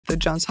The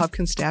Johns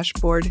Hopkins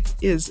dashboard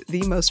is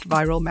the most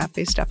viral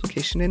map-based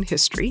application in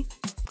history.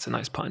 It's a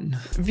nice pun.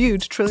 Viewed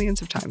trillions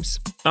of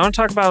times. I want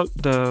to talk about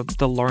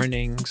the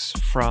learnings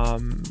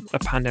from a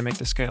pandemic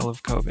the scale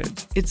of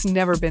COVID. It's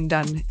never been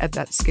done at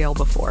that scale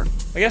before.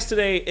 My guest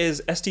today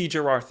is Este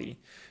Geraghty.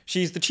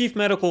 She's the Chief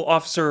Medical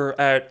Officer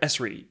at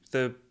Esri,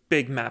 the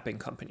big mapping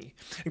company.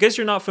 In case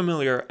you're not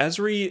familiar,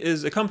 Esri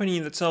is a company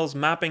that sells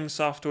mapping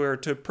software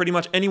to pretty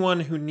much anyone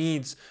who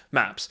needs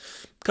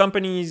maps.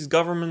 Companies,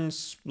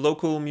 governments,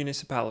 local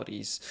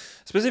municipalities.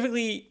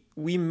 Specifically,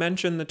 we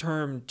mention the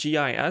term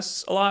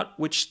GIS a lot,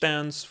 which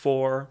stands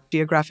for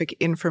Geographic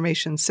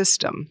Information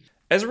System.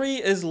 Esri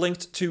is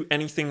linked to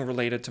anything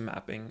related to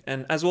mapping,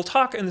 and as we'll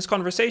talk in this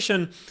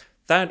conversation,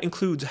 that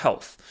includes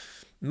health.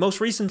 Most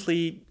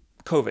recently,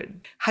 COVID.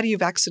 How do you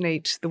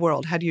vaccinate the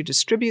world? How do you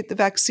distribute the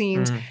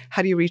vaccines?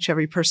 How do you reach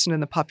every person in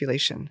the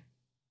population?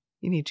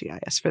 You need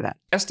GIS for that.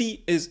 Este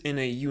is in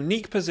a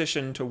unique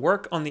position to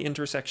work on the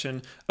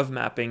intersection of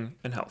mapping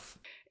and health.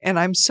 And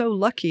I'm so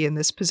lucky in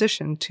this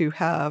position to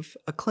have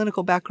a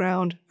clinical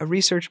background, a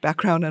research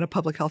background, and a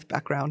public health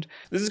background.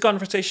 This is a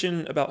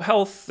conversation about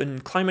health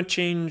and climate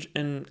change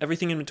and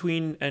everything in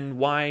between and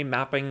why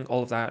mapping,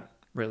 all of that,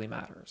 really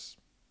matters.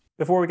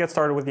 Before we get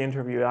started with the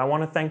interview, I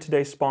want to thank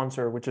today's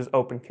sponsor, which is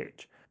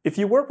OpenCage. If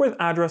you work with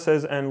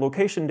addresses and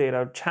location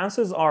data,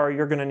 chances are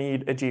you're going to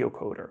need a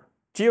geocoder.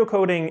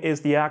 Geocoding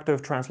is the act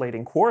of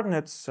translating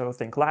coordinates, so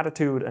think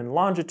latitude and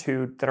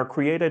longitude, that are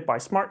created by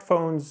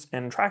smartphones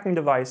and tracking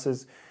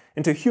devices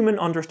into human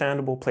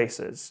understandable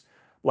places,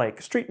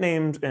 like street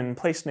names and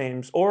place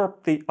names, or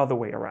the other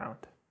way around.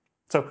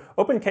 So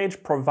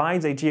OpenCage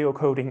provides a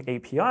geocoding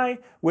API,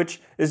 which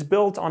is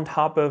built on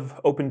top of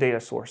open data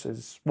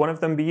sources, one of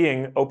them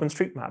being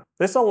OpenStreetMap.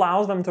 This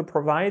allows them to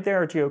provide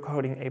their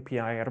geocoding API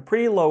at a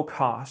pretty low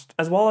cost,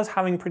 as well as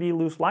having pretty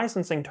loose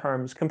licensing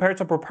terms compared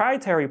to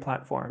proprietary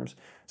platforms.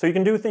 So you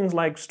can do things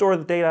like store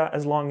the data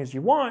as long as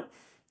you want,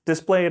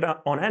 display it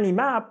on any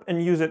map,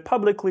 and use it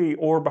publicly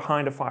or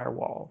behind a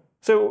firewall.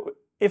 So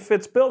if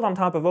it's built on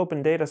top of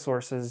open data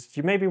sources,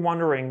 you may be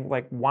wondering,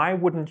 why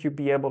wouldn't you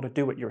be able to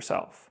do it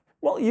yourself?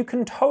 Well, you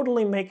can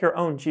totally make your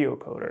own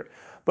geocoder,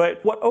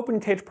 but what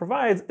OpenCage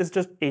provides is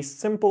just a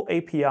simple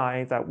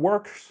API that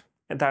works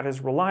and that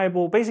is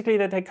reliable. Basically,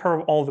 they take care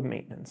of all the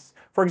maintenance.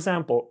 For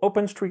example,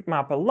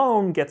 OpenStreetMap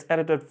alone gets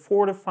edited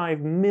 4 to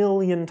 5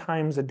 million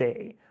times a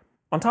day.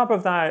 On top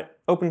of that,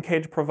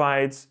 OpenCage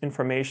provides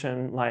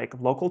information like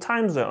local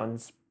time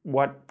zones,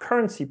 what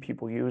currency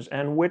people use,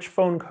 and which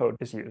phone code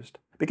is used.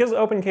 Because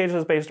OpenCage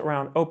is based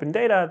around open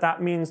data,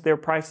 that means their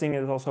pricing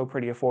is also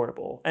pretty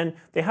affordable. And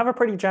they have a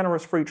pretty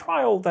generous free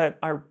trial that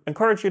I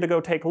encourage you to go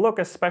take a look,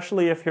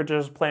 especially if you're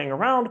just playing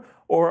around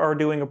or are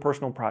doing a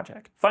personal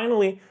project.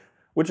 Finally,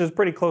 which is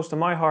pretty close to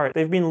my heart,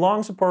 they've been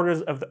long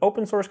supporters of the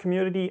open source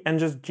community and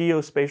just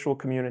geospatial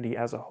community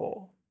as a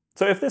whole.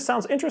 So if this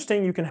sounds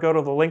interesting, you can go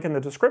to the link in the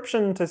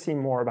description to see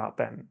more about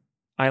them.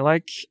 I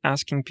like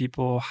asking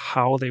people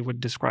how they would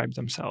describe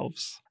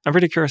themselves. I'm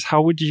pretty curious,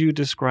 how would you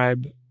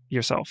describe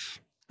yourself?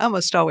 I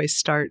almost always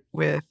start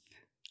with,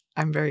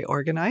 I'm very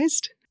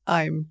organized,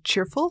 I'm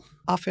cheerful,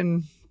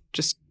 often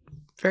just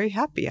very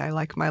happy. I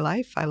like my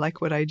life, I like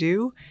what I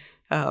do.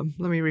 Let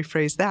me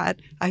rephrase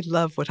that. I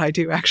love what I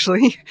do,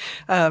 actually.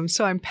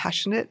 So I'm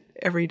passionate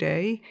every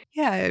day.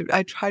 Yeah,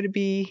 I try to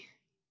be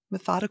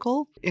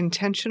methodical,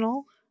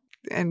 intentional,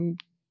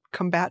 and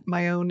combat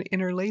my own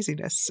inner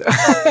laziness.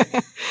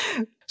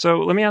 So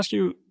let me ask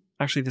you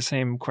actually the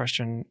same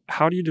question.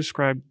 How do you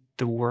describe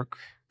the work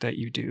that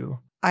you do?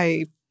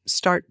 I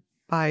start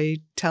by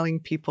telling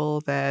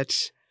people that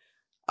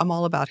I'm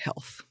all about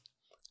health.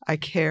 I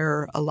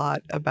care a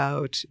lot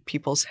about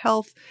people's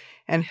health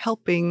and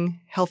helping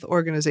health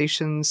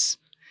organizations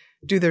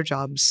do their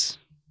jobs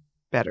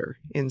better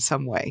in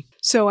some way.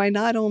 So I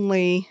not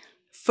only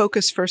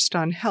focus first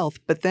on health,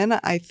 but then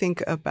I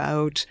think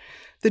about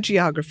the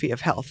geography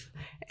of health.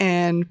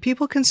 And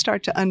people can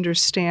start to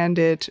understand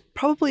it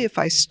probably if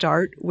I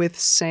start with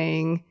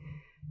saying,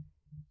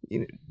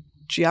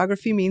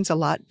 geography means a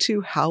lot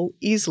to how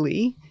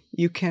easily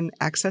you can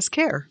access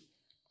care.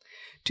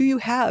 Do you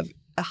have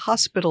a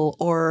hospital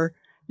or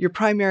your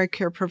primary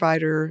care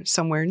provider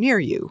somewhere near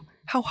you?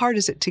 How hard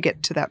is it to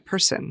get to that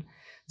person?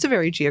 It's a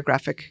very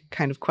geographic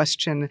kind of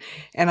question.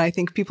 And I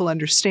think people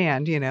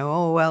understand,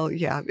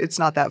 it's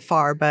not that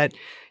far, but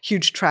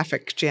huge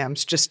traffic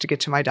jams just to get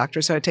to my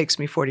doctor. So it takes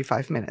me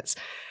 45 minutes.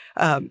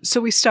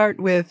 So we start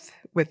with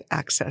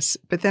access.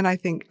 But then I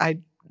think I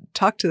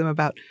talk to them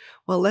about,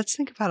 well, let's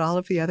think about all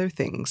of the other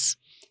things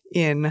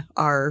in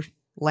our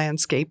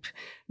landscape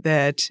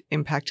that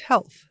impact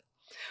health.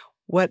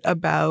 What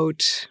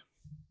about,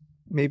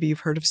 maybe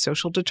you've heard of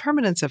social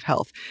determinants of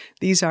health.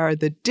 These are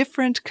the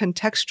different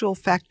contextual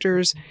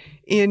factors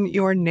in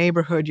your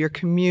neighborhood, your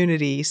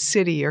community,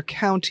 city, or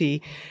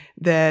county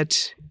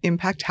that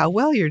impact how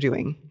well you're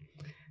doing.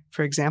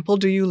 For example,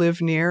 do you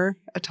live near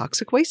a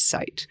toxic waste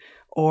site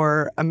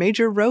or a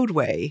major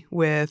roadway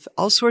with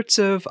all sorts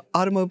of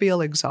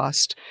automobile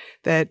exhaust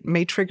that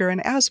may trigger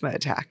an asthma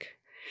attack?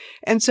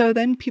 And so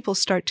then people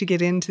start to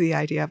get into the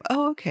idea of,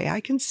 oh, okay,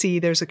 I can see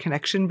there's a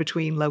connection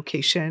between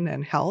location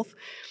and health.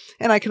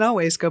 And I can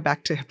always go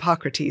back to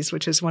Hippocrates,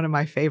 which is one of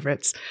my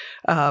favorites.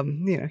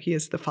 He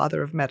is the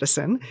father of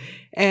medicine.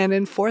 And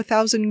in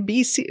 400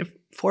 BC,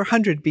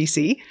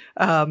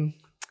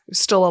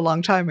 still a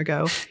long time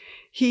ago,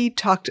 he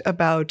talked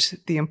about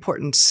the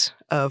importance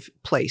of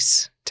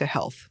place to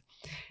health.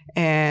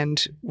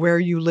 And where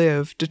you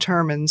live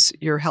determines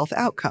your health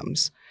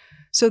outcomes.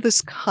 So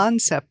this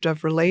concept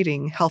of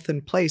relating health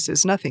and place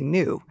is nothing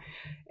new.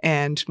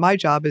 And my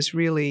job is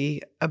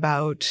really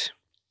about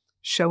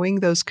showing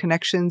those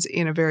connections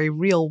in a very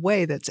real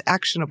way that's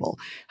actionable.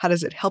 How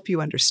does it help you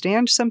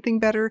understand something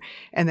better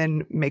and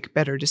then make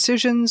better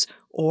decisions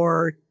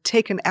or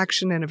take an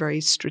action in a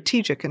very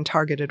strategic and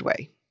targeted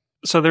way?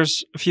 So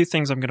there's a few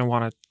things I'm going to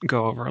want to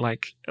go over.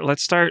 Like,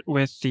 let's start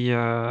with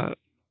the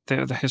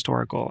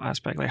historical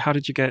aspect. Like, how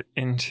did you get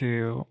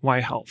into why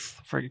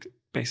health,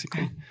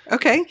 basically?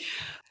 Okay.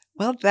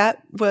 Well,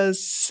 that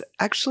was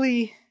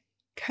actually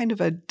kind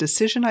of a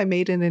decision I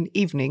made in an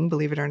evening,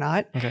 believe it or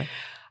not. Okay.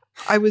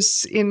 I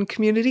was in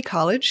community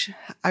college.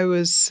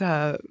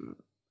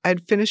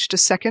 I'd finished a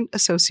second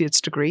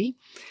associate's degree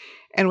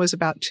and was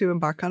about to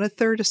embark on a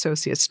third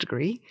associate's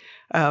degree.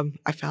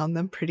 I found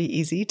them pretty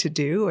easy to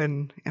do,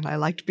 and I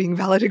liked being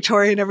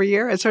valedictorian every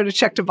year. It sort of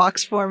checked a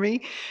box for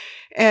me.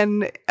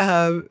 And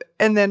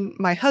then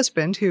my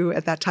husband, who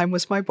at that time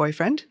was my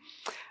boyfriend,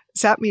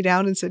 sat me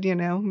down and said,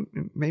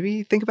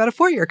 maybe think about a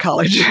 4-year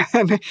college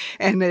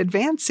and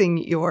advancing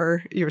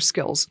your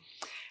skills.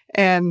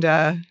 And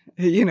I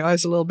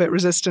was a little bit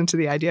resistant to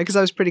the idea because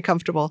I was pretty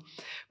comfortable.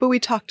 But we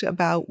talked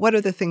about what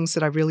are the things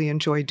that I really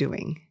enjoy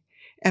doing.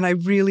 And I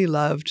really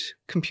loved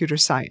computer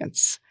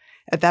science.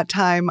 At that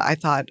time, I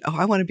thought,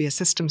 I want to be a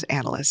systems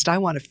analyst. I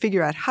want to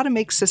figure out how to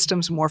make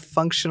systems more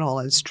functional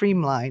and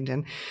streamlined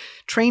and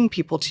train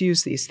people to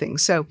use these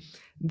things. So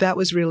that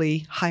was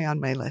really high on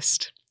my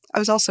list. I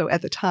was also,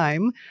 at the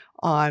time,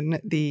 on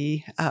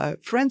the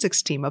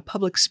forensics team, a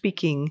public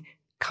speaking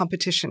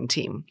competition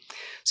team.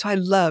 So I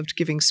loved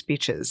giving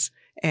speeches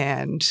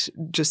and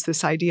just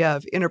this idea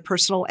of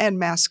interpersonal and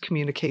mass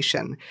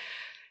communication.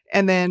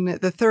 And then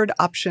the third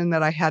option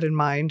that I had in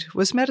mind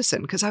was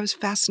medicine, because I was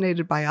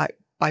fascinated by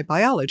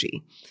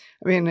biology.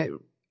 I mean,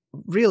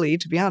 really,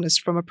 to be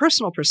honest, from a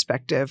personal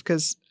perspective,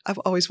 because I've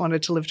always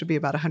wanted to live to be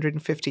about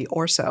 150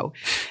 or so.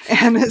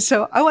 And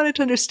so I wanted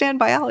to understand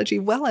biology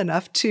well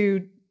enough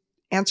to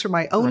answer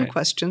my own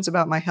questions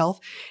about my health.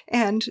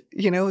 And,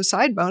 a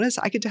side bonus,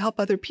 I get to help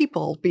other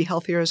people be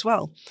healthier as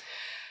well.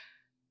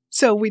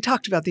 So we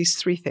talked about these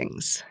three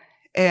things.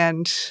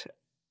 And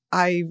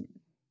I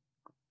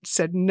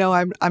said, no,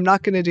 I'm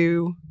not going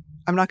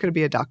to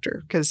be a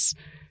doctor because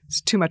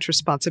it's too much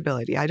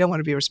responsibility. I don't want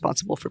to be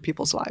responsible for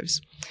people's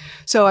lives.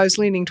 So I was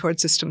leaning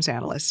towards systems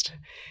analyst.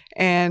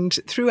 And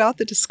throughout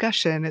the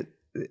discussion,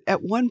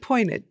 at one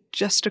point, it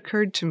just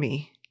occurred to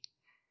me,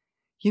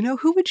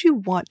 who would you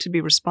want to be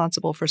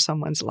responsible for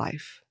someone's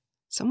life?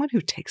 Someone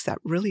who takes that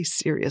really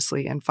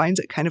seriously and finds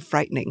it kind of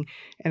frightening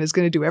and is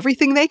going to do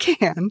everything they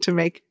can to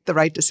make the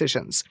right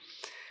decisions.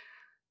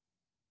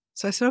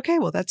 So I said, okay,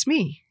 well, that's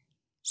me.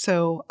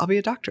 So I'll be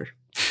a doctor.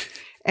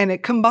 And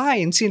it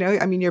combines,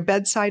 your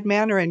bedside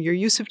manner and your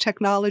use of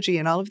technology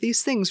and all of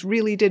these things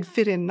really did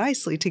fit in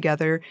nicely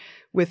together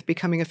with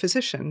becoming a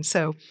physician.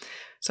 So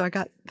I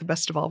got the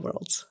best of all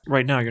worlds.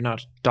 Right now, you're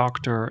not a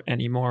doctor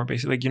anymore,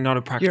 basically. Like, you're not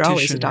a practitioner. You're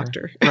always a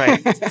doctor.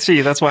 Right.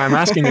 See, that's why I'm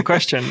asking the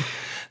question.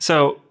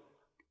 So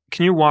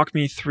can you walk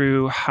me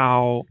through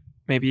how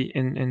maybe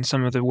in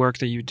some of the work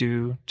that you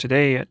do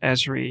today at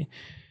Esri,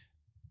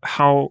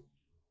 how,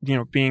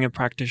 being a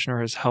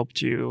practitioner has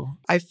helped you?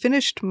 I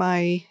finished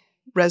my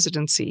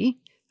residency,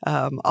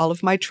 all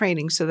of my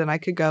training, so that I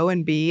could go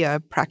and be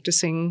a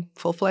practicing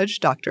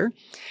full-fledged doctor.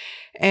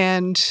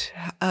 And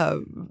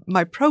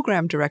my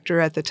program director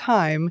at the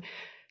time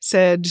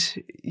said,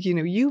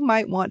 you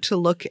might want to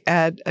look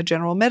at a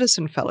general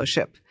medicine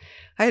fellowship.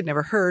 I had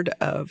never heard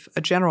of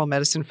a general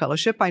medicine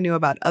fellowship. I knew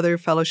about other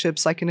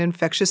fellowships like in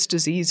infectious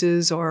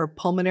diseases or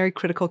pulmonary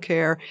critical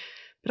care,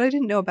 but I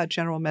didn't know about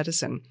general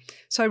medicine.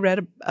 So I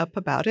read up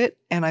about it,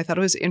 and I thought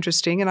it was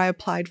interesting, and I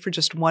applied for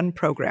just one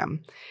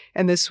program.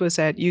 And this was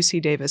at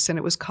UC Davis, and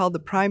it was called the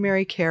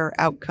Primary Care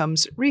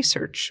Outcomes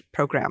Research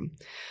Program.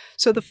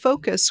 So the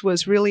focus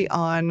was really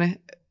on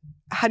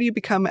how do you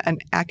become an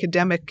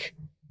academic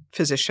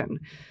physician?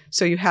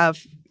 So you have,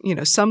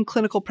 some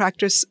clinical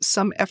practice,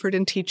 some effort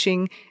in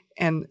teaching,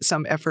 and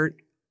some effort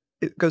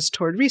goes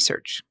toward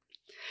research.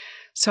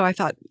 So I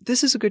thought,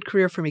 this is a good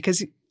career for me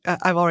because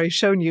I've already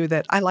shown you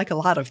that I like a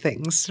lot of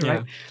things, right?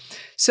 Yeah.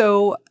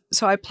 So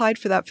I applied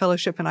for that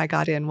fellowship and I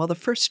got in. Well, the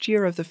first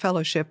year of the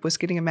fellowship was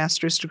getting a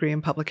master's degree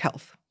in public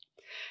health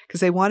because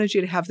they wanted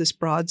you to have this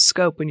broad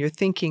scope when you're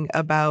thinking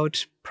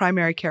about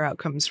primary care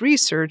outcomes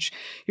research.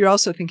 You're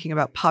also thinking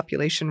about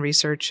population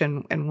research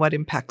and what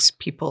impacts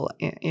people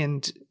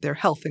in their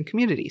health and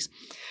communities.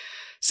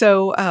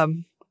 So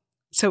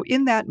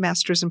in that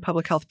master's in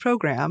public health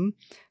program,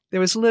 there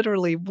was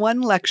literally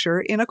one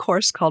lecture in a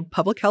course called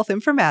Public Health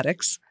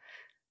Informatics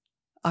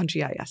on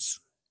GIS.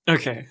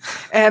 Okay.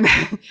 And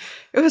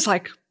it was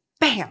like,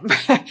 bam,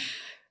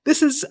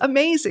 this is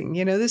amazing.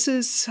 This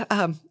is,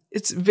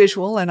 it's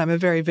visual, and I'm a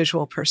very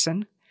visual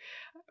person.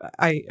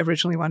 I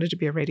originally wanted to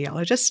be a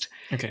radiologist.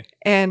 Okay.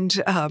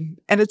 And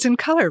it's in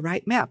color,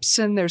 right? Maps,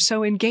 and they're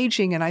so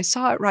engaging, and I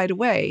saw it right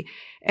away.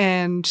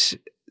 And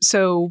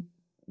so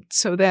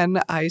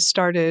then I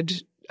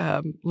started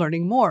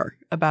learning more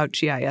about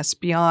GIS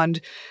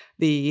beyond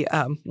the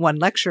one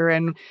lecture,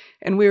 and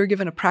we were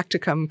given a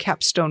practicum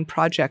capstone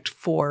project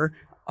for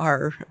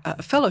our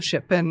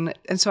fellowship, and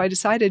so I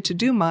decided to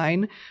do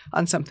mine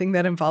on something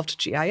that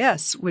involved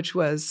GIS, which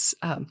was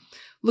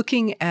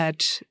looking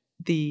at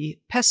the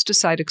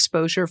pesticide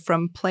exposure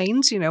from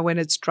planes, when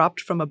it's dropped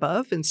from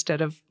above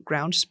instead of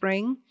ground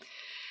spraying.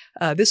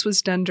 This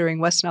was done during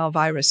West Nile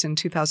virus in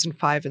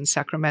 2005 in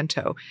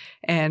Sacramento,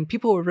 and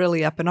people were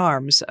really up in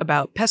arms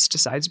about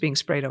pesticides being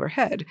sprayed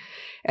overhead.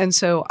 And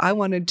so I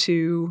wanted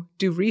to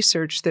do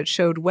research that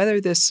showed whether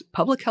this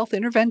public health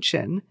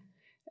intervention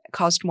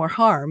caused more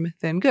harm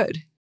than good.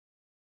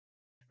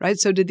 Right?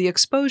 So did the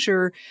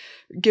exposure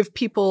give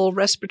people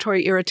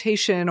respiratory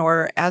irritation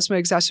or asthma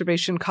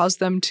exacerbation, cause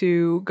them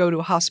to go to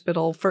a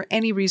hospital for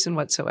any reason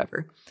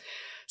whatsoever?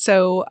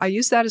 So I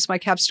used that as my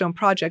capstone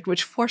project,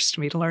 which forced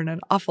me to learn an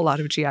awful lot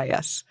of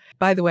GIS.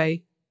 By the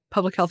way,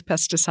 public health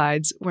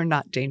pesticides were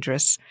not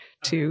dangerous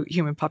to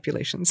human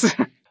populations.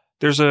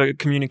 There's a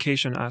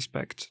communication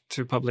aspect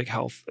to public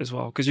health as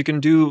well, because you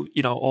can do,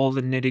 all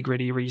the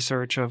nitty-gritty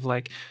research of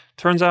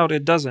turns out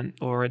it doesn't,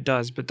 or it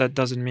does, but that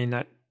doesn't mean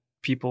that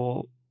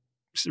people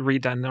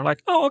read that and they're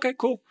like, oh, okay,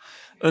 cool.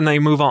 And they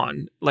move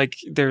on.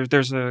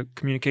 There's a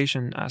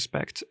communication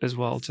aspect as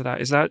well to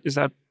that. Is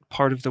that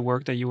part of the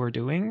work that you were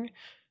doing?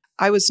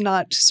 I was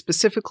not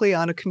specifically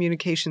on a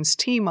communications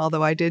team,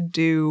 although I did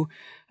do,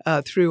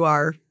 through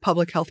our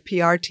public health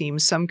PR team,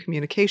 some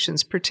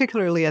communications.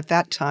 Particularly at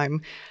that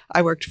time,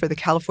 I worked for the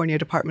California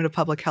Department of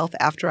Public Health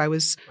after I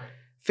was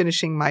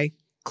finishing my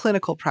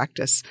clinical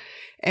practice.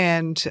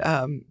 And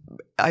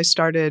I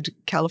started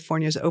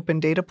California's open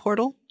data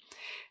portal.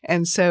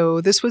 And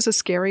so this was a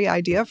scary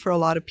idea for a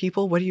lot of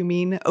people. What do you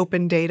mean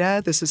open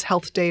data? This is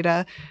health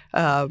data.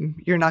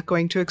 You're not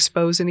going to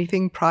expose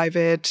anything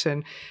private.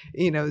 And,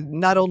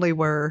 not only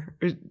were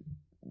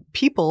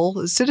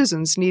people,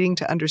 citizens, needing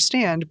to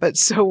understand, but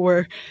so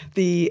were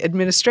the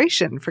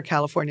administration for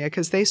California,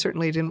 because they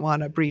certainly didn't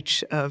want a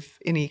breach of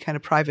any kind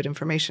of private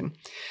information.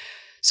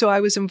 So I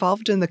was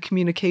involved in the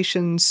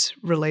communications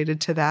related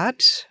to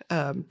that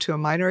to a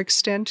minor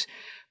extent,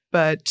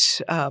 but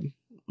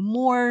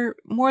more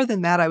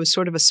than that, I was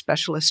sort of a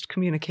specialist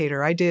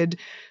communicator. I did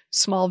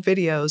small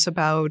videos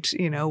about,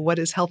 what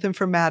is health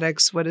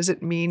informatics? What does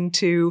it mean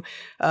to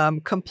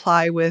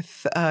comply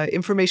with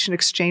information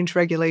exchange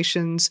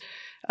regulations?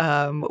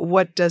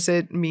 What does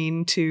it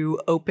mean to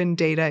open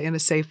data in a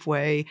safe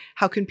way?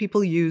 How can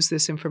people use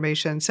this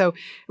information? So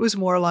it was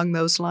more along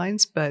those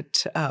lines,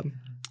 but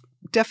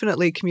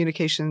definitely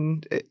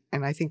communication,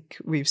 and I think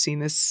we've seen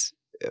this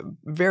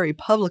very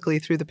publicly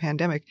through the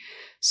pandemic,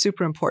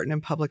 super important in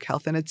public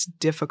health, and it's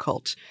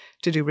difficult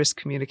to do risk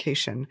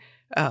communication.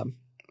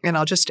 And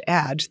I'll just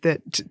add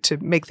that to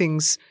make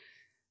things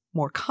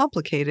more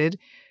complicated,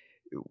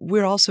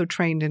 we're also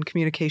trained in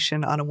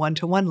communication on a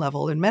one-to-one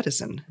level in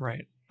medicine.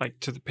 Right. Like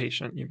to the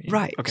patient, you mean?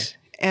 Right. Okay.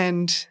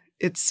 And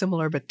it's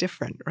similar but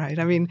different, right?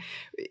 I mean,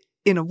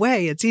 in a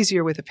way, it's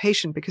easier with a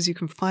patient because you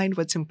can find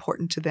what's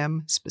important to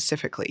them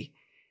specifically.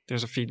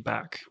 There's a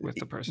feedback with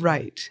the person.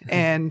 Right.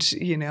 And,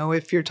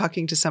 if you're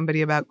talking to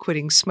somebody about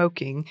quitting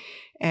smoking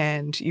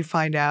and you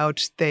find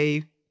out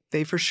they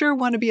for sure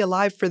want to be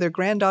alive for their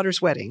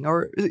granddaughter's wedding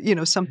or,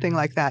 something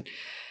like that,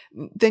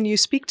 then you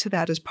speak to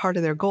that as part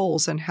of their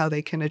goals and how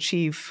they can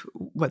achieve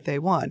what they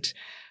want.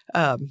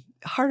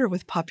 Harder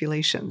with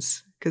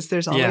populations because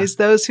there's always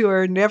those who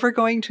are never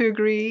going to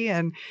agree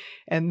and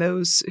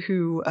those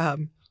who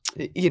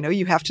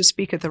you have to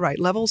speak at the right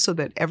level so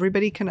that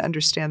everybody can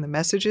understand the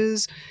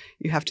messages.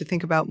 You have to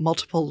think about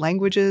multiple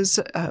languages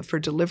for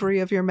delivery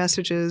of your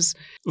messages.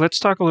 Let's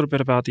talk a little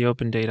bit about the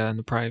open data and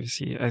the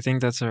privacy. I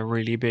think that's a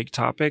really big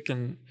topic,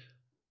 and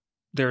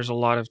there's a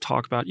lot of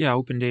talk about,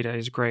 open data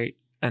is great.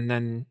 And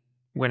then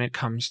when it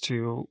comes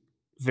to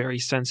very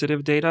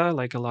sensitive data,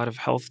 like a lot of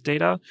health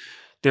data,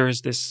 there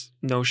is this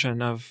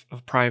notion of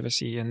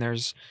privacy, and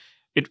there's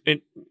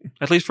it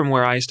at least from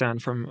where I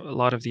stand, from a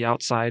lot of the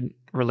outside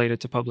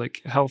related to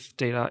public health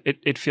data,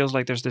 it feels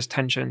like there's this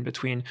tension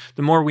between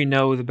the more we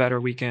know, the better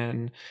we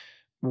can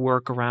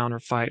work around or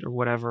fight or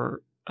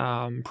whatever,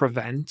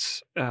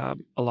 prevent a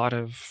lot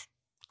of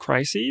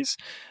crises,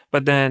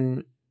 but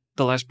then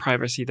the less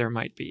privacy there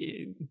might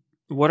be.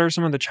 What are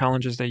some of the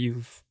challenges that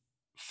you've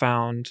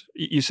found?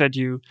 You said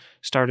you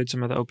started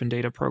some of the open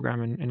data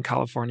program in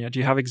California. Do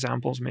you have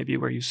examples maybe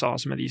where you saw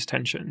some of these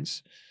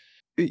tensions?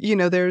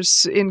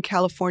 There's in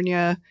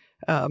California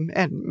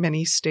and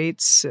many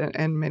states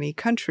and many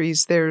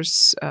countries,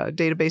 there's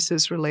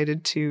databases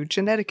related to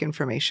genetic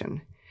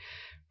information,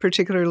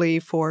 particularly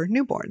for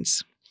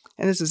newborns.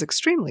 And this is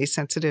extremely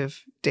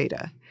sensitive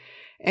data.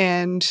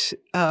 And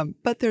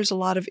but there's a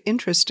lot of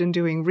interest in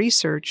doing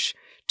research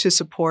to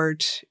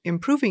support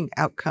improving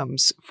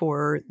outcomes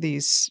for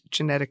these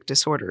genetic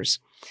disorders.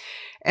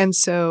 And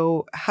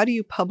so how do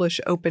you publish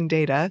open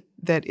data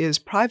that is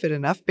private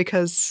enough?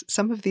 Because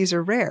some of these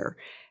are rare.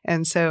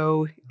 And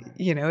so,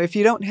 if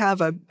you don't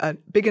have a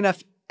big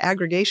enough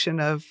aggregation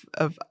of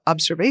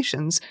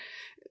observations,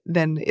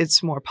 then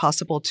it's more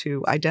possible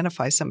to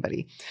identify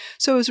somebody.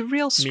 So it was a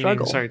real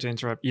struggle. Sorry to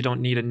interrupt, you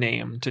don't need a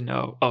name to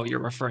know, oh, you're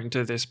referring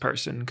to this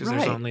person because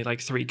there's only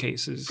like 3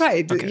 cases.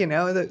 Right. Okay.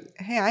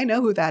 Hey, I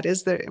know who that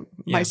is.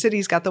 My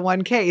city's got the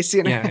one case,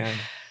 Yeah.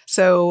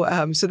 So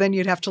then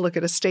you'd have to look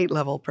at a state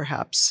level,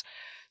 perhaps.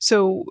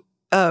 So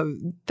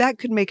that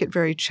could make it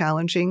very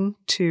challenging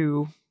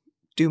to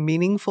do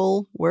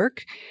meaningful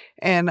work.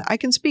 And I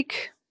can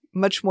speak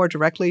much more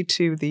directly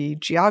to the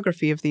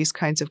geography of these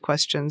kinds of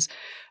questions.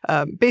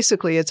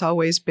 Basically, it's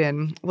always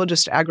been, we'll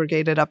just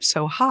aggregate it up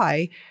so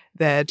high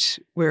that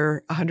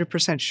we're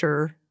 100%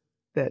 sure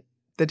that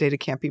the data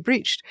can't be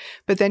breached.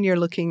 But then you're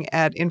looking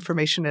at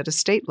information at a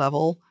state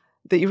level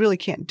that you really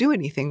can't do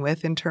anything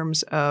with in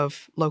terms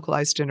of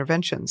localized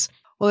interventions.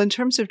 Well, in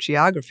terms of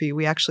geography,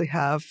 we actually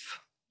have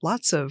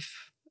lots of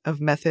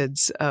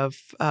methods of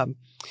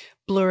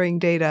blurring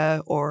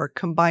data or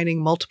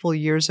combining multiple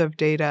years of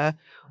data,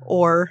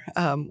 or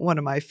one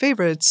of my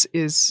favorites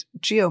is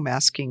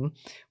geomasking,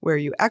 where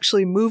you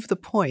actually move the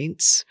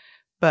points,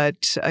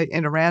 but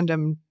in a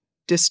random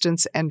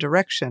distance and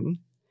direction,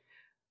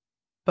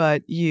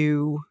 but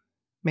you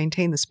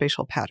maintain the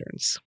spatial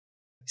patterns.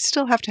 You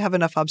still have to have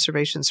enough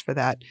observations for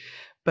that,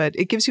 but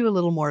it gives you a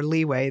little more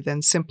leeway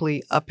than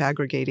simply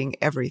up-aggregating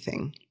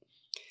everything.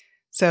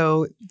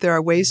 So there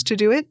are ways to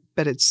do it,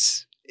 but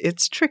it's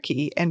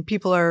tricky, and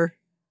people are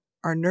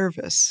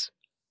nervous,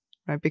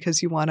 right?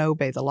 Because you want to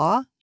obey the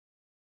law.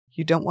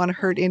 You don't want to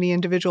hurt any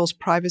individual's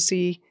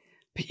privacy,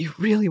 but you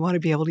really want to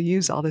be able to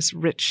use all this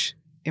rich,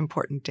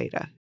 important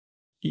data.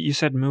 You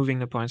said moving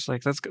the points.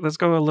 Like, let's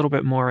go a little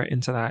bit more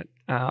into that.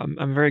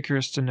 I'm very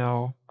curious to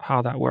know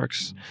how that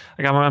works.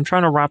 Like, I'm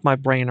trying to wrap my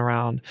brain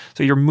around.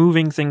 So you're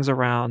moving things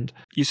around.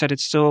 You said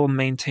it still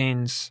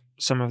maintains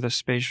some of the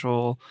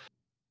spatial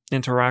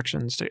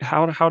interactions.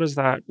 How does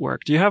that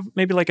work? Do you have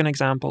maybe like an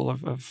example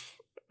of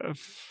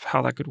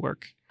how that could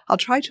work? I'll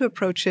try to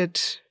approach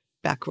it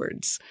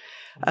backwards.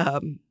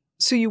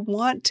 So you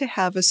want to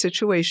have a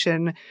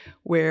situation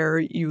where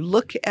you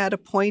look at a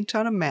point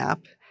on a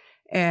map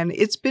and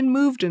it's been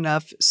moved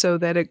enough so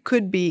that it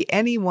could be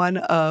any one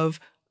of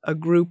a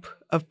group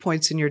of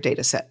points in your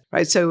data set,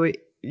 right? So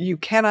you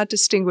cannot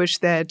distinguish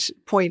that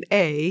point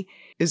A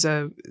is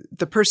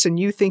the person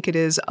you think it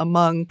is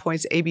among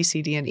points A, B,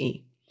 C, D, and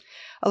E.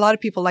 A lot of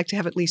people like to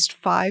have at least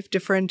 5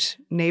 different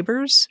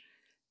neighbors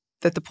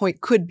that the point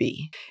could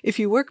be. If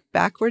you work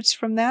backwards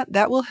from that,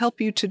 that will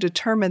help you to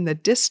determine the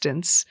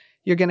distance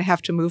you're going to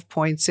have to move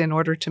points in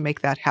order to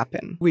make that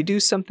happen. We do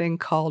something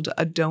called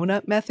a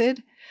donut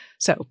method.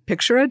 So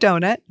picture a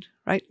donut,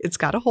 right? It's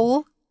got a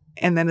hole,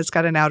 and then it's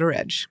got an outer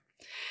edge.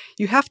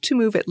 You have to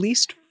move at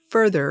least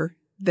further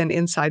than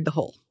inside the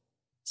hole.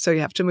 So you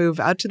have to move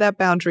out to that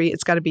boundary.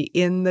 It's got to be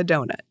in the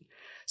donut.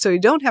 So you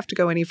don't have to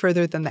go any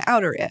further than the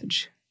outer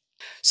edge.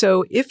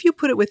 So if you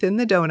put it within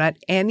the donut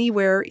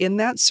anywhere in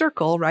that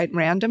circle, right,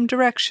 random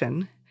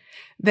direction,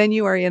 then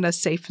you are in a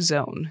safe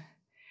zone.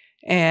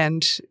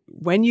 And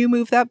when you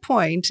move that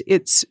point,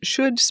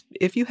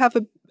 if you have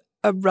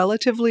a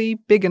relatively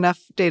big enough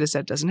data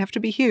set, doesn't have to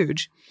be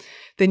huge,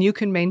 then you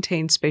can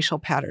maintain spatial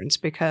patterns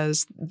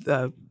because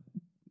the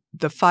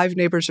 5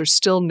 neighbors are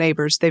still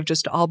neighbors. They've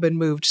just all been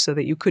moved so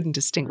that you couldn't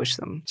distinguish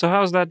them. So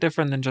how is that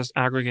different than just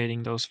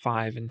aggregating those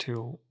 5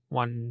 into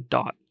one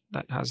dot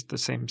that has the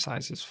same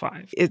size as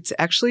 5? It's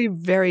actually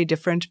very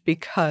different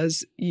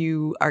because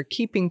you are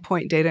keeping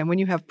point data. And when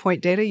you have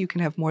point data, you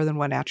can have more than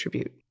one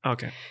attribute.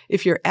 Okay.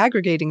 If you're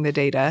aggregating the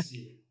data,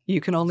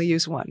 you can only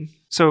use one.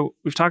 So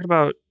we've talked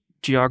about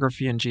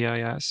geography and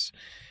GIS.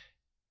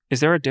 Is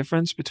there a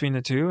difference between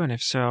the two? And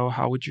if so,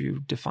 how would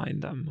you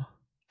define them?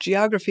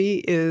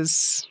 Geography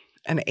is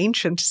an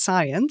ancient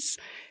science.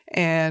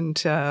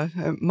 And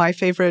my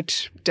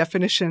favorite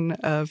definition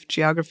of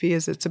geography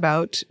is it's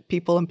about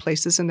people and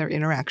places and their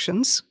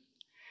interactions.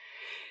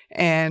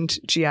 And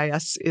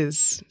GIS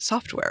is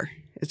software.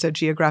 It's a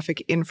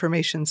geographic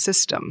information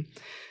system.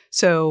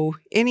 So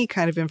any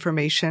kind of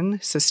information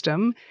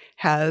system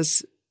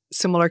has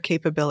similar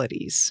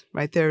capabilities,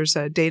 right? There's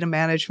a data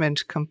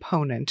management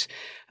component,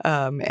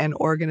 and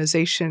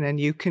organization, and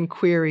you can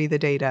query the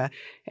data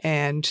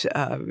and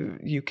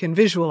you can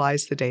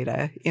visualize the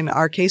data. In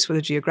our case, with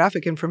a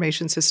geographic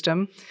information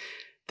system,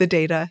 the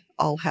data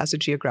all has a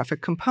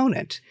geographic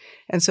component.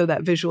 And so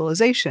that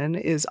visualization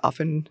is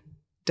often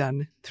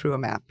done through a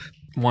map.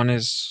 One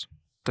is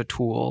the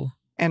tool.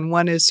 And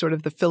one is sort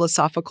of the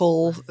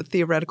philosophical,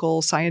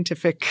 theoretical,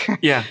 scientific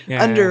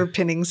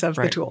underpinnings of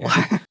the tool.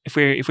 Yeah. If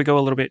we go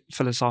a little bit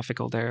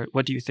philosophical there,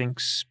 what do you think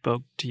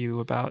spoke to you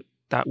about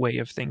that way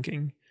of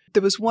thinking?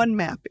 There was one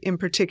map in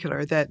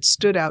particular that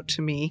stood out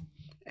to me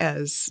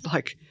as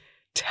like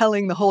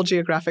telling the whole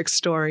geographic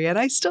story. And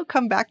I still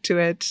come back to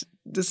it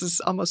this is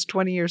almost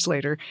 20 years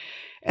later.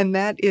 And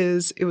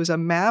it was a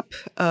map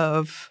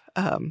of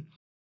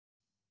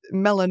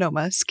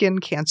melanoma, skin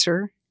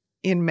cancer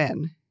in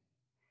men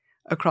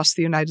across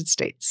the United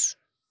States.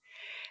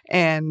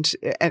 And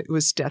it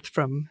was death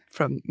from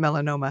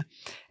melanoma.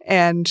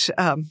 And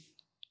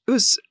it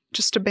was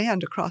just a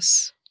band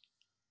across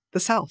the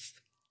South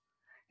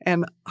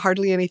and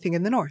hardly anything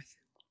in the North.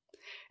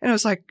 And it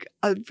was like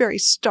a very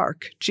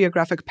stark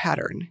geographic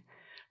pattern,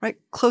 right?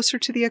 Closer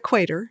to the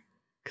equator,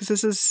 because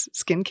this is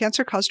skin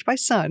cancer caused by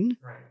sun.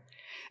 Right.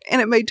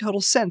 And it made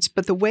total sense.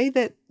 But the way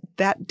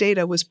that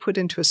data was put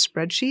into a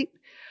spreadsheet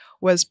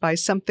was by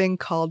something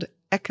called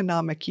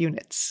economic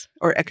units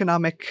or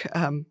economic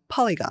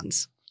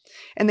polygons.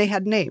 And they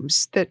had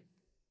names that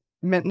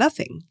meant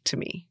nothing to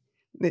me,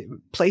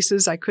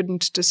 places I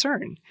couldn't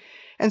discern.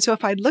 And so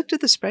if I'd looked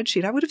at the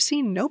spreadsheet, I would have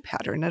seen no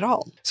pattern at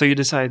all. So you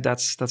decide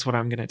that's what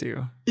I'm going to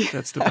do.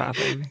 That's the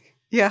pathing.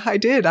 Yeah, I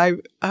did.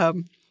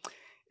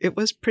 It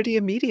was pretty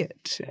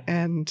immediate.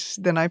 And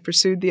then I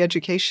pursued the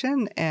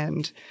education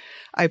and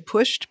I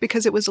pushed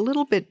because it was a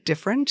little bit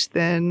different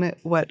than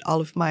what all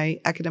of my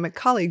academic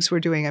colleagues were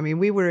doing. I mean,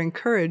 we were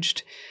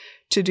encouraged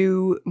to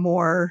do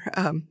more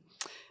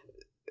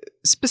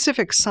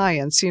specific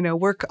science,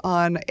 work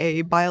on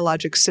a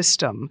biologic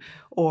system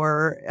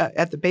or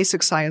at the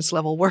basic science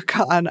level, work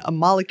on a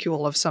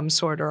molecule of some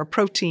sort or a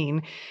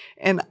protein.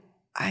 And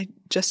I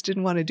just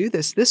didn't want to do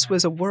this. This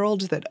was a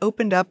world that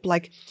opened up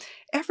like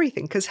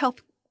everything because health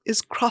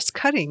is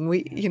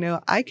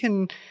cross-cutting. I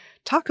can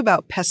talk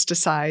about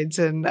pesticides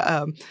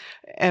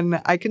and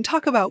I can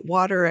talk about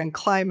water and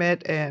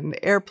climate and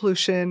air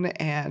pollution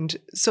and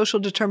social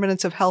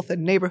determinants of health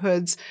in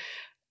neighborhoods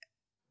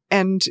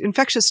and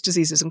infectious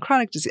diseases and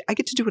chronic disease. I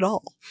get to do it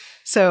all.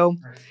 So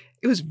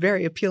it was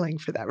very appealing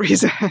for that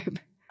reason.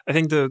 I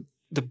think the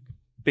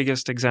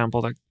biggest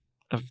example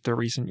of the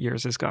recent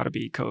years has got to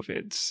be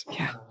COVID's.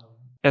 Yeah.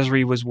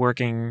 Esri was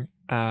working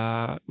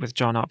with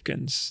Johns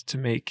Hopkins to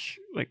make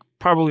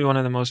probably one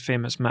of the most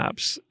famous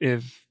maps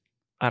if,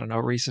 I don't know,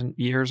 recent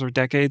years or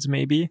decades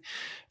maybe.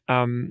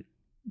 Can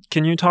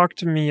you talk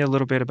to me a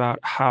little bit about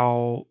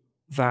how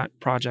that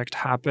project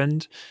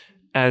happened?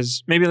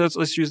 As maybe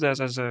let's use that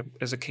as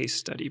a case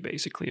study,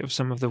 basically, of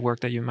some of the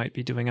work that you might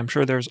be doing. I'm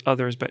sure there's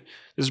others, but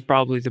this is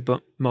probably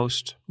the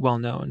most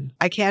well-known.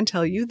 I can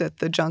tell you that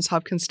the Johns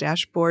Hopkins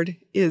dashboard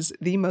is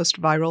the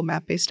most viral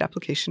map-based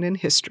application in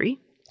history.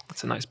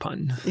 That's a nice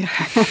pun. Yeah.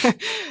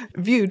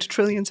 Viewed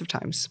trillions of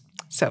times.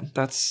 So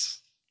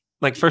that's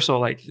first of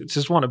all,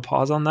 just want to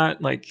pause on that.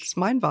 It's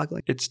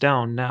mind-boggling. It's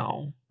down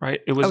now,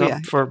 right? It was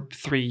up for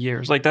 3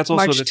 years. That's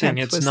also March the thing.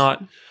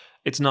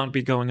 It's not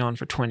been going on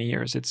for 20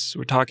 years.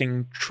 We're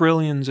talking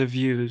trillions of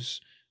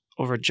views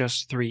over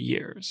just 3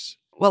 years.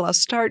 Well, I'll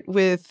start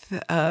with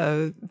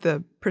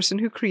the person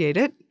who created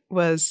it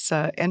was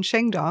En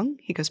Shengdong.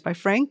 He goes by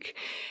Frank,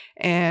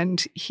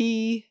 and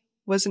he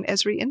was an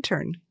Esri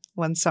intern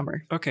one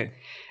summer. Okay.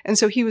 And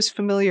so he was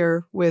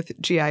familiar with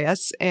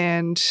GIS,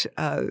 and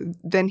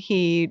then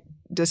he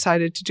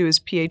decided to do his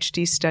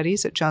PhD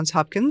studies at Johns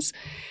Hopkins.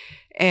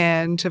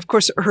 And of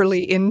course,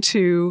 early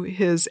into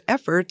his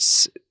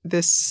efforts,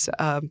 this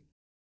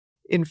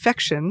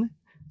infection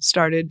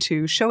started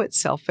to show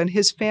itself. And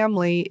his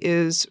family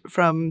is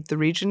from the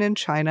region in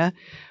China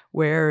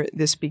where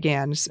this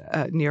began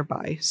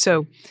nearby.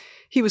 So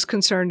he was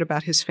concerned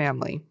about his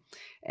family.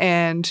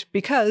 And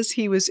because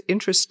he was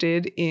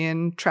interested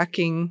in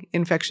tracking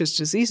infectious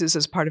diseases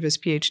as part of his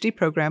PhD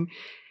program,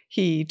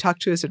 he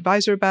talked to his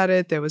advisor about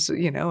it. There was,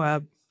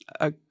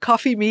 a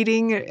coffee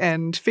meeting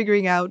and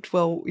figuring out,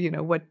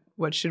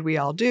 what should we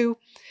all do?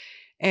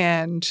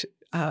 And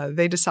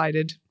they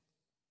decided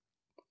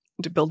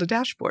to build a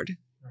dashboard.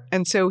 Right.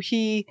 And so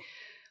he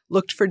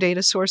looked for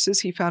data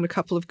sources. He found a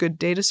couple of good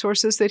data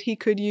sources that he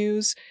could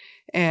use.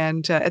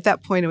 And at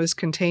that point, it was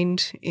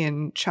contained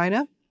in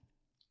China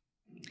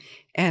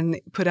and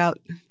put out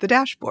the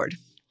dashboard.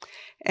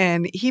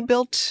 And he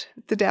built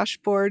the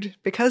dashboard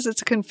because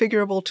it's a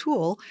configurable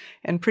tool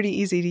and pretty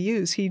easy to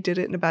use. He did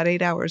it in about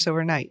 8 hours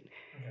overnight.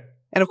 Okay.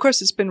 And of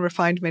course, it's been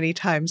refined many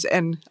times.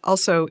 And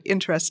also,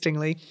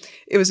 interestingly,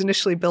 it was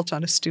initially built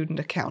on a student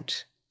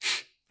account.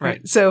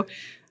 Right. So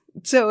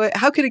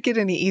how could it get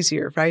any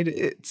easier,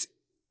 right?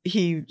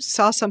 He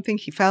saw something,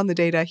 he found the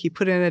data, he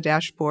put it in a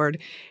dashboard,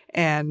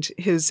 and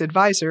his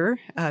advisor,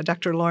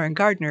 Dr. Lauren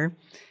Gardner,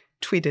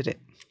 tweeted it.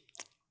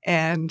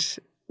 And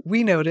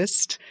we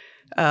noticed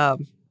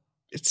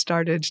it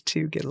started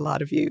to get a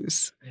lot of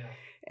views. Yeah.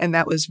 And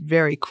that was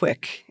very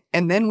quick.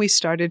 And then we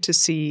started to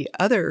see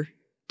other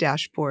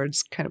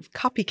dashboards kind of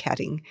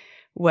copycatting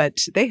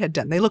what they had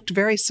done. They looked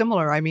very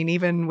similar. I mean,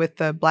 even with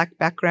the black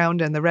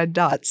background and the red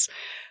dots,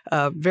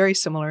 very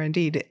similar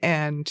indeed,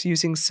 and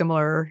using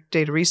similar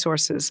data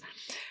resources.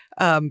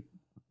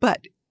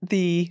 But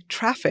the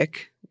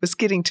traffic was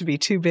getting to be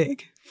too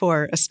big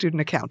for a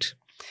student account.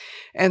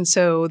 And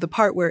so the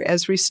part where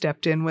Esri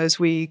stepped in was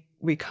we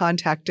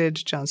contacted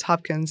Johns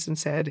Hopkins and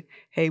said,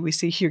 hey, we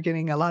see you're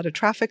getting a lot of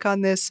traffic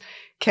on this.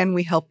 Can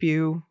we help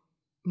you,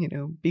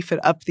 beef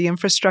it up the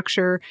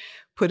infrastructure,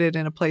 put it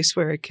in a place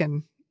where it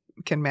can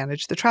can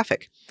manage the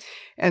traffic.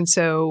 And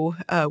so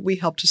we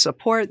help to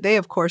support. They,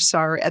 of course,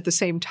 are at the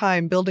same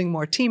time building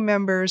more team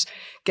members,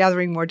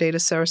 gathering more data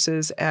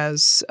sources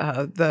as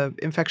the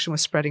infection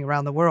was spreading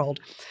around the world.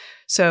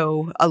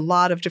 So a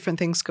lot of different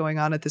things going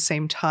on at the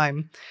same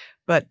time.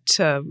 But,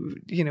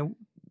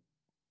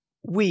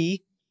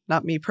 we,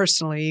 not me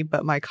personally,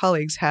 but my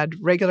colleagues had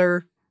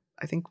regular,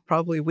 I think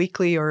probably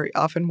weekly or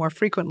often more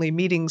frequently,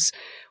 meetings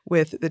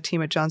with the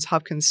team at Johns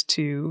Hopkins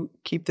to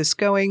keep this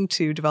going,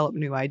 to develop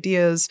new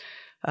ideas.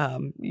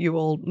 You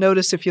will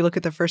notice if you look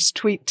at the first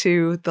tweet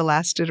to the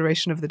last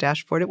iteration of the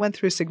dashboard, it went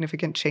through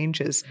significant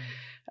changes,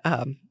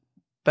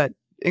 but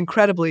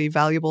incredibly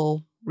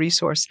valuable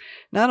resource.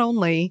 Not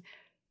only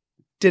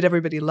did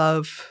everybody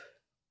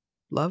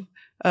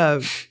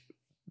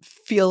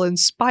feel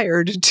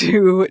inspired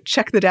to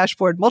check the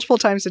dashboard multiple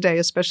times a day,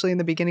 especially in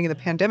the beginning of the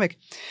pandemic,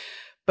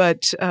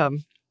 but a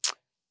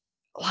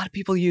lot of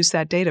people use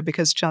that data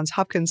because Johns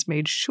Hopkins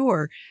made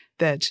sure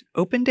that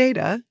open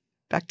data,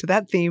 back to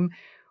that theme,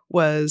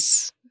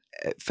 was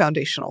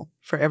foundational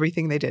for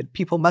everything they did.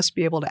 People must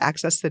be able to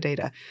access the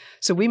data.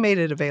 So we made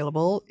it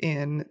available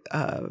in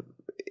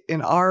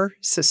our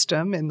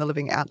system, in the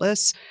Living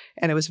Atlas,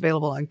 and it was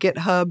available on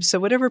GitHub. So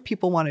whatever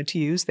people wanted to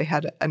use, they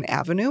had an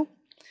avenue.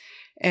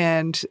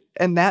 And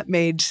that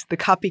made the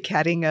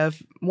copycatting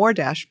of more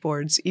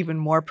dashboards even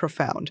more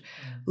profound.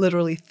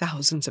 Literally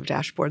thousands of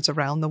dashboards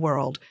around the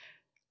world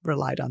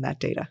relied on that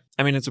data.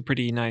 I mean, it's a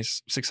pretty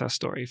nice success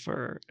story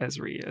for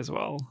Esri as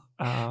well.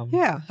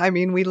 Yeah. I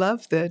mean, we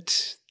love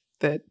that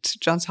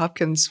Johns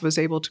Hopkins was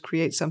able to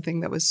create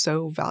something that was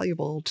so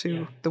valuable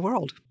to the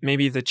world.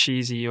 Maybe the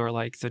cheesy or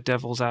like the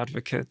devil's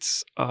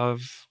advocates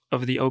of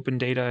the open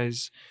data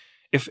is,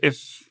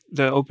 if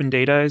the open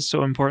data is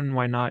so important,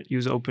 why not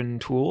use open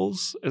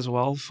tools as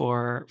well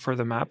for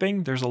the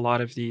mapping? There's a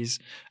lot of these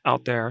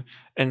out there.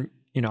 And,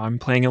 I'm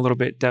playing a little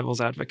bit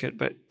devil's advocate,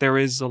 but there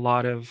is a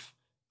lot of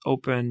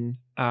open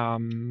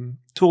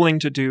tooling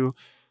to do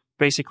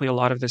basically a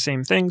lot of the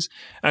same things.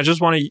 I just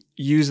want to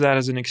use that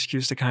as an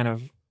excuse to kind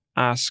of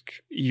ask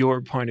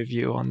your point of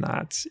view on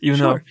that. Even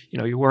though,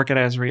 you work at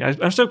Esri,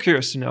 I'm so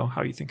curious to know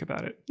how you think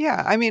about it.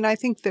 Yeah. I mean, I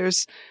think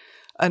there's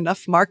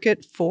enough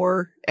market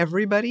for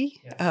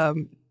everybody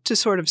to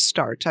sort of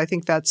start. I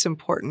think that's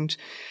important.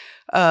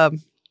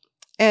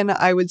 And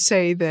I would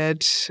say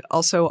that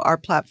also our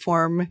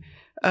platform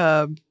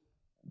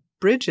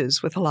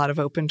bridges with a lot of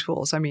open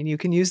tools. I mean, you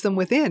can use them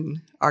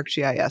within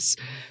ArcGIS.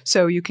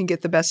 So you can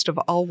get the best of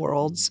all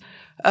worlds.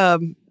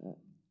 And,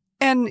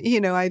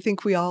 I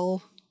think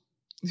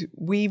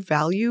we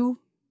value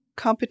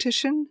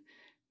competition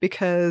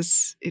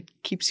because it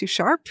keeps you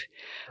sharp.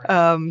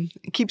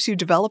 It keeps you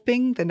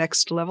developing the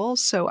next level.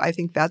 So I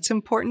think that's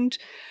important.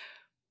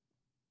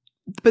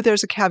 But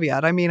there's a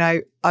caveat. I mean,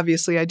 I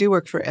do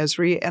work for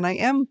Esri, and I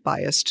am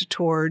biased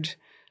toward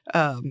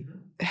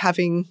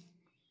having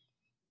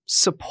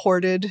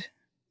supported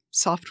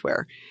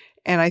software.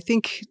 And I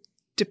think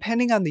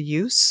depending on the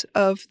use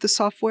of the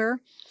software,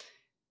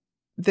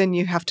 then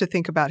you have to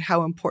think about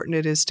how important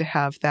it is to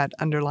have that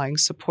underlying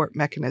support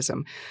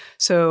mechanism.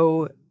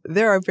 So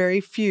there are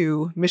very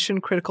few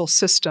mission-critical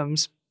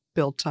systems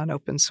built on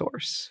open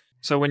source.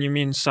 So when you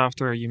mean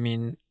software, you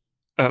mean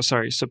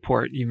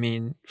support, you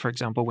mean, for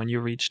example, when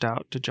you reached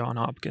out to Johns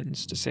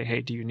Hopkins to say,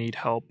 hey, do you need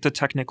help? The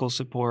technical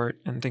support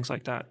and things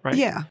like that, right?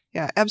 Yeah,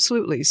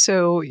 absolutely.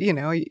 So,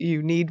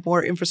 you need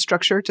more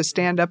infrastructure to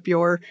stand up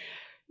your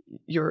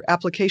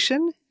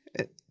application.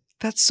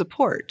 That's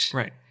support.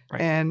 Right.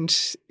 And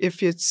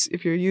if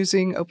you're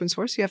using open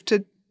source, you have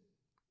to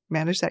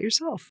manage that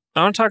yourself.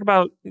 I want to talk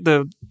about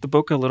the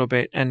book a little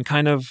bit and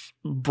kind of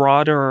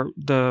broader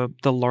the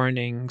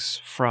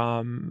learnings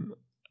from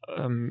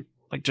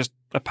like just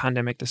a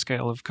pandemic, the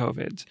scale of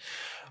COVID.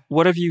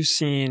 What have you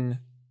seen,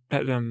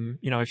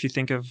 if you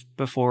think of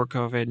before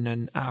COVID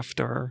and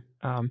after,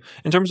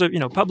 in terms of,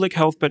 public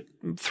health, but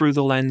through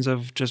the lens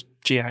of just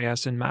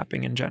GIS and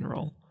mapping in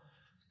general?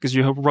 Because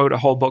you wrote a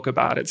whole book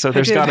about it, so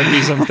there's got to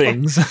be some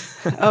things.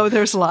 Oh,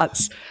 there's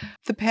lots.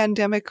 The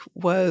pandemic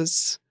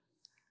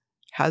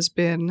has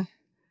been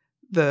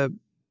the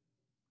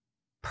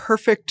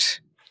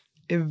perfect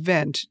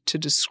event to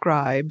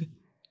describe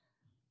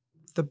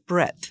the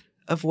breadth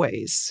of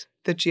ways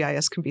that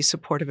GIS can be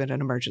supportive in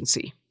an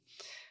emergency,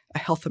 a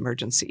health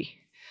emergency.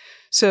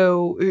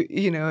 So,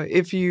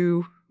 if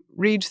you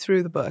read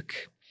through the book,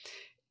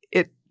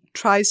 it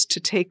tries to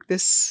take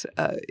this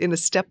in a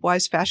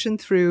stepwise fashion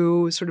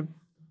through sort of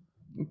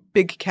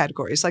big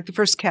categories. Like the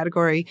first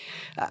category,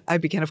 I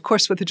began, of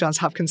course, with the Johns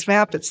Hopkins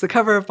map. It's the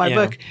cover of my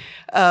book.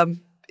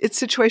 It's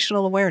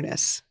situational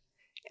awareness.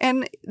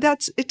 And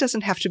it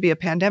doesn't have to be a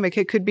pandemic.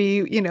 It could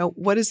be,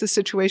 what is the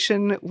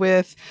situation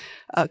with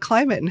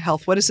climate and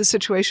health? What is the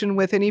situation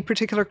with any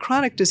particular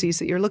chronic disease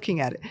that you're looking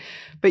at?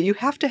 But you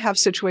have to have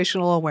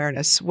situational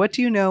awareness. What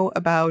do you know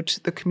about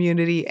the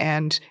community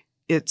and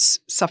its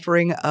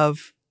suffering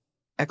of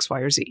X, Y,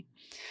 or Z?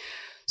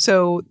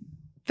 So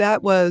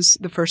that was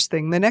the first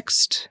thing. The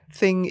next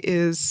thing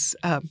is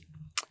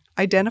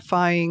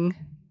identifying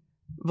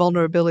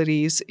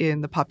vulnerabilities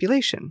in the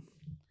population.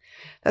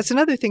 That's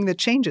another thing that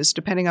changes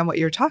depending on what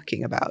you're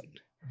talking about.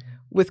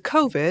 With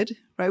COVID,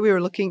 right, we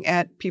were looking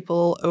at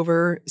people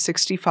over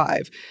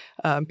 65,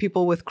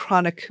 people with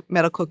chronic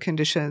medical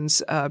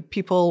conditions,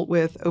 people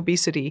with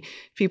obesity,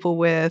 people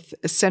with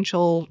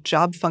essential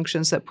job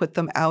functions that put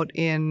them out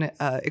in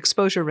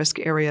exposure risk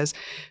areas,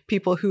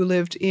 people who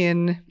lived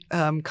in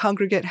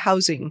congregate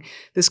housing.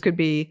 This could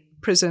be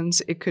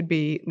prisons, it could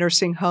be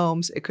nursing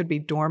homes, it could be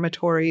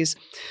dormitories.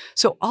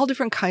 So all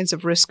different kinds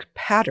of risk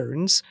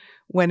patterns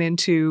went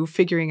into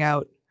figuring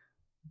out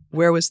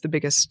where was the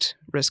biggest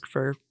risk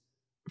for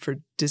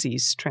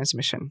disease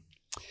transmission.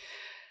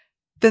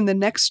 Then the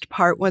next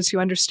part, once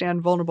you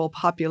understand vulnerable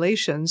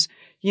populations,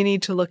 you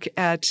need to look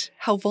at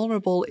how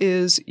vulnerable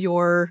is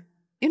your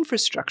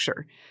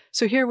infrastructure.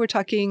 So here we're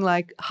talking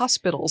like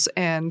hospitals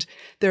and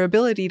their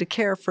ability to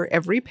care for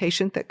every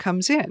patient that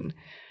comes in.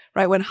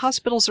 Right? When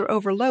hospitals are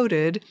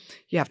overloaded,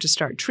 you have to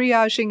start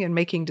triaging and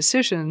making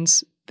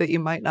decisions that you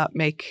might not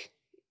make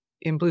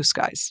in blue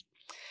skies.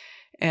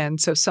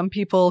 And so some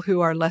people who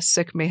are less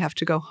sick may have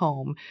to go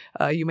home.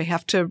 You may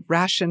have to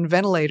ration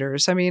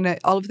ventilators. I mean,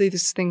 all of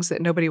these things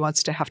that nobody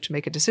wants to have to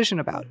make a decision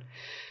about.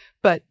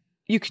 But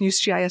you can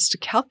use GIS to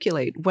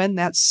calculate when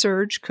that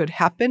surge could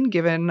happen,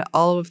 given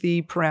all of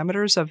the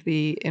parameters of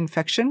the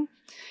infection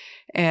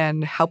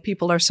and how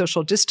people are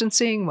social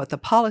distancing, what the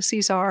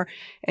policies are.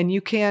 And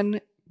you can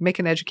make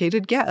an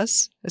educated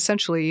guess,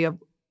 essentially, of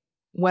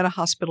when a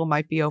hospital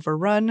might be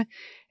overrun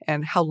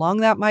and how long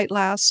that might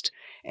last.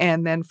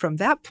 And then from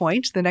that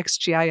point, the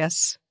next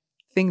GIS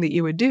thing that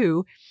you would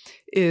do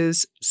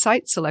is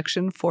site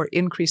selection for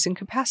increasing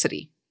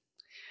capacity,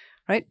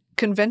 right?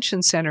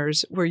 Convention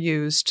centers were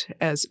used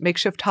as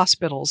makeshift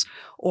hospitals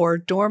or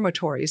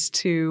dormitories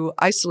to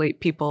isolate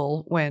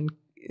people when,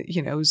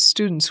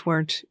 students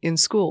weren't in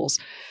schools.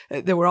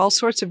 There were all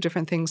sorts of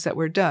different things that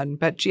were done,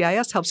 but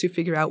GIS helps you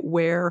figure out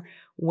where,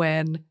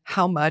 when,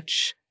 how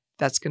much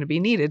that's going to be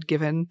needed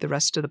given the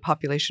rest of the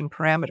population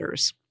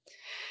parameters.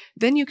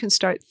 Then you can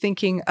start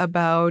thinking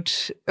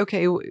about,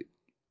 okay,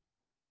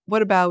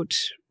 what about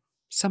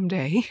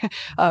someday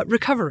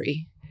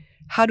recovery?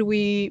 How do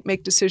we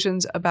make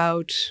decisions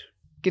about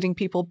getting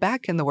people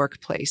back in the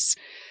workplace?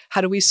 How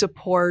do we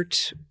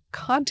support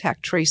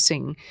contact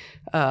tracing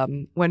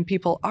when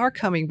people are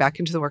coming back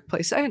into the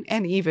workplace?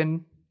 And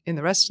even in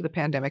the rest of the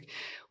pandemic,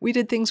 we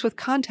did things with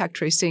contact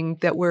tracing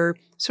that were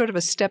sort of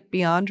a step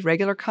beyond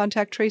regular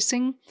contact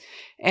tracing.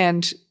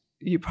 And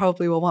you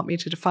probably will want me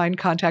to define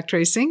contact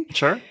tracing.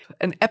 Sure.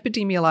 An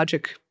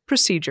epidemiologic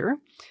procedure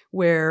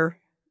where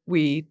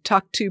we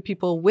talk to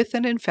people with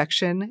an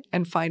infection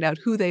and find out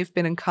who they've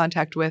been in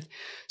contact with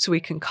so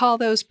we can call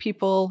those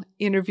people,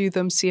 interview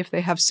them, see if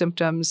they have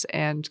symptoms,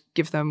 and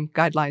give them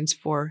guidelines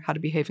for how to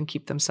behave and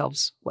keep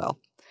themselves well.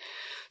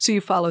 So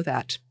you follow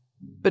that.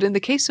 But in the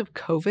case of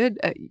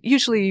COVID,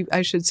 usually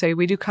I should say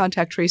we do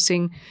contact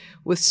tracing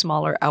with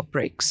smaller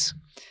outbreaks.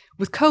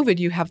 With COVID,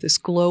 you have this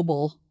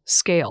global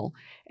scale,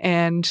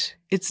 and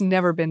it's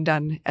never been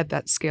done at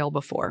that scale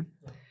before.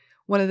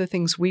 One of the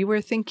things we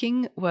were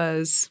thinking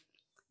was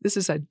this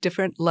is a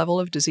different level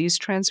of disease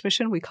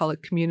transmission. We call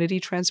it community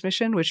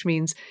transmission, which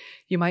means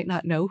you might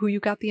not know who you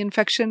got the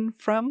infection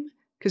from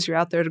because you're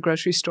out there at a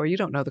grocery store. You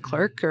don't know the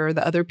clerk or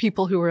the other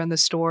people who were in the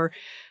store.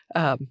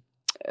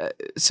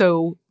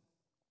 So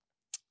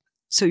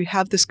you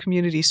have this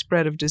community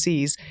spread of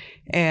disease.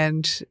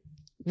 And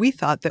we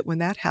thought that when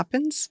that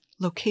happens,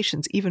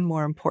 location's even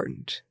more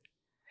important.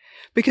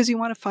 Because you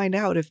want to find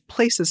out if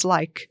places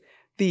like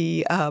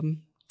the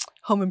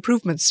home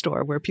improvement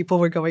store where people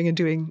were going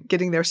and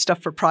getting their stuff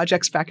for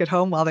projects back at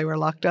home while they were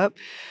locked up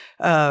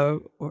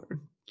or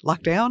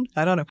locked down,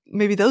 I don't know.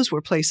 Maybe those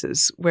were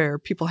places where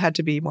people had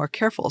to be more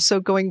careful. So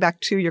going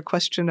back to your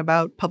question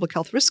about public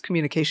health risk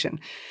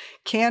communication,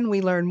 can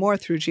we learn more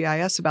through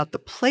GIS about the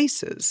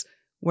places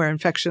where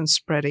infection's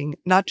spreading,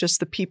 not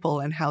just the people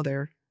and how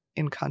they're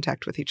in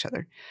contact with each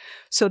other?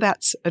 So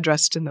that's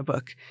addressed in the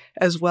book,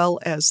 as well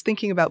as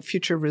thinking about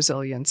future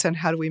resilience and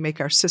how do we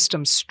make our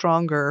systems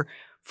stronger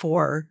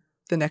for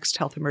the next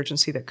health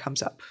emergency that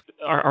comes up.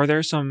 Are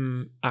there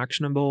some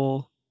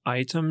actionable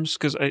items?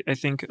 Because I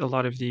think a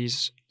lot of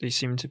these, they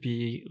seem to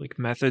be like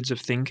methods of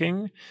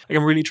thinking. Like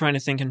I'm really trying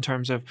to think in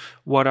terms of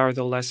what are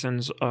the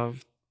lessons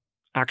of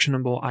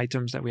actionable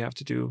items that we have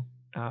to do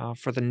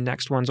for the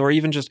next ones, or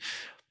even just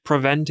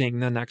preventing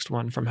the next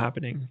one from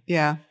happening.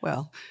 Yeah,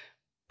 well,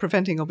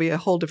 preventing will be a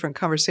whole different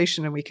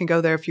conversation, and we can go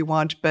there if you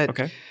want. But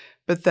Okay.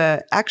 But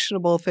the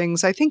actionable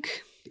things, I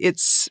think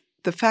it's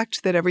the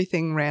fact that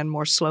everything ran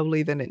more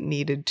slowly than it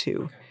needed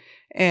to. Okay.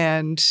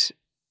 And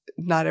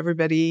not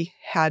everybody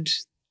had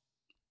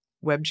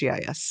web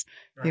GIS.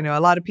 Right. A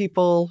lot of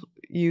people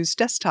use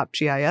desktop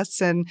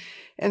GIS, and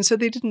so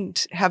they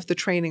didn't have the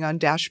training on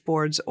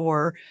dashboards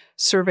or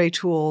survey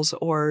tools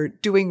or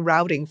doing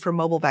routing for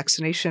mobile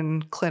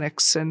vaccination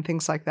clinics and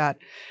things like that.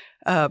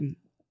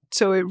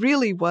 So it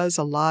really was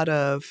a lot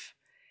of,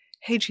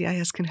 hey,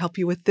 GIS can help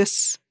you with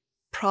this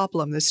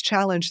problem, this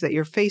challenge that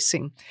you're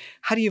facing.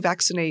 How do you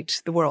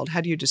vaccinate the world?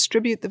 How do you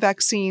distribute the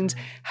vaccines?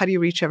 Mm-hmm. How do you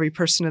reach every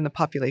person in the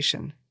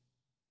population?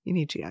 You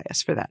need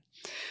GIS for that.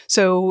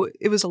 So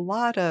it was a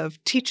lot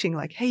of teaching,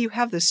 like, hey, you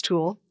have this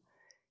tool.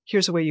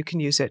 Here's a way you can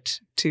use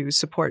it to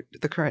support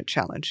the current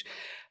challenge.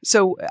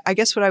 So I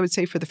guess what I would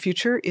say for the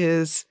future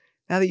is,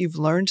 now that you've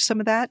learned some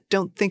of that,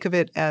 don't think of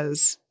it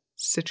as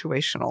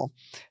situational,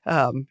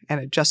 and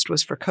it just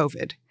was for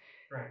COVID.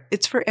 Right.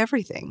 It's for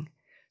everything.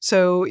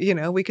 So,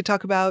 we could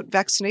talk about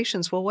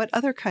vaccinations. Well, what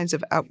other kinds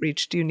of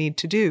outreach do you need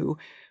to do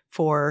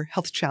for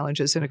health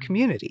challenges in a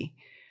community?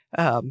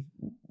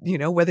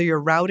 Whether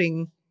you're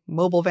routing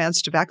mobile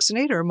vans to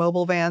vaccinate or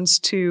mobile vans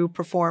to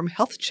perform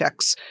health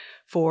checks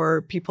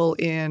for people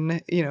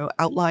in,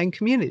 outlying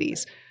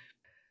communities.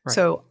 Right.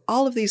 So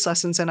all of these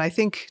lessons, and I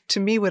think to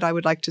me what I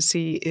would like to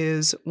see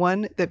is,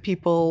 one, that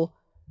people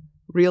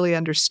really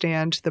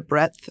understand the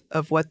breadth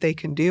of what they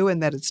can do,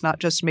 and that it's not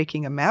just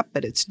making a map,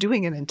 but it's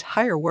doing an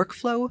entire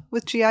workflow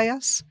with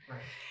GIS.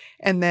 Right.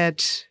 And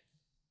that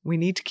we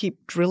need to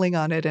keep drilling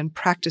on it and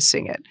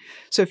practicing it.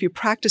 So if you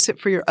practice it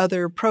for your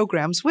other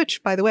programs,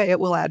 which, by the way, it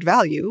will add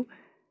value,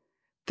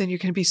 then you're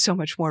going to be so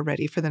much more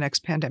ready for the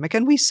next pandemic.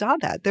 And we saw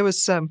that. There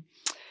was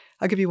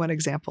I'll give you one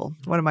example,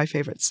 one of my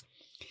favorites.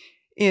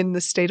 In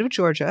the state of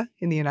Georgia,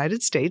 in the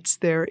United States,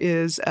 there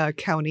is a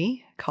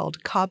county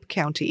called Cobb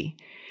County.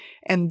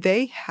 And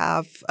they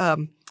have,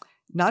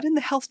 not in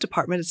the health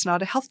department, it's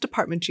not a health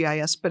department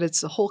GIS, but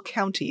it's the whole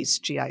county's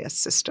GIS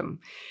system.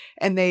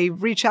 And they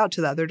reach out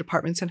to the other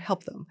departments and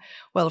help them.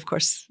 Well, of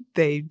course,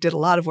 they did a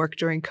lot of work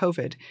during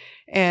COVID.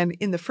 And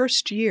in the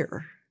first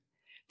year,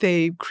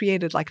 they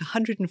created like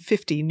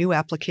 150 new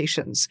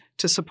applications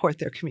to support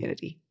their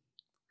community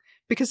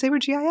because they were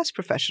GIS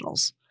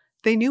professionals.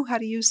 They knew how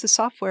to use the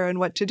software and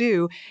what to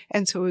do.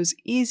 And so it was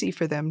easy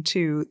for them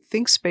to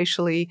think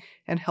spatially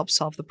and help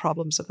solve the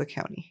problems of the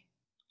county.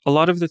 A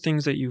lot of the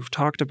things that you've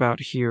talked about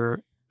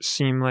here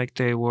seem like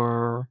they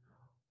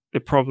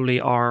probably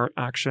are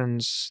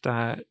actions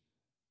that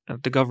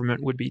the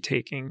government would be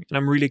taking. And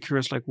I'm really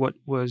curious, like, what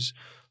was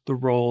the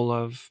role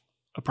of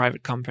a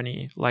private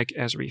company like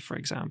Esri, for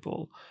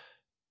example,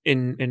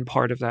 in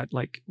part of that?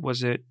 Like,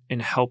 was it in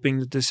helping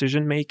the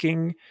decision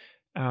making?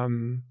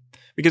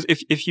 Because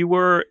if you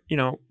were,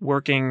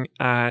 working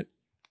at,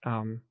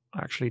 I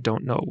actually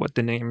don't know what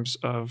the names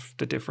of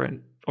the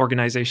different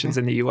organizations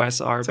in the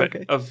US are, but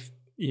okay. Of,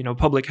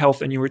 public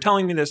health, and you were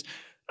telling me this,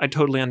 I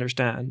totally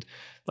understand.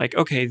 Like,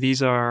 okay,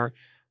 these are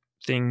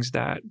things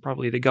that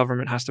probably the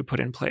government has to put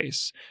in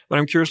place. But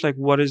I'm curious, like,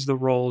 what is the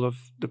role of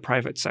the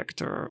private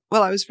sector?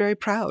 Well, I was very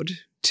proud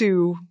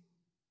to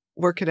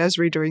work at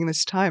Esri during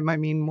this time. I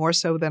mean, more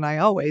so than I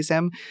always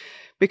am,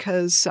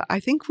 because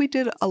I think we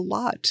did a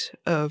lot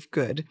of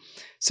good.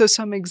 So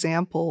some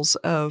examples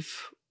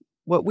of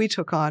what we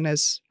took on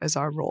as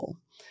our role.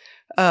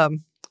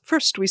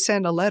 First, we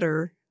sent a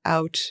letter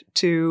out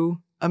to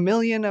 1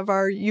 million of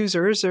our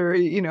users, or,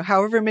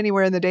 however many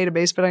were in the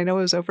database, but I know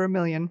it was over 1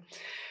 million,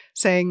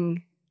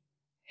 saying,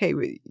 hey,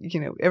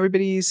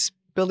 everybody's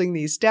building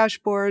these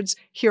dashboards.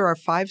 Here are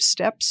 5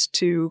 steps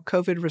to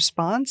COVID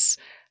response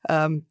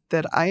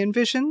that I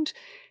envisioned.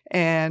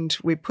 And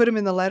we put them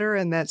in the letter,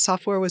 and that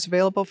software was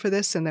available for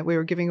this, and that we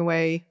were giving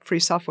away free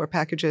software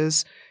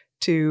packages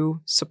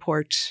to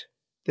support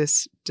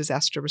this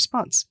disaster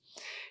response.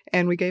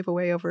 And we gave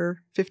away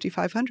over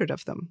 5,500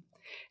 of them.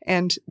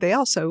 And they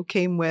also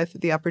came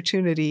with the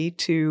opportunity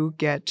to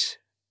get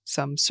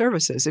some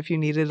services if you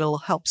needed a little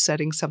help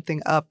setting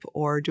something up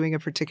or doing a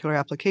particular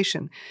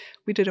application.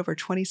 We did over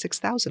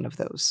 26,000 of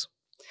those.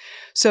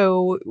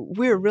 So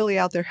we're really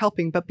out there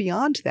helping. But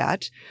beyond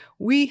that,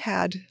 we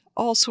had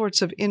all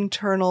sorts of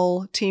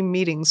internal team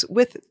meetings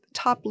with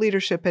top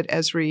leadership at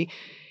Esri,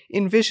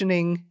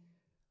 envisioning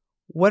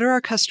what are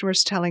our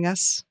customers telling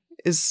us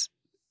is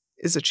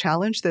a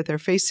challenge that they're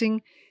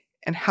facing,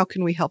 and how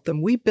can we help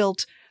them? We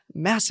built a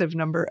massive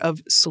number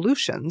of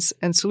solutions,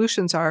 and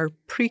solutions are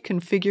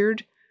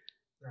pre-configured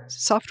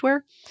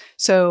software.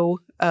 So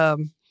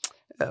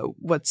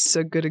what's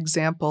a good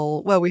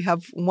example? Well, we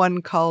have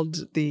one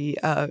called the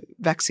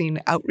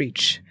vaccine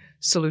outreach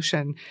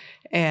solution,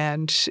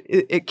 and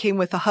it came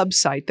with a hub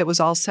site that was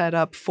all set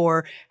up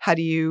for how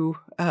do you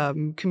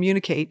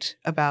communicate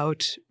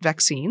about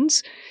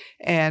vaccines.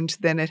 And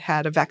then it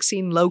had a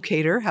vaccine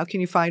locator. How can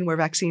you find where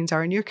vaccines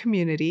are in your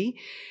community?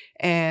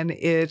 And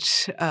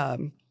it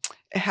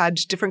had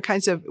different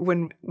kinds of,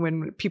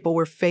 when people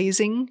were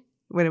phasing,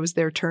 when it was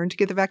their turn to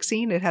get the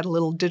vaccine, it had a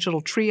little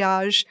digital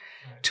triage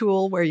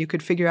tool where you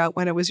could figure out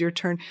when it was your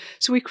turn.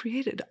 So we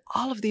created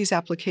all of these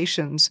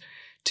applications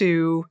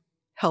to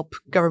help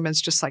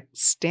governments just like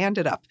stand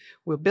it up.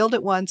 We'll build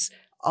it once.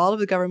 All of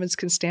the governments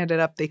can stand it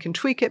up. They can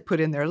tweak it, put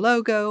in their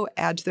logo,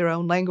 add to their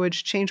own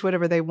language, change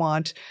whatever they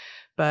want.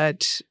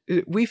 But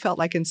we felt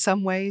like in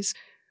some ways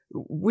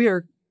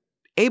we're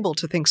able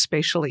to think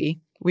spatially.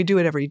 We do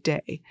it every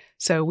day.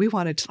 So we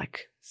wanted to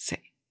like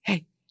say,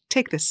 hey,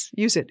 take this,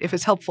 use it if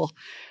it's helpful.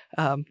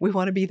 We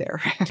want to be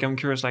there. I'm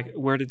curious, like,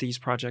 where did these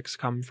projects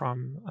come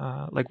from?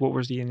 Like, what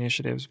were the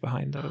initiatives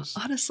behind those?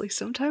 Honestly,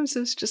 sometimes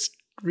it's just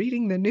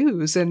reading the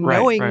news and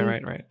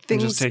knowing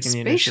things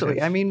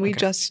spatially. I mean, we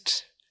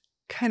just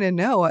kind of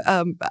know.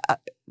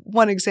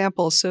 one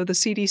example. So the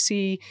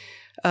CDC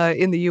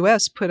in the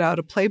US put out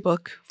a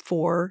playbook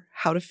for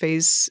how to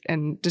phase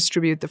and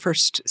distribute the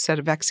first set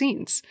of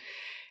vaccines.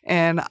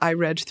 And I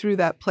read through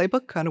that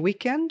playbook on a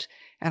weekend,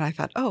 and I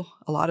thought, oh,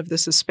 a lot of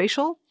this is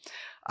spatial.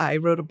 I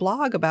wrote a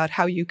blog about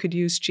how you could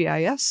use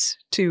GIS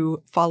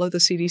to follow the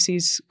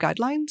CDC's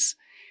guidelines.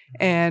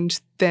 And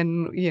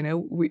then,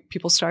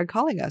 people started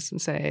calling us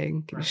and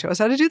saying, can you show us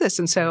how to do this?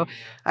 And so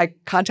I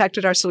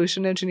contacted our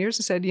solution engineers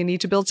and said, you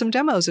need to build some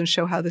demos and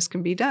show how this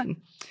can be done.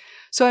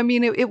 So, I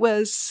mean, it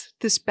was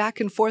this back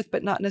and forth,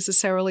 but not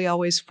necessarily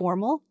always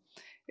formal.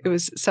 It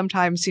was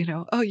sometimes,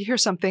 oh, you hear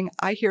something,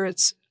 I hear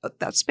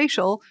that's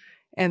spatial,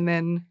 and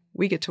then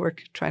we get to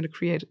work trying to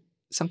create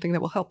something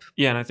that will help.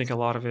 Yeah, and I think a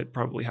lot of it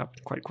probably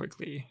happened quite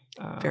quickly.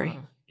 Very.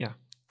 Yeah.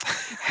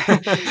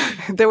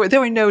 There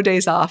were no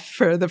days off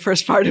for the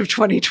first part of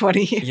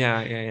 2020.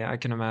 Yeah, I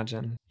can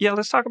imagine. Yeah,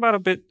 let's talk a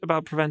bit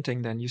about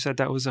preventing then. You said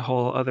that was a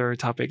whole other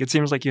topic. It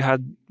seems like you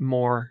had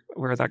more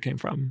where that came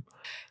from.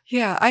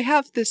 Yeah, I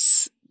have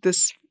this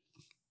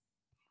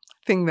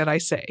thing that I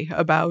say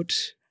about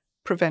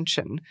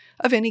prevention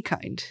of any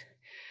kind.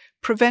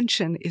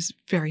 Prevention is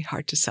very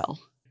hard to sell.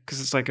 Because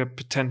it's like a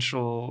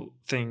potential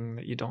thing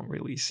that you don't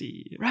really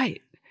see.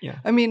 Right. Yeah.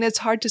 I mean, it's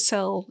hard to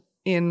sell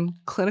in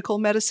clinical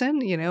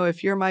medicine.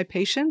 If you're my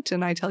patient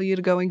and I tell you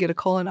to go and get a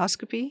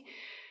colonoscopy,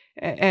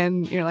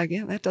 and you're like,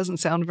 yeah, that doesn't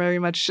sound very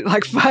much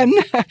like fun,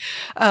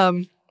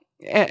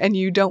 and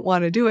you don't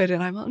want to do it,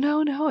 and I'm like,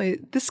 no,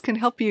 this can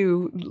help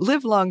you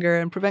live longer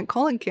and prevent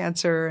colon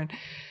cancer,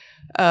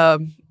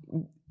 and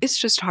it's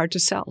just hard to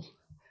sell.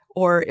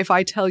 Or if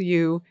I tell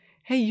you,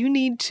 hey, you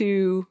need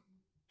to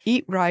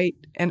eat right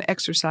and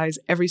exercise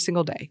every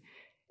single day,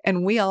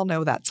 and we all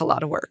know that's a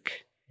lot of work.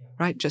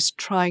 Right? Just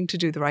trying to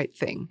do the right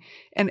thing.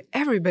 And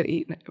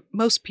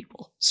most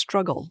people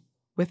struggle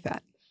with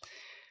that.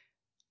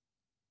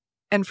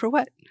 And for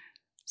what?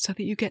 So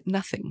that you get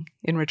nothing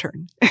in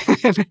return.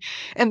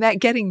 And that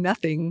getting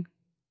nothing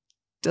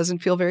doesn't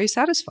feel very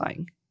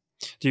satisfying.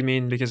 Do you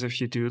mean because if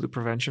you do the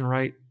prevention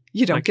right,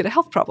 you don't get a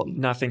health problem?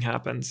 Nothing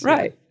happens.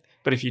 Right. Yeah.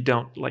 But if you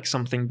don't,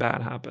 something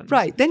bad happens.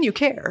 Right. Then you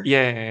care.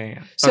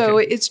 Yeah. So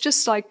okay. It's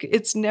just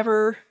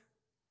it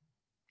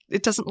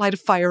doesn't light a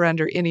fire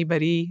under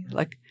anybody.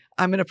 Like,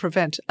 I'm going to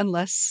prevent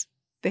unless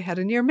they had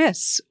a near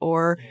miss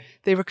or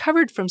they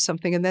recovered from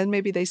something and then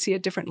maybe they see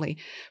it differently.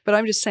 But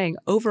I'm just saying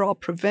overall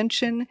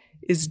prevention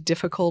is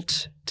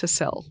difficult to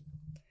sell.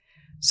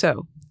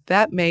 So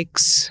that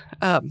makes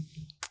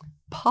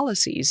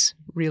policies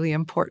really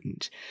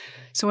important.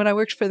 So when I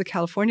worked for the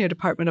California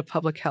Department of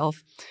Public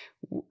Health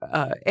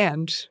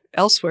and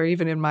elsewhere,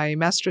 even in my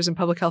master's in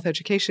public health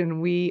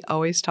education, we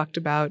always talked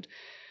about,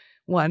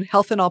 one,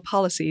 health in all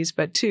policies,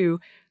 but two,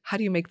 how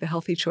do you make the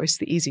healthy choice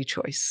the easy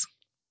choice?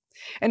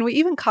 And we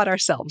even caught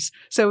ourselves.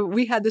 So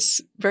we had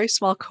this very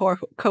small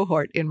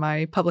cohort in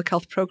my public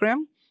health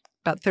program,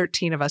 about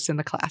 13 of us in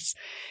the class.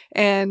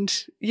 And,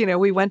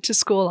 we went to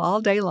school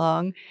all day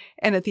long.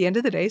 And at the end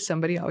of the day,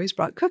 somebody always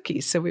brought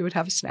cookies. So we would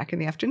have a snack in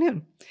the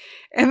afternoon.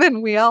 And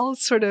then we all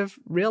sort of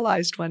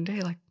realized one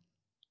day,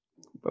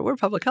 but we're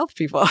public health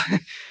people.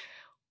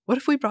 What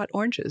if we brought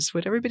oranges?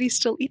 Would everybody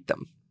still eat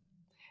them?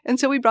 And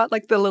so we brought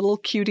the little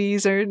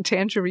cuties or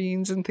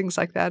tangerines and things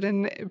like that.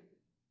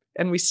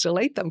 And we still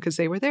ate them because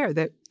they were there.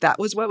 That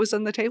was what was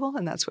on the table,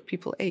 and that's what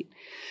people ate.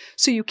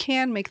 So you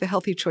can make the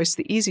healthy choice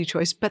the easy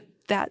choice, but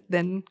that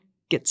then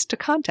gets to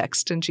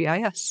context and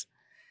GIS,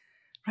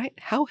 right?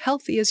 How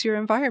healthy is your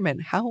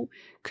environment? How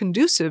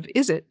conducive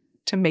is it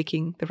to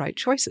making the right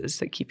choices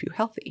that keep you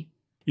healthy?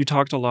 You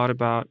talked a lot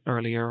about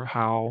earlier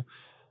how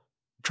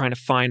trying to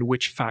find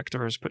which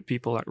factors put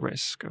people at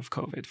risk of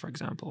COVID, for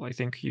example. I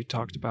think you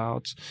talked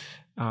about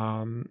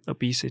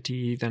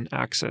obesity, then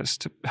access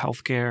to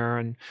healthcare,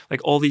 and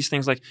all these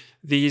things.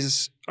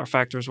 These are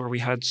factors where we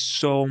had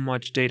so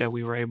much data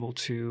we were able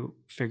to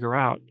figure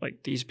out,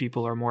 these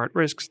people are more at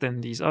risk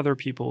than these other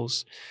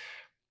people's.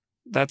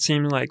 That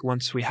seemed like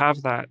once we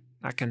have that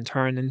can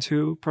turn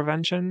into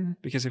prevention,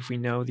 because if we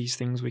know these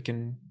things, we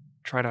can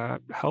try to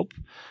help.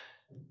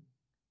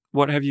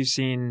 What have you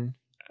seen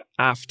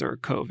after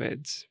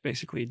COVID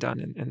basically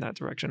done in that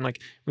direction?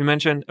 We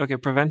mentioned,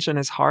 prevention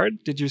is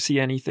hard. Did you see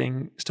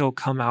anything still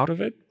come out of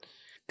it?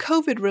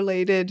 COVID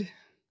related,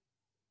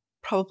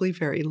 probably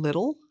very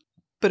little,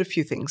 but a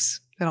few things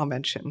that I'll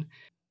mention.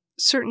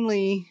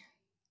 Certainly,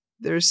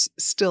 there's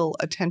still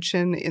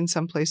attention in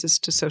some places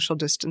to social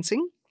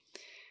distancing.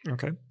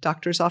 Okay.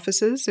 Doctors'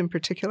 offices in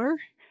particular.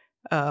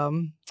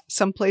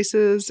 Some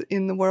places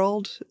in the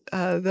world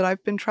that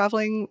I've been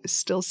traveling,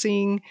 still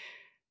seeing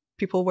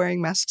people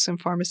wearing masks in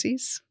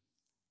pharmacies.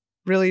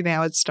 Really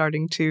now it's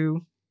starting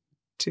to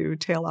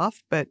tail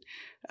off, but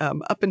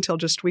up until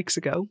just weeks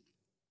ago,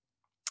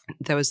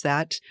 there was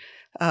that.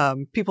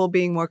 People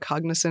being more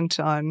cognizant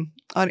on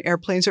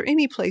airplanes or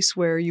any place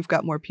where you've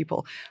got more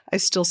people. I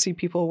still see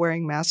people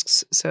wearing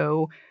masks,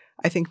 so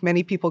I think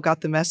many people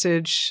got the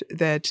message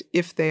that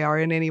if they are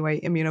in any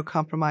way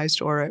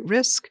immunocompromised or at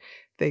risk,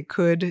 they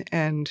could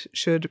and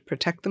should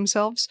protect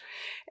themselves.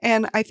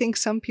 And I think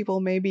some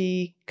people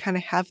maybe kind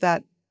of have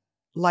that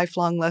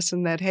lifelong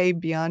lesson that, hey,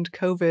 beyond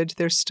COVID,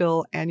 there's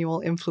still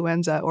annual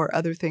influenza or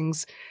other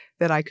things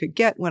that I could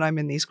get when I'm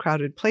in these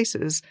crowded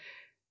places.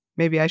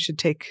 Maybe I should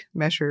take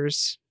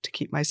measures to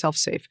keep myself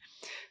safe.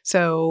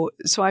 So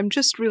I'm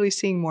just really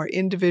seeing more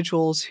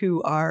individuals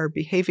who are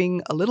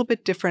behaving a little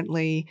bit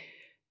differently,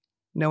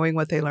 knowing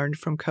what they learned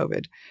from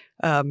COVID.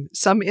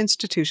 Some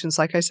institutions,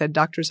 like I said,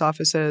 doctors'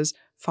 offices,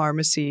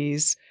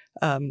 pharmacies,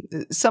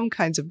 some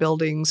kinds of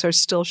buildings are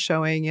still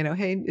showing,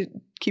 hey,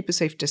 keep a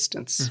safe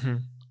distance. Mm-hmm.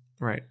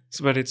 Right.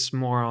 So, but it's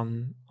more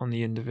on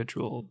the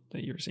individual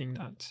that you're seeing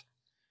that.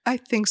 I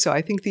think so.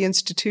 I think the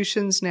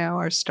institutions now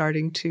are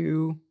starting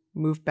to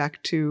move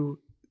back to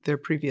their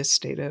previous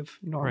state of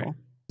normal. Right.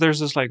 There's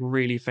this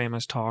really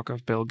famous talk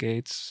of Bill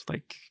Gates,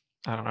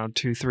 I don't know,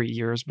 2-3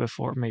 years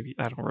before, maybe,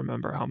 I don't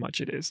remember how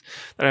much it is,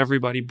 that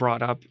everybody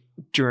brought up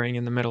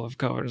in the middle of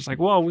COVID. It's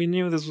well, we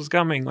knew this was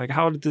coming.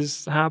 How did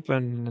this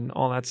happen? And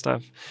all that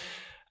stuff.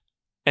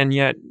 And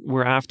yet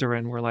we're after,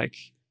 and we're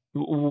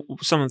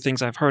some of the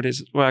things I've heard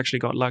is we actually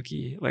got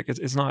lucky.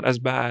 It's not as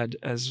bad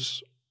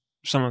as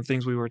some of the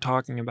things we were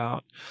talking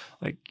about.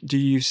 Do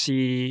you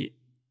see,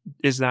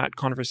 is that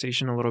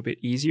conversation a little bit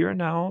easier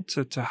now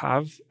to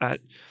have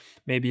at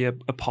maybe a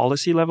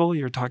policy level?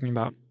 You're talking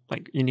about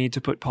you need to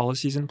put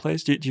policies in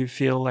place. Do you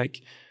feel at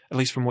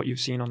least from what you've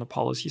seen on the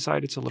policy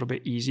side, it's a little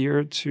bit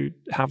easier to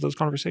have those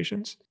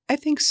conversations? I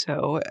think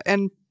so.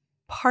 And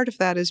part of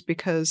that is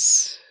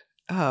because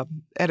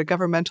at a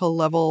governmental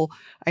level,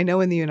 I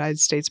know in the United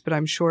States, but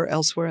I'm sure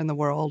elsewhere in the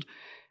world,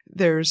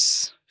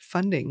 there's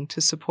funding to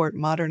support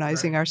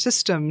modernizing our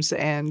systems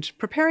and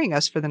preparing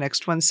us for the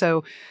next one.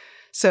 So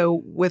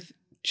with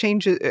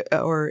changes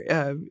or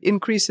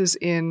increases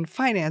in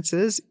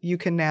finances, you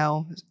can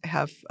now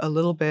have a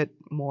little bit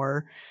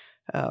more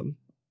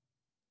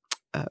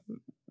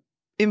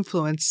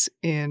influence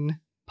in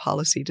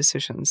policy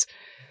decisions.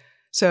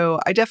 So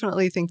I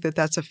definitely think that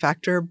that's a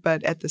factor,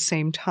 but at the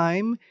same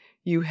time,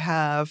 you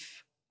have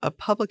a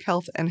public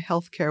health and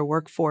healthcare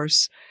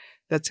workforce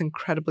that's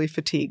incredibly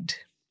fatigued,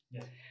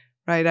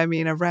 right? I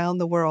mean, around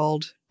the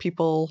world,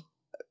 people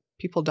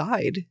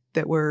died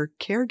that were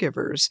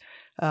caregivers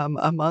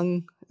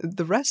among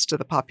the rest of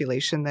the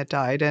population that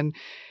died.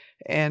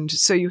 And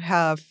so you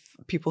have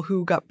people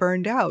who got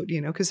burned out,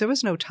 because there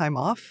was no time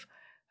off.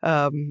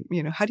 How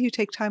do you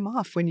take time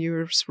off when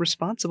you're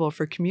responsible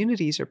for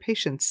communities or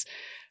patients?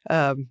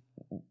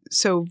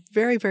 So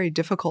very, very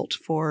difficult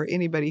for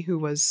anybody who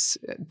was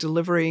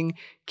delivering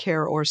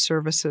care or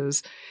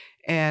services.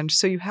 And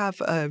so you have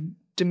a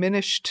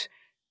diminished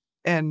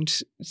and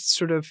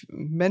sort of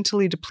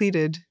mentally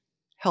depleted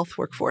health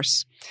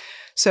workforce.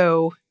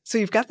 So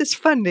you've got this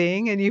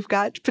funding and you've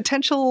got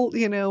potential,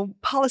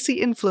 policy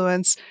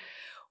influence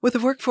with a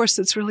workforce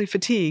that's really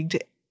fatigued,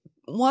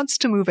 wants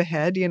to move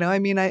ahead.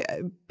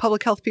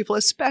 Public health people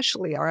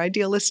especially are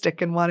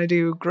idealistic and want to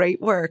do great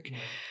work,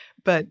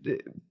 but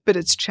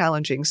it's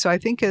challenging. So I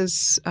think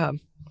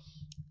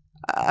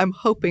I'm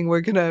hoping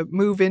we're going to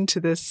move into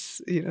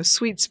this,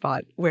 sweet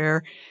spot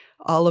where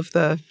all of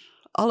the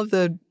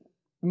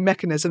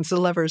mechanisms, the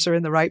levers are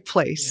in the right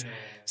place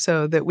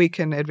so that we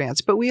can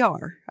advance. But we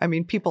are.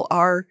 People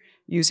are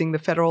using the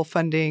federal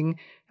funding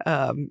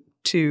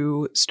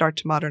to start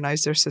to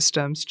modernize their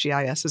systems.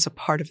 GIS is a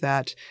part of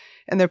that.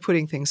 And they're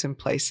putting things in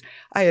place.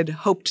 I had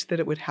hoped that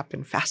it would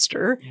happen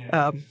faster.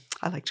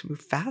 I like to move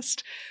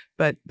fast,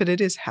 but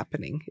it is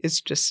happening.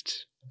 It's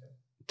just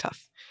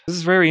tough. This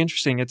is very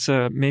interesting. It's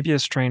maybe a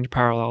strange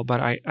parallel,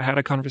 but I had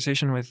a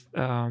conversation with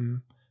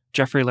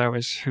Jeffrey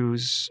Lewis,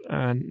 who's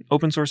an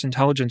open source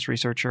intelligence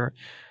researcher,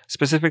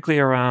 specifically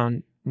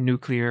around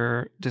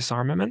nuclear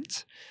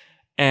disarmament.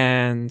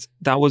 And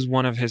that was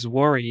one of his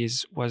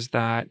worries, was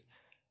that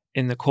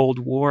in the Cold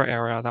War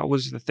era, that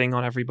was the thing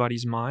on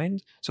everybody's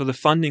mind. So the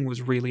funding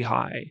was really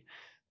high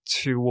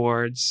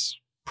towards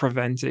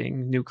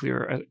preventing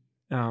nuclear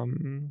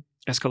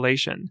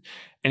escalation.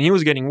 And he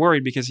was getting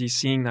worried because he's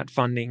seeing that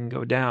funding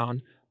go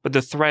down, but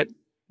the threat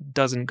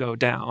doesn't go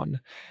down.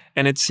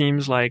 And it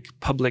seems like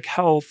public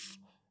health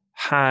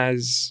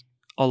has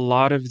a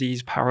lot of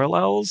these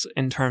parallels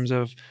in terms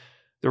of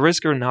the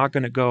risks are not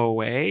going to go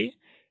away.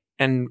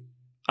 And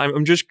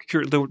I'm just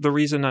curious, the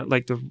reason that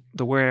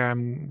the where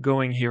I'm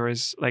going here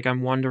is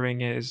I'm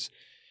wondering is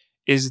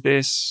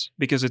this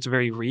because it's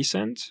very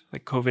recent?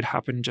 COVID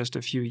happened just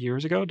a few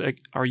years ago.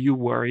 Are you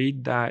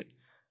worried that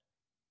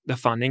the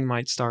funding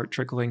might start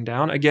trickling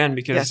down again?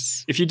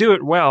 Because if you do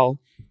it well,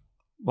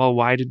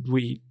 why did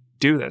we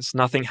do this?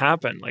 Nothing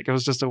happened. It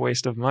was just a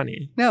waste of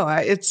money. No,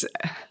 I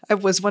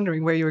was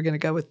wondering where you were going to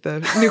go with the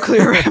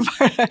nuclear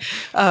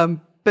part.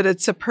 But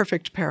it's a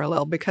perfect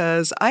parallel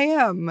because I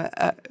am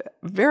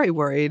very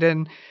worried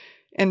and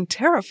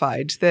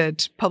terrified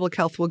that public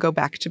health will go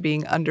back to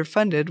being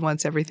underfunded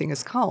once everything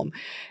is calm.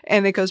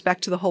 And it goes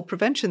back to the whole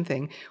prevention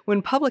thing.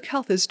 When public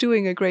health is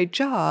doing a great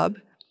job,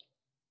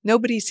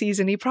 Nobody sees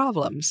any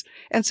problems.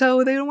 And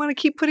so they don't want to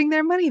keep putting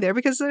their money there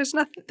because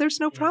there's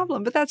no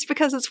problem, but that's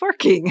because it's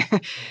working.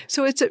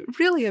 So it's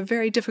really a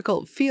very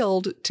difficult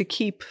field to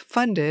keep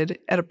funded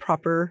at a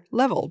proper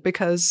level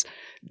because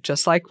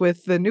just like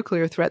with the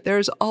nuclear threat,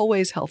 there's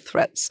always health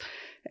threats.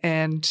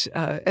 And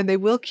they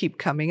will keep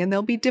coming, and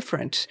they'll be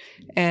different.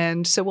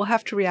 And so we'll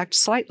have to react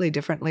slightly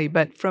differently.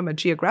 But from a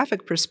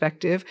geographic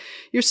perspective,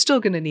 you're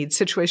still going to need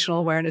situational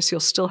awareness. You'll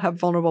still have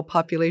vulnerable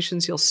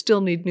populations. You'll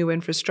still need new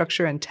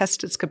infrastructure and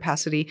test its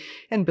capacity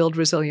and build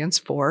resilience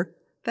for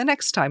the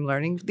next time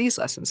learning these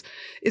lessons.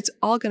 It's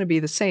all going to be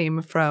the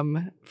same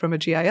from a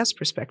GIS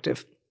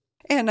perspective.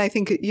 And I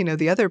think,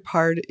 the other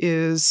part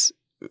is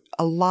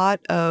a lot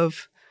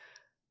of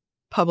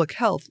public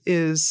health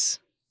is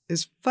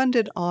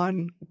funded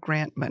on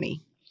grant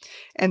money.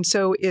 And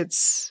so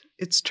it's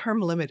term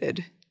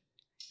limited.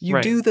 You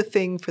Right. do the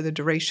thing for the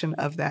duration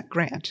of that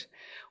grant.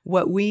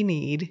 What we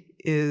need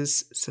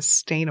is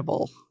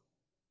sustainable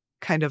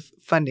kind of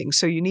funding.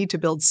 So you need to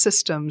build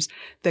systems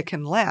that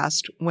can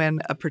last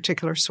when a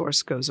particular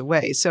source goes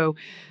away. So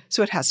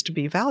it has to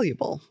be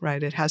valuable,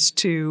 right? It has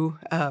to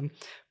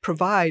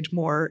provide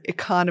more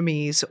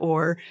economies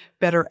or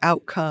better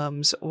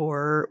outcomes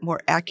or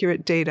more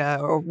accurate data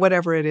or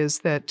whatever it is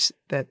that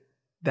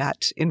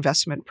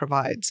investment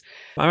provides.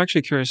 I'm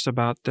actually curious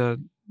about the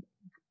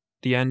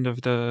end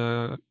of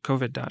the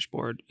COVID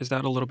dashboard. Is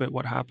that a little bit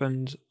what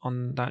happened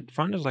on that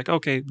front? It's like,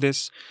 okay,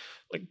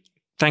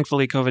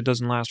 thankfully COVID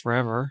doesn't last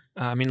forever.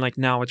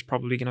 Now it's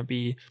probably going to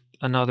be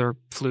another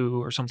flu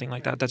or something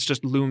like that that's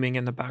just looming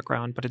in the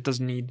background, but it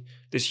doesn't need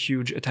this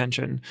huge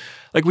attention.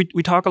 Like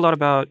we talk a lot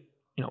about,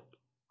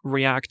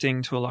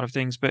 reacting to a lot of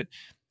things, but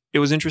it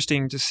was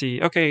interesting to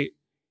see, okay,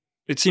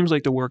 it seems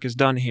like the work is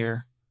done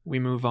here. We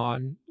move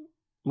on.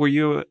 Were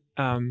you,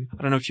 I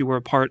don't know if you were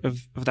a part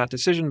of that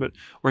decision,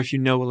 or if you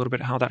know a little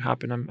bit how that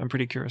happened. I'm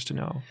pretty curious to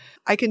know.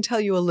 I can tell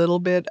you a little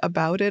bit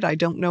about it. I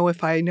don't know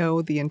if I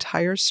know the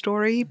entire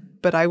story,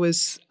 but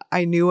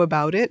I knew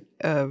about it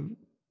a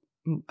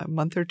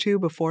month or two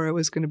before it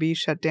was going to be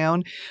shut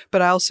down.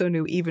 But I also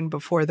knew even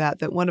before that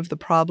one of the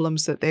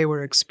problems that they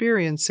were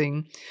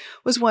experiencing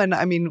was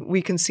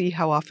we can see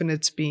how often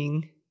it's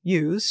being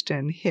used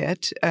and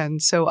hit.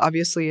 And so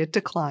obviously it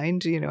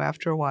declined,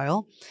 after a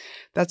while.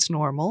 That's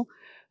normal.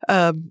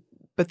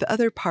 But the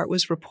other part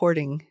was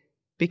reporting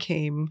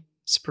became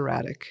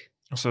sporadic.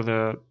 So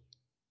the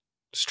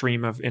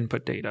stream of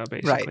input data,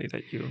 basically, right.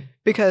 that you...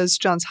 Because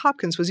Johns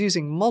Hopkins was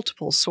using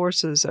multiple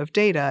sources of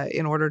data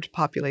in order to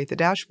populate the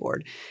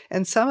dashboard.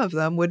 And some of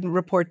them wouldn't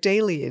report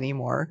daily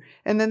anymore.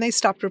 And then they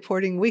stopped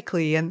reporting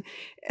weekly. And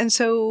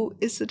so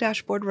is the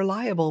dashboard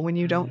reliable when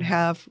you don't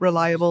have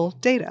reliable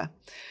data?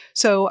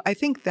 So I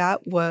think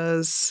that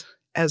was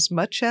as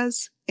much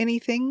as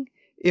anything,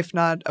 if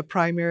not a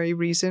primary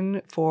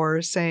reason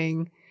for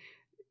saying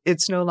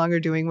it's no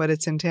longer doing what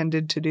it's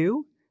intended to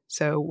do.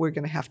 So we're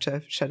going to have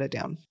to shut it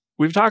down.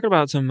 We've talked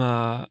about some,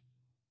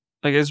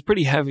 it's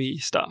pretty heavy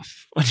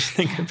stuff when you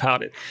think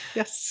about it.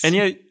 Yes. And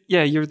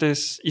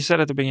you said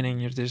at the beginning,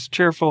 you're this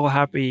cheerful,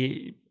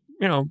 happy,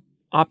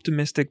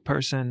 optimistic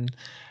person.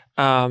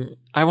 I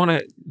want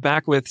to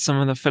back with some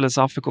of the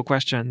philosophical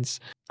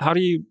questions. How do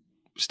you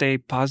stay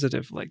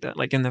positive like that?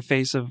 Like in the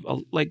face of,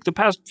 the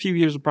past few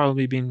years have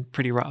probably been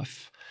pretty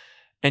rough.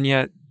 And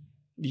yet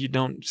you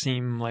don't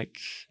seem like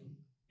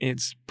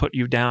it's put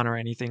you down or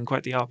anything,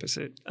 quite the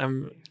opposite.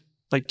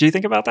 Do you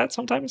think about that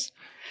sometimes?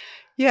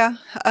 Yeah.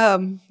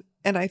 And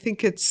I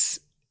think it's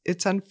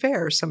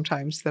unfair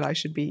sometimes that I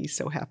should be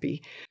so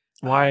happy.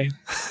 Why?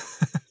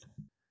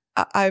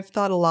 I've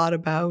thought a lot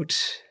about,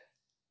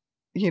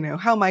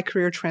 how my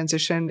career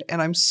transitioned,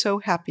 and I'm so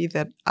happy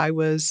that I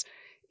was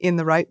in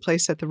the right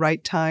place at the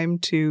right time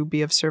to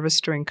be of service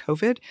during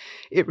COVID.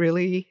 It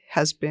really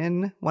has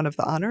been one of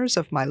the honors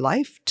of my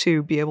life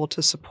to be able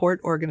to support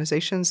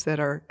organizations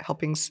that are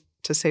helping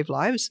to save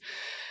lives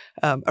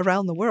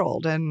around the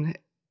world. And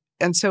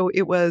so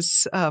it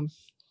was,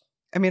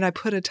 I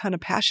put a ton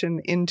of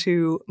passion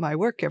into my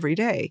work every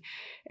day,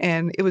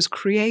 and it was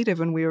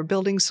creative, and we were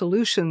building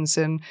solutions,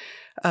 and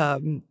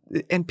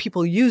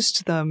people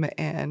used them,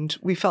 and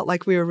we felt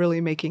like we were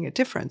really making a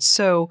difference.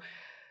 So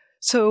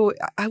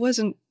I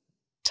wasn't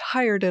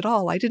tired at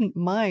all. I didn't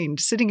mind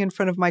sitting in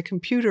front of my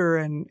computer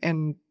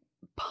and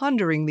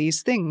pondering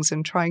these things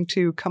and trying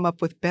to come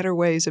up with better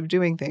ways of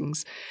doing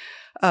things.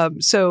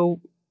 So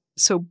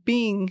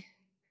being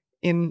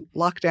in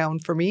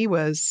lockdown for me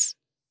was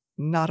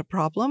not a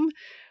problem.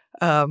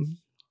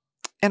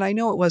 And I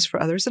know it was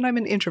for others, and I'm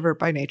an introvert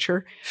by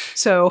nature.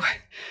 So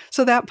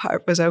that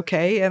part was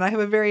okay. And I have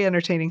a very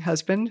entertaining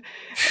husband.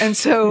 And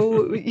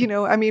so,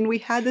 we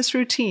had this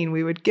routine.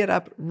 We would get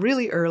up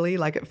really early,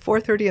 like at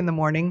 4:30 in the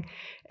morning,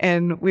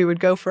 and we would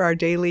go for our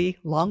daily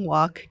long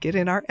walk, get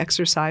in our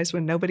exercise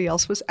when nobody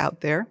else was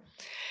out there.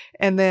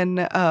 And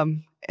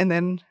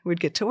then we'd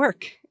get to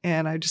work.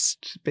 And I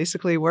just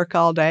basically work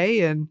all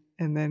day and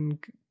then,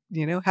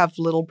 have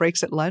little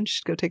breaks at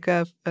lunch, go take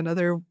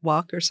another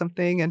walk or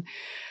something.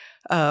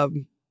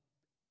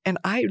 And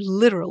I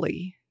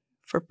literally,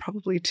 for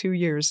probably 2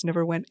 years,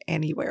 never went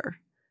anywhere.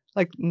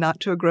 like not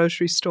to a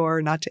grocery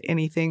store, not to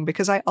anything,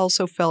 because I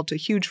also felt a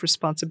huge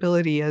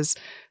responsibility as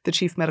the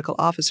chief medical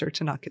officer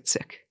to not get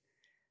sick.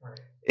 Right.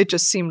 It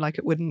just seemed like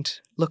it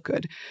wouldn't look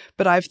good.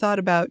 But I've thought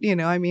about,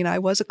 I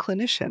was a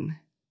clinician,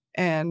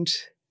 and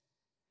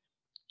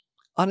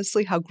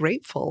honestly, how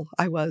grateful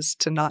I was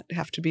to not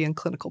have to be in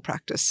clinical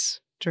practice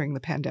during the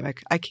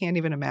pandemic. I can't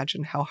even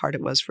imagine how hard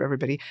it was for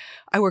everybody.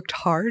 I worked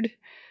hard,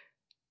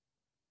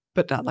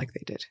 but not like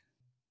they did.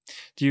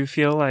 Do you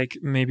feel like,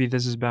 maybe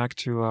this is back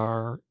to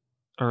our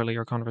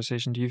earlier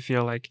conversation, do you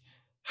feel like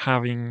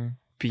having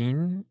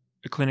been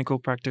a clinical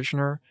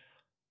practitioner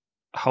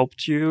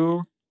helped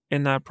you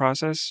in that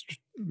process,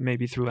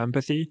 maybe through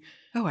empathy?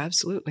 Oh,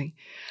 absolutely.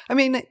 I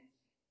mean,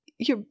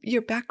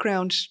 your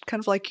background,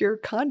 kind of like your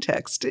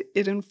context,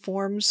 it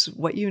informs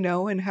what you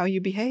know and how you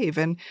behave.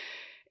 And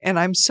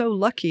I'm so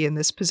lucky in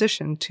this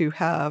position to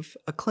have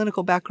a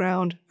clinical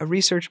background, a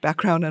research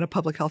background, and a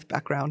public health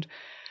background.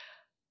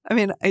 I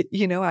mean,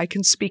 I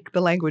can speak the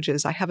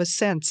languages. I have a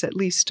sense, at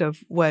least, of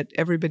what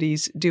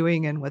everybody's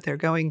doing and what they're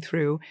going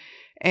through.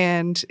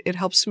 And it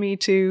helps me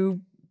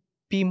to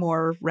be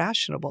more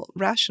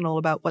rational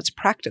about what's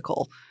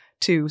practical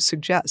to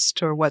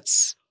suggest, or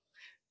what's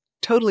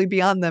totally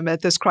beyond them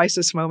at this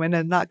crisis moment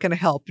and not going to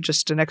help,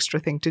 just an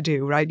extra thing to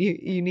do, right?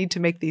 You need to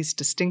make these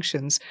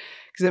distinctions,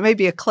 because it may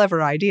be a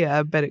clever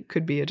idea, but it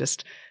could be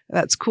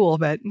that's cool,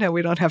 but no,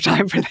 we don't have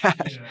time for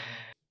that. Yeah.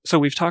 So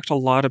we've talked a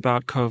lot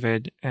about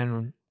COVID,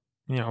 and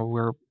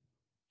the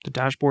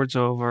dashboard's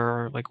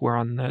over, like we're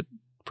on the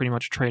pretty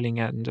much trailing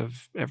end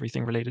of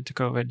everything related to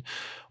COVID.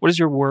 What is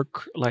your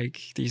work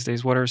like these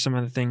days? What are some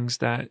of the things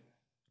that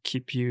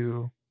keep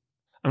you,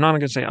 I'm not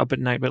going to say up at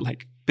night, but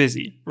like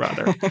busy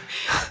rather?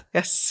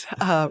 Yes.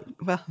 Well,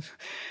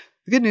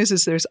 the good news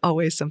is there's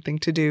always something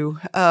to do.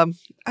 I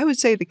would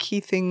say the key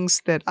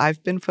things that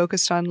I've been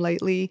focused on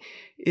lately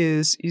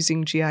is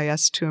using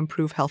GIS to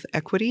improve health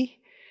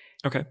equity.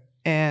 Okay.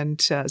 And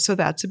so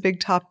that's a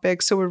big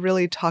topic. So we're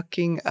really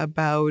talking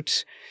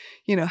about,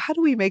 how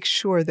do we make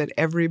sure that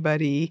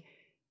everybody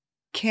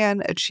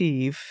can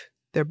achieve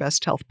their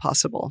best health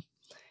possible?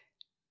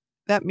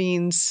 That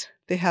means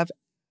they have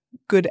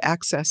good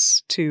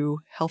access to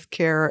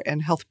healthcare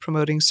and health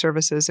promoting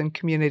services and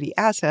community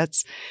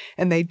assets,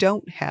 and they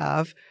don't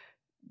have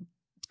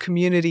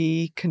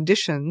community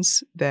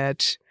conditions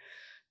that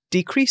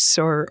decrease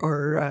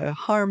or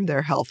harm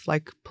their health,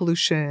 like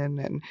pollution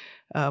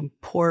and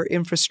poor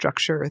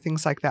infrastructure,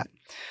 things like that.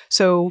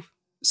 So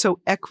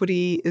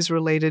equity is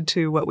related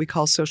to what we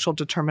call social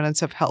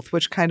determinants of health,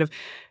 which kind of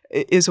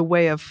is a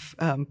way of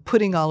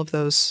putting all of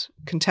those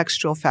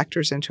contextual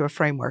factors into a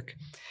framework.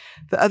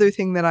 The other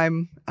thing that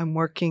I'm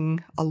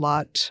working a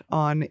lot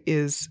on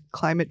is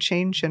climate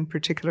change, and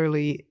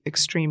particularly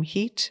extreme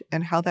heat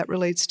and how that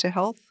relates to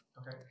health.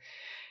 Okay.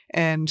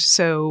 And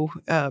so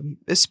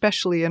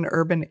especially in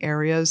urban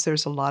areas,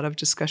 there's a lot of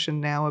discussion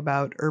now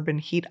about urban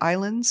heat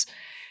islands.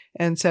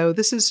 And so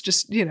this is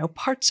just,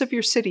 parts of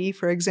your city,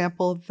 for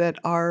example, that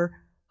are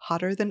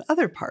hotter than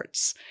other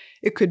parts.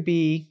 It could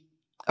be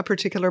a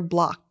particular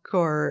block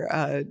or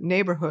a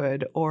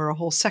neighborhood or a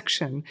whole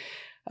section.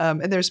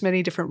 And there's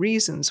many different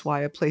reasons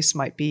why a place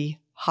might be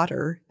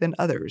hotter than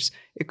others.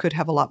 It could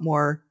have a lot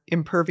more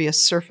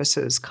impervious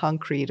surfaces,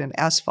 concrete and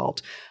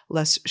asphalt,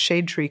 less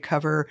shade tree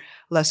cover,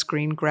 less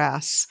green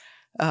grass,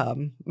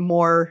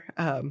 more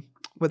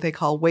what they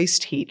call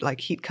waste heat, like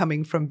heat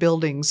coming from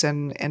buildings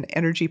and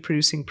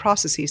energy-producing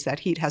processes. That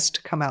heat has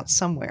to come out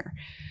somewhere.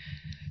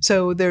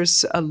 So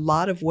there's a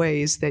lot of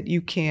ways that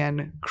you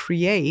can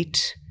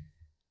create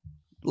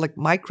like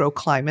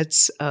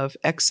microclimates of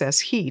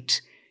excess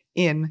heat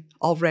in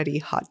already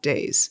hot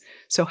days.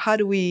 So how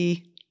do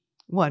we,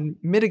 one,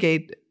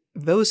 mitigate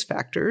those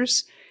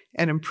factors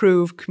and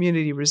improve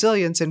community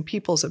resilience and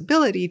people's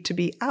ability to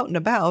be out and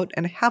about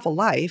and have a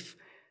life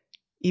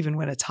even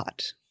when it's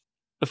hot?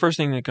 The first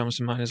thing that comes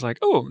to mind is like,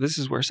 oh, this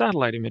is where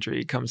satellite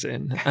imagery comes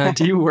in.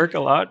 Do you work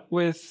a lot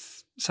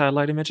with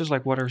satellite images?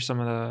 Like, what are some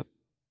of the,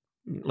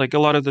 like a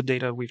lot of the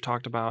data we've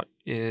talked about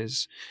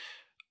is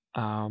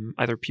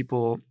either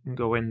people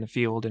go in the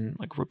field and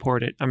like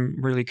report it.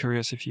 I'm really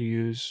curious if you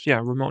use,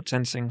 remote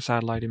sensing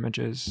satellite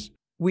images.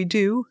 We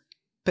do,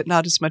 but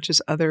not as much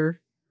as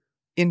other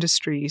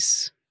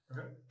industries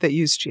that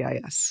use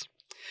GIS.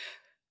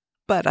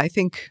 But I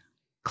think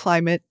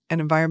climate and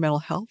environmental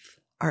health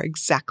are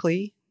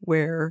exactly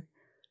where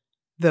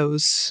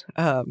those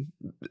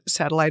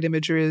satellite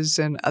imageries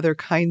and other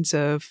kinds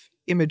of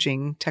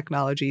imaging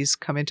technologies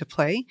come into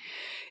play.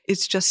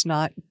 It's just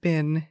not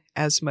been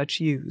as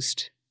much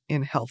used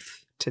in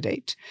health to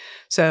date.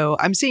 So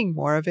I'm seeing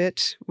more of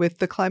it with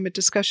the climate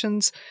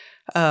discussions.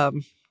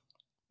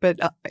 But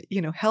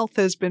health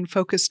has been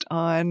focused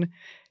on,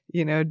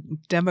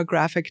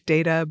 demographic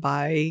data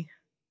by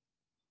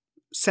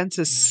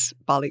census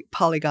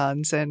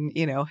polygons and,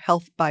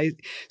 health by,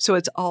 so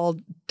it's all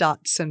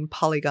dots and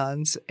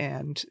polygons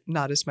and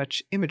not as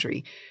much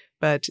imagery.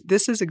 But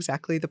this is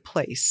exactly the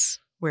place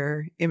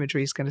where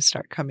imagery is going to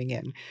start coming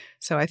in.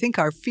 So I think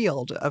our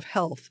field of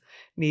health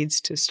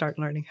needs to start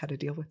learning how to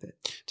deal with it.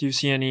 Do you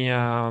see any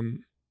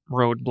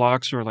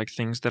roadblocks or like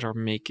things that are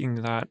making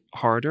that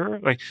harder?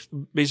 Like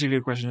basically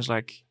the question is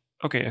like,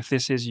 okay, if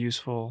this is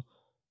useful,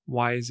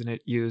 why isn't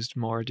it used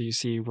more? Do you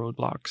see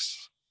roadblocks?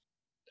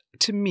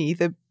 To me,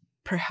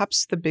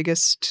 perhaps the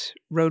biggest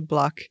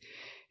roadblock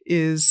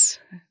is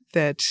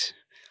that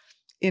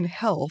in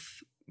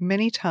health,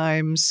 many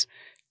times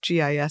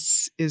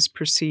GIS is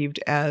perceived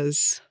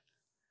as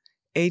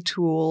a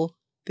tool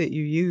that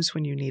you use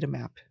when you need a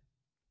map.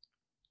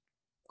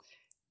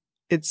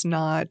 It's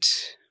not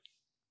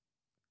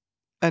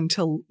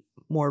until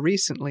more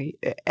recently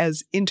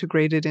as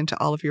integrated into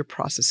all of your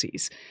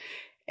processes.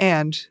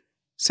 And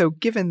so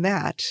given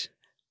that,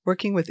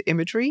 working with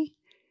imagery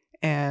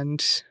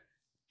and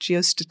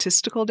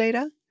geostatistical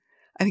data,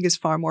 I think is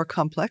far more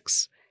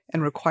complex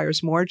and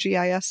requires more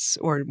GIS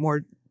or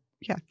more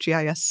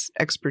GIS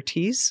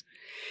expertise.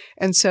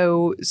 And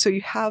so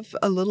you have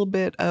a little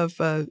bit of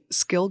a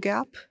skill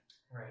gap,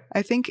 right,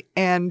 I think,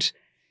 and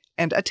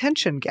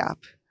attention gap,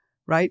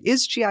 right?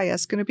 Is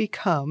GIS going to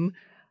become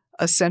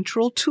a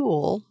central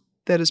tool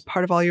that is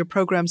part of all your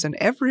programs and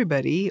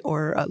everybody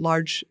or a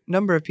large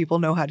number of people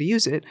know how to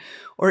use it?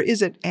 Or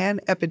is it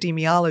an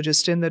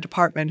epidemiologist in the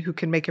department who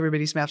can make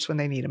everybody's maps when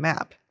they need a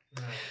map?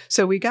 Right.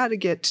 So we got to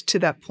get to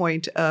that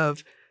point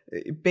of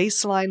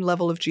baseline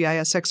level of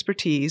GIS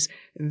expertise,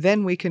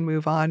 then we can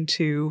move on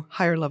to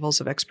higher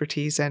levels of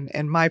expertise.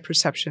 And my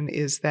perception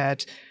is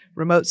that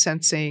remote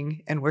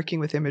sensing and working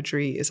with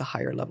imagery is a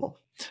higher level.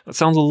 That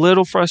sounds a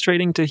little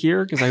frustrating to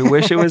hear because I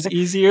wish it was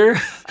easier.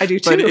 I do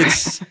too.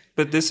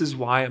 But this is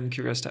why I'm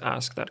curious to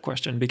ask that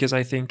question, because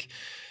I think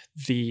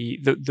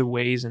the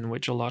ways in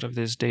which a lot of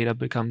this data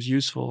becomes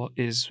useful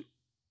is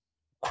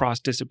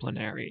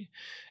cross-disciplinary.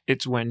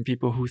 It's when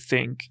people who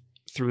think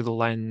through the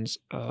lens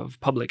of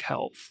public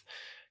health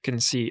can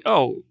see,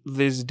 oh,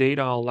 this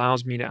data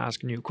allows me to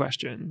ask new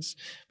questions.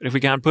 But if we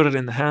can't put it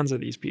in the hands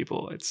of these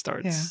people, it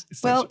starts.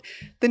 Well,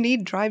 the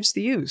need drives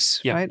the use,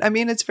 right? I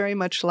mean, it's very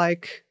much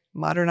like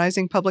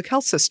modernizing public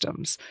health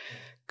systems.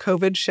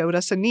 COVID showed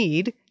us a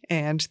need,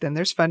 and then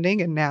there's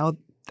funding, and now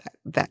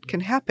that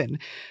can happen.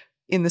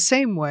 In the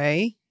same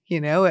way,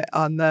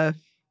 on the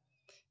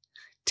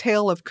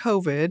tail of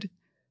COVID,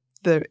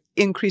 the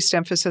increased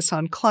emphasis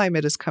on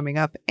climate is coming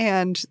up,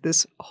 and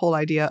this whole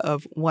idea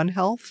of One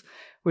Health,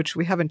 which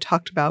we haven't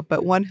talked about,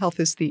 but One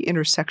Health is the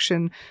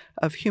intersection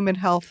of human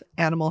health,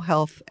 animal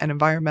health, and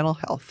environmental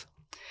health.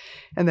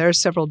 And there are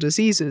several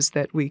diseases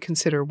that we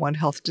consider One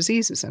Health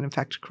diseases, and in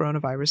fact,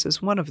 coronavirus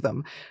is one of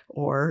them,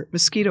 or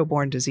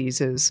mosquito-borne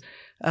diseases.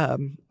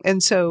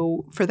 And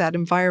so for that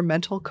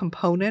environmental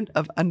component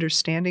of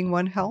understanding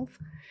One Health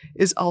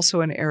is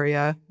also an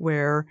area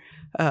where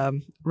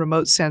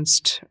remote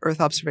sensed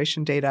Earth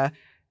observation data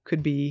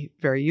could be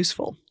very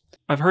useful.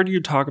 I've heard you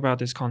talk about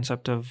this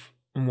concept of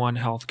One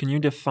Health. Can you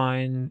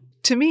define?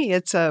 To me,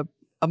 it's a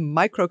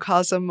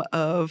microcosm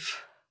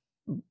of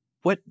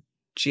what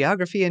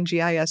geography and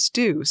GIS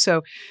do.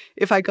 So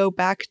if I go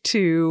back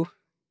to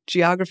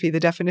geography, the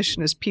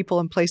definition is people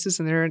and places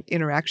and their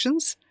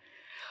interactions.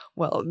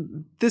 Well,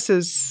 this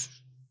is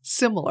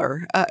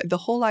similar. The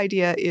whole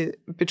idea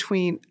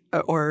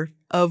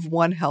of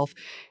One Health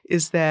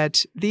is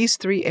that these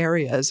three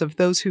areas of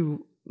those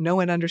who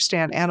know and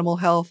understand animal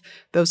health,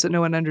 those that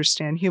know and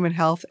understand human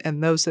health,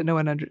 and those that know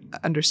and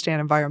understand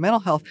environmental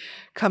health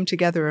come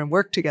together and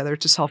work together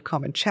to solve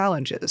common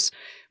challenges,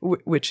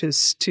 which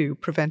is to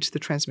prevent the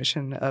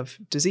transmission of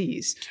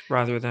disease.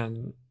 Rather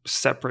than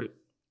separate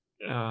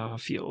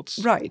fields.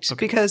 Right.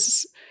 Okay.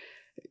 Because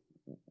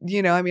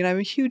I'm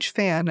a huge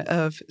fan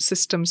of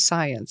systems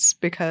science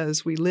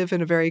because we live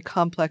in a very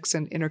complex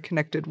and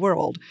interconnected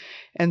world.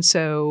 And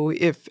so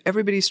if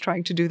everybody's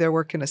trying to do their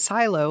work in a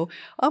silo,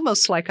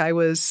 almost like I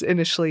was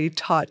initially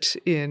taught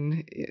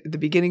in the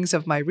beginnings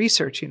of my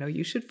research,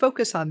 you should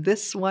focus on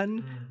this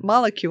one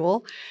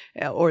molecule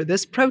or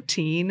this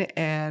protein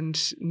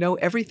and know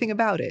everything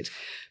about it.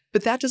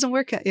 But that doesn't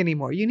work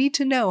anymore. You need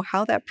to know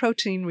how that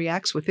protein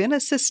reacts within a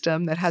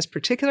system that has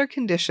particular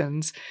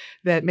conditions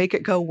that make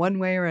it go one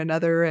way or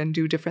another and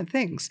do different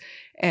things.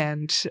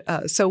 And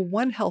so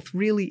One Health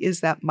really is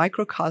that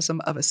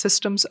microcosm of a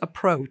systems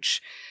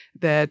approach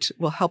that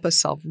will help us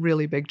solve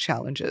really big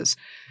challenges.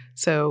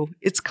 So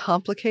it's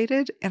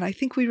complicated, and I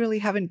think we really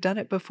haven't done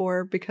it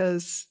before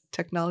because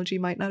technology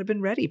might not have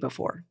been ready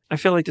before. I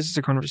feel like this is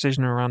a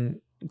conversation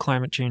around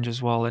climate change as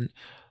well. And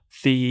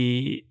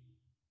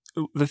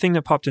the thing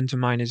that popped into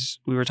mind is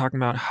we were talking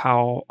about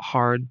how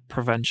hard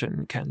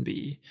prevention can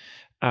be.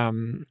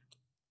 And,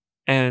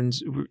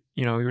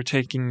 we were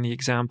taking the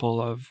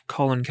example of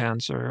colon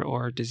cancer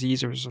or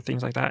diseases or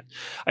things like that.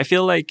 I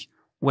feel like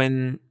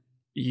when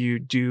you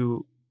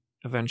do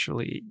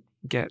eventually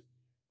get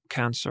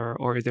cancer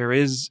or there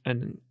is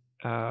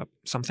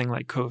something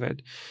like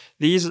COVID,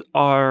 these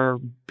are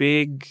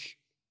big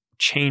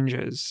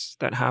changes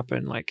that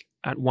happen like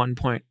at one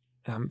point.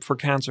 For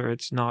cancer,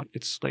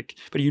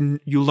 but you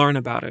learn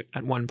about it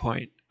at one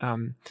point.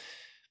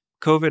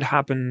 COVID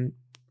happened,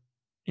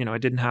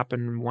 it didn't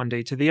happen one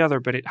day to the other,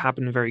 but it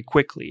happened very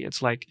quickly.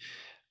 It's like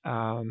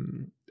a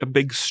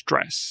big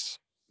stress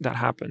that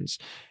happens.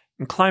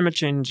 And climate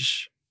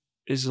change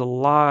is a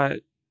lot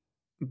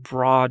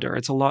broader.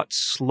 It's a lot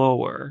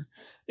slower.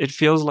 It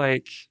feels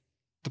like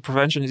the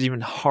prevention is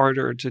even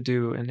harder to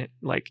do, and it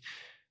like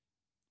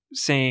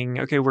saying,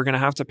 okay, we're going to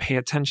have to pay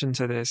attention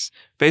to this.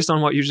 Based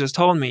on what you just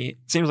told me, it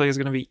seems like it's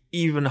going to be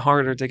even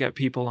harder to get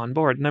people on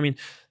board. And I mean,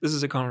 this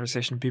is a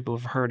conversation people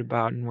have heard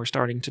about and we're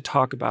starting to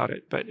talk about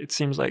it, but it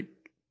seems like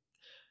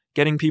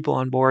getting people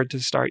on board to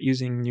start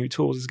using new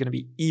tools is going to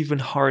be even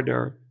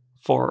harder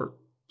for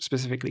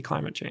specifically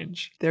climate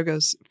change. There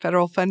goes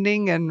federal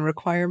funding and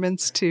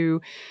requirements to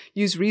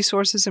use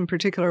resources in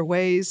particular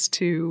ways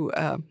to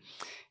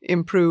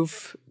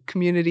improve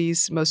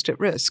communities most at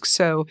risk.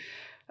 So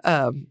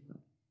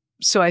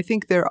I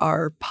think there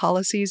are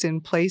policies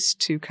in place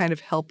to kind of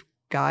help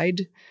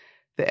guide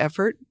the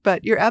effort.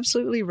 But you're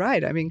absolutely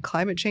right. I mean,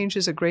 climate change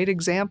is a great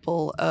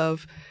example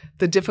of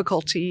the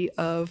difficulty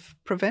of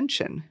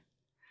prevention.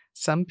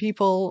 Some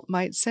people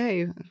might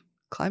say,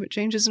 climate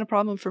change isn't a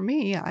problem for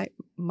me.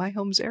 My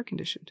home's air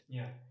conditioned.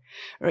 Yeah.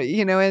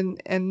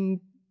 And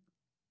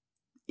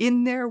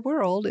in their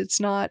world, it's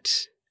not,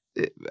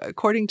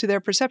 according to their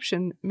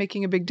perception,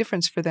 making a big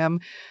difference for them.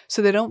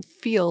 So they don't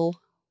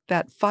feel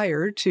that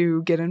fire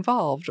to get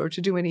involved or to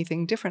do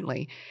anything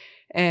differently.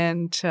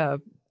 And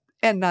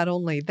not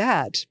only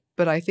that,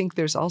 but I think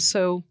there's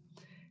also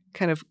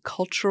kind of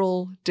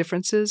cultural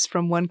differences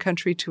from one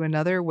country to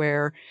another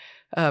where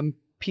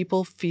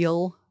people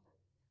feel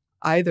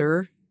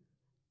either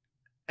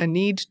a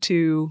need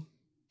to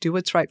do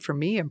what's right for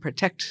me and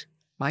protect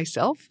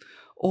myself,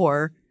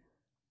 or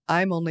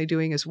I'm only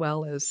doing as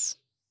well as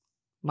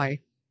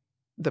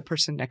the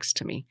person next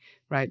to me,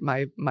 right?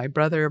 My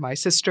brother, my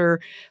sister,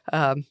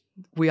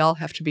 we all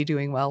have to be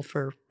doing well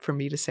for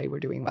me to say we're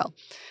doing well.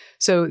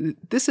 So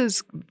this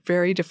is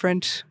very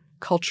different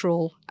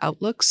cultural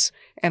outlooks,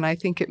 and I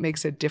think it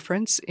makes a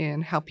difference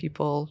in how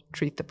people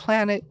treat the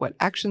planet, what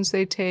actions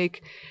they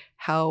take,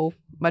 how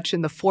much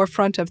in the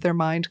forefront of their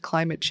mind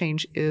climate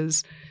change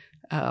is.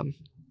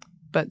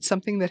 But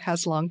something that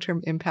has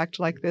long-term impact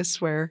like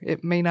this, where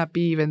it may not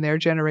be even their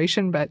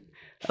generation, but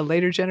a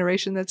later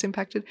generation that's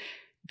impacted,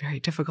 very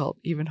difficult,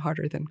 even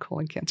harder than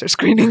colon cancer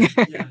screening.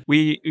 Yeah.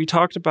 We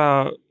talked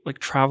about like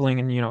traveling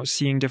and,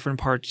 seeing different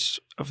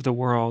parts of the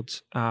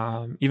world,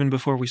 even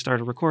before we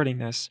started recording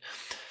this.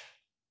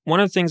 One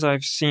of the things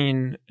I've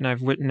seen and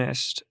I've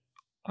witnessed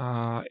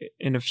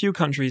in a few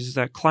countries is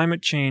that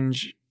climate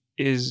change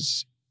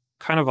is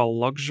kind of a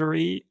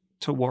luxury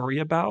to worry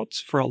about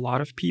for a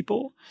lot of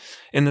people,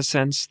 in the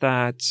sense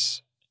that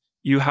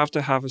you have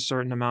to have a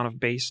certain amount of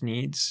base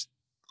needs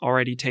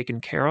already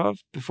taken care of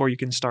before you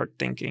can start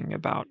thinking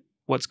about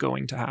what's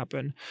going to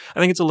happen. I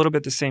think it's a little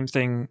bit the same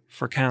thing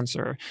for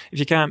cancer. If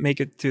you can't make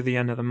it to the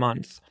end of the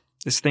month,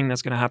 this thing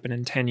that's going to happen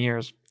in 10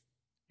 years,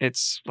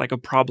 it's like a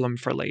problem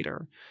for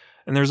later.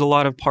 And there's a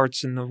lot of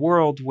parts in the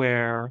world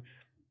where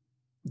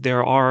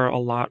there are a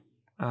lot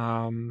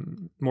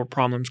more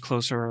problems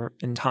closer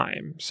in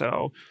time.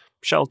 So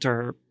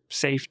shelter,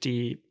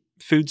 safety,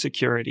 food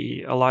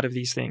security, a lot of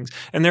these things.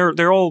 And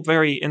they're all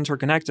very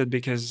interconnected,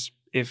 because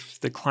if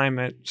the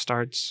climate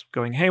starts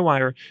going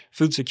haywire,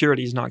 food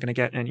security is not going to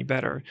get any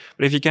better.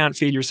 But if you can't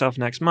feed yourself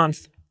next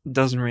month, it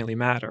doesn't really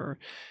matter.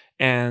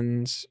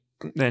 And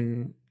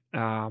then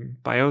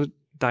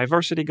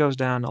biodiversity goes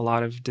down, a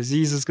lot of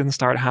diseases can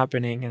start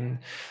happening.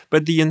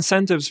 But the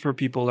incentives for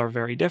people are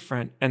very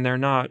different, and they're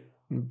not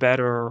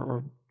better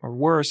or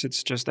worse.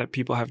 It's just that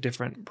people have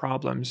different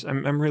problems.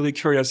 I'm really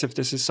curious if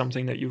this is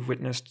something that you've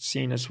witnessed,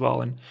 seen as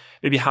well, and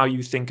maybe how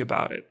you think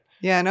about it.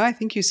 Yeah, no, I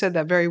think you said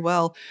that very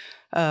well.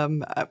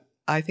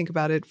 I think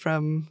about it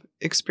from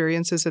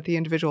experiences at the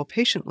individual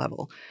patient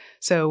level.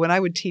 So when I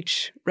would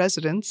teach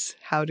residents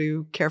how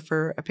to care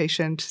for a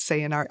patient,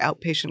 say in our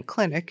outpatient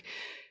clinic,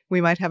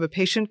 we might have a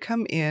patient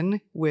come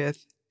in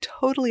with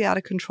totally out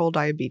of control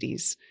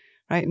diabetes,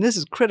 right? And this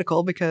is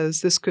critical because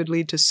this could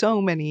lead to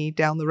so many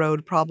down the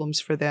road problems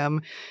for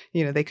them.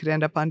 They could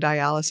end up on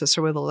dialysis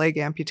or with a leg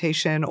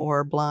amputation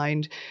or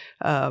blind,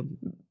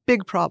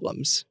 big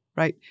problems,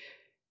 right?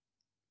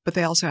 But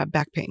they also have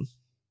back pain.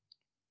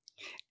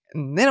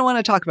 And they don't want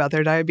to talk about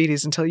their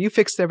diabetes until you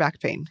fix their back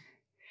pain.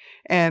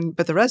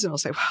 But the resident will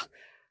say, well,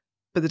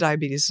 but the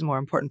diabetes is a more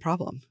important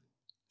problem.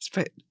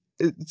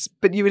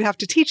 But you would have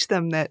to teach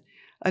them that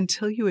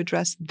until you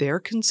address their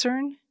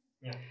concern,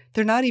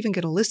 they're not even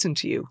going to listen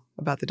to you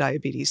about the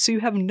diabetes. So you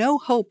have no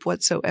hope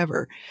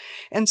whatsoever.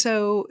 And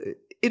so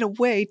in a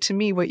way, to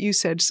me, what you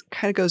said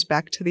kind of goes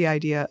back to the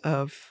idea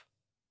of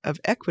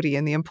equity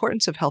and the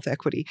importance of health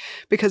equity,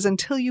 because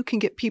until you can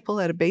get people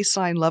at a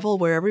baseline level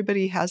where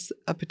everybody has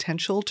a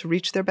potential to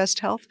reach their best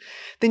health,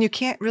 then you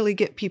can't really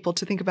get people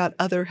to think about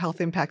other health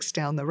impacts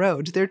down the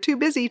road. They're too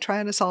busy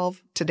trying to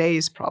solve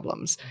today's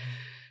problems.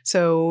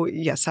 So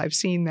yes, I've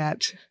seen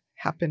that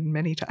happen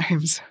many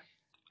times.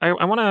 I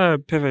want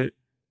to pivot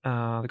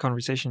the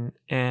conversation,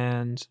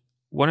 and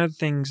one of the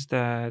things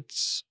that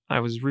I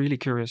was really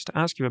curious to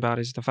ask you about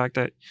is the fact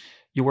that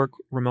you work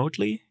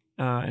remotely,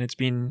 and it's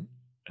been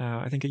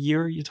I think a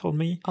year, you told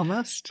me.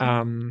 Almost.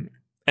 And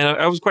And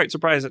I was quite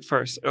surprised at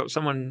first.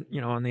 Someone,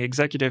 on the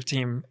executive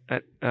team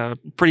at a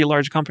pretty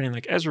large company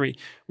like Esri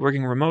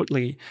working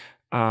remotely.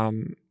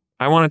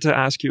 I wanted to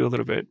ask you a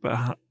little bit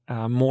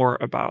more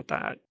about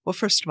that. Well,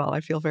 first of all, I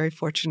feel very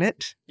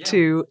fortunate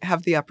to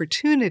have the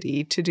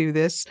opportunity to do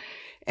this.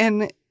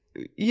 And,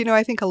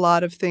 I think a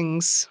lot of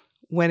things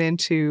went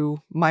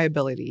into my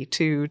ability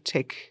to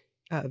take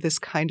this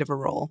kind of a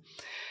role.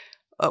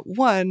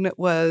 One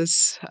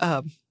was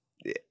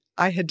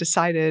I had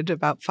decided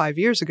about 5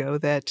 years ago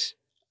that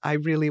I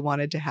really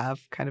wanted to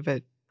have kind of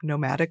a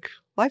nomadic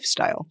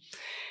lifestyle.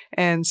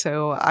 And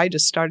so I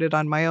just started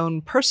on my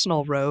own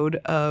personal road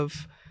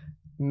of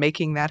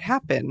making that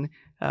happen,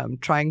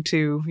 trying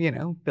to,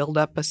 build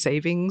up a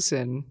savings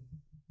and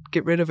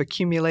get rid of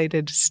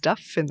accumulated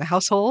stuff in the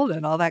household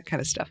and all that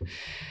kind of stuff.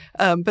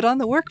 But on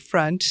the work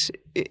front,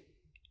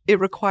 it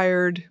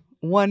required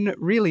one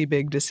really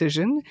big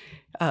decision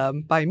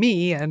by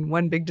me and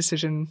one big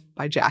decision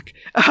by Jack.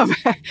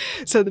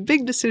 So the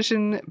big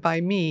decision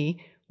by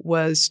me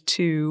was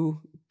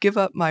to give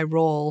up my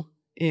role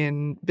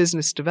in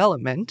business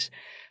development,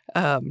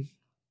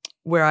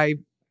 where I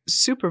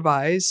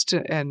supervised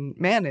and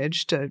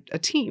managed a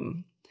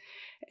team,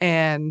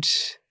 and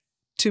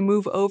to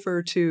move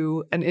over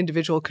to an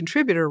individual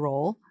contributor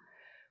role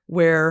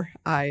where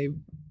I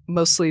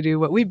mostly do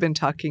what we've been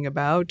talking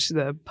about,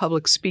 the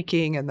public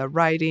speaking and the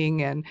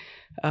writing. And,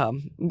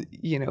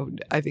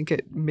 I think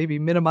it maybe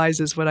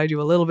minimizes what I do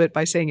a little bit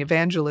by saying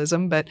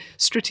evangelism, but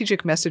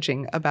strategic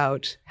messaging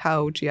about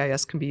how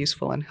GIS can be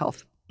useful in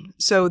health.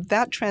 So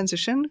that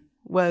transition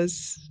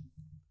was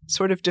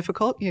sort of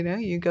difficult.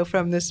 You go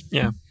from this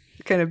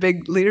kind of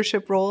big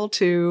leadership role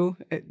to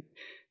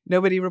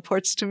nobody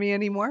reports to me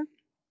anymore.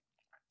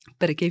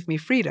 But it gave me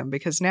freedom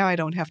because now I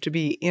don't have to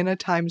be in a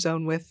time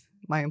zone with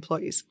my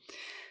employees.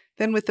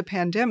 Then with the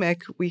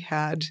pandemic, we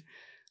had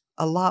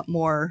a lot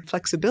more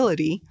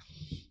flexibility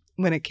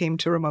when it came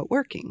to remote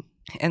working.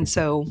 And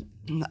so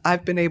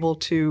I've been able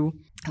to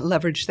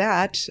leverage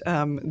that.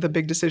 The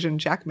big decision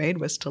Jack made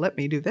was to let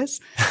me do this.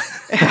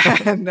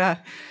 and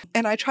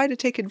I try to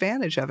take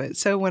advantage of it.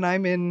 So when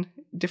I'm in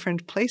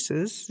different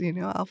places,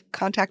 I'll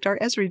contact our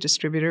Esri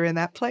distributor in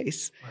that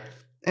place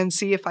and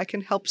see if I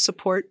can help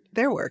support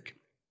their work.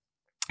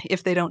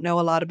 If they don't know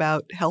a lot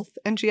about health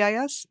and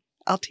GIS,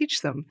 I'll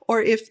teach them.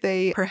 Or if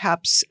they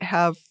perhaps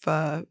have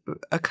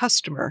a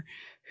customer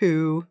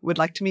who would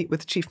like to meet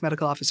with the chief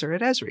medical officer at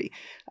Esri,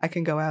 I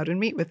can go out and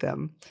meet with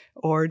them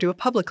or do a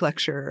public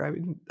lecture,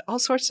 all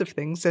sorts of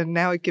things. And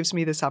now it gives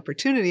me this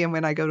opportunity. And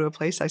when I go to a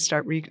place, I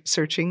start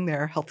researching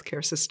their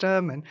healthcare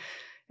system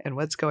and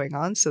what's going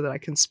on so that I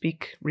can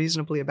speak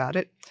reasonably about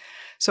it.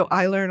 So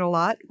I learn a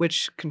lot,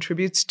 which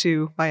contributes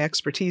to my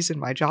expertise in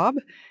my job.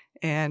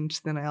 And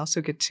then I also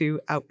get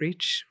to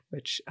outreach,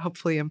 which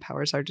hopefully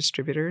empowers our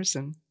distributors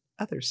and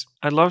others.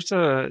 I'd love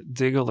to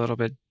dig a little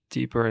bit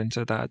deeper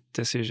into that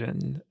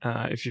decision,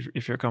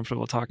 if you're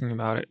comfortable talking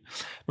about it.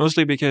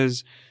 Mostly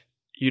because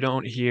you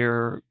don't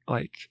hear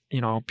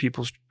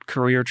people's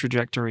career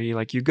trajectory.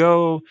 Like you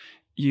go,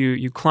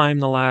 you climb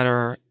the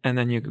ladder, and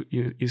then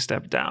you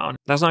step down.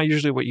 That's not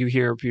usually what you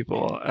hear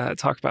people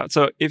talk about.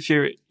 So if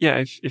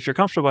you're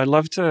comfortable, I'd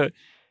love to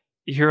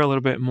hear a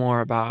little bit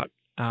more about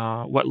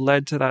what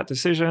led to that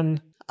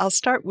decision. I'll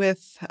start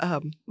with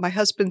my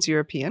husband's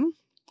European.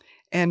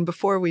 And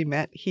before we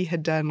met, he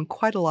had done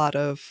quite a lot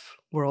of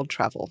world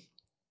travel.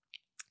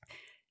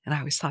 And I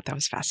always thought that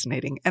was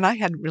fascinating. And I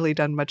hadn't really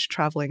done much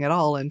traveling at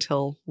all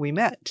until we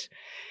met.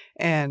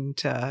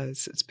 And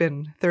it's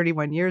been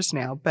 31 years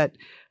now, but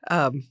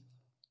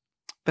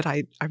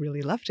I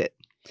really loved it.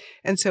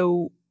 And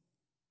so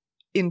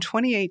in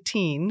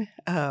 2018,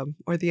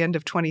 or the end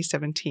of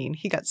 2017,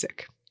 he got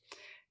sick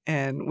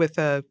and with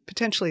a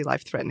potentially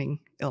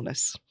life-threatening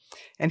illness.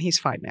 And he's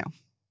fine now.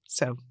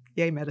 So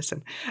yay,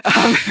 medicine.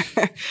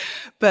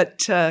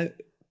 But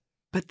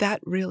that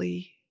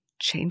really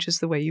changes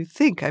the way you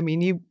think. I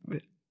mean,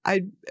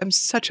 I am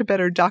such a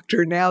better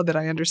doctor now that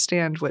I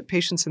understand what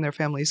patients and their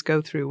families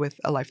go through with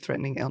a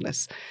life-threatening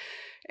illness.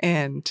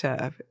 And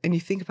you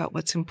think about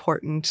what's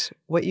important,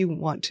 what you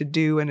want to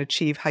do and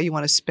achieve, how you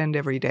want to spend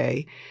every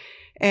day.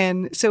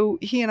 And so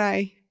he and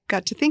I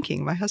got to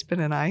thinking, my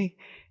husband and I,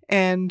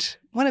 and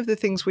one of the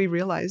things we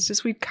realized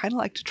is we'd kind of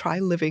like to try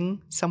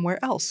living somewhere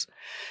else.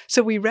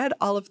 So we read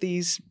all of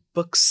these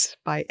books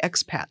by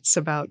expats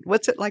about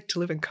what's it like to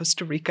live in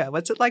Costa Rica,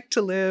 what's it like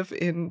to live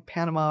in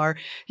Panama, or,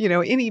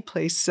 any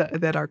place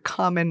that are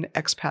common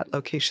expat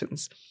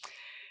locations.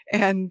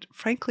 And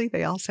frankly,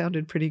 they all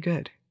sounded pretty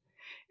good.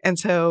 And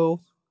so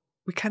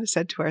we kind of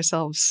said to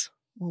ourselves,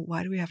 well,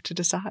 why do we have to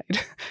decide?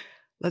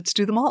 Let's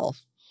do them all.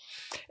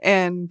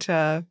 And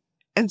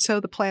so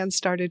the plan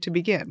started to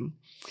begin.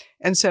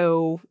 And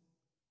so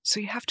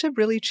you have to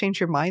really change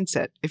your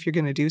mindset if you're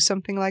going to do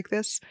something like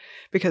this,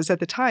 because at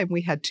the time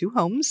we had 2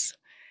 homes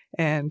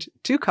and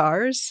 2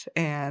 cars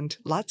and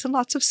lots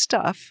of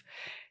stuff.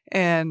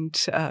 And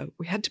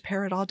we had to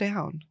pare it all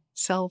down,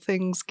 sell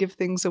things, give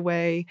things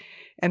away.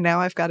 And now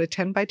I've got a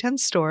 10 by 10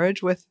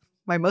 storage with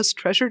my most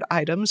treasured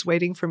items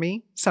waiting for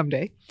me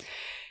someday.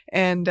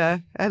 And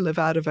I live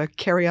out of a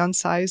carry-on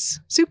size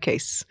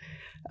suitcase.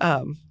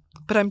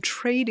 But I'm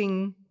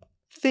trading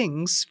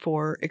things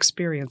for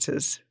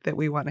experiences that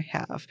we want to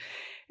have.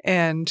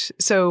 And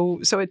so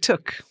it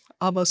took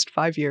almost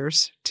 5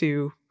 years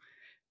to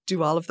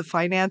do all of the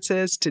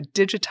finances, to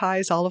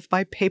digitize all of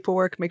my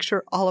paperwork, make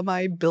sure all of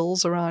my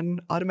bills are on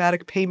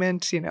automatic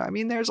payment.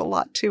 There's a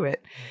lot to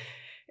it.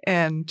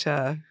 And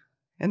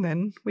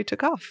then we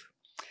took off.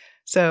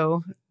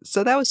 So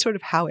that was sort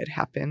of how it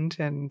happened.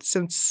 And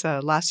since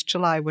last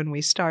July when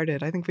we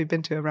started, I think we've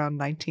been to around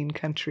 19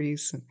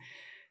 countries. And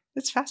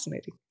it's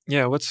fascinating.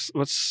 Yeah,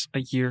 what's a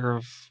year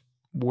of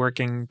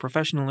working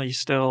professionally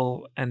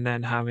still and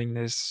then having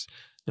this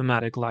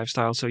nomadic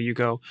lifestyle? So you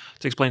go,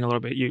 to explain a little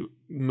bit, you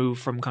move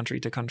from country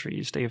to country,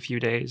 you stay a few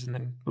days and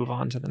then move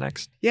on to the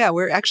next. Yeah,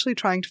 we're actually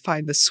trying to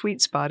find the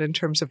sweet spot in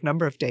terms of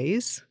number of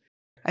days.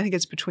 I think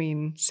it's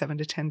between 7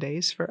 to 10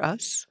 days for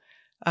us.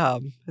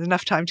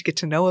 Enough time to get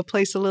to know a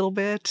place a little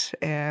bit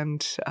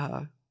and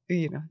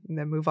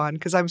then move on,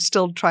 because I'm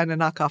still trying to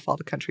knock off all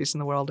the countries in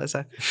the world as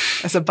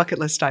a bucket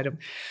list item.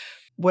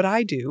 What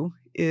I do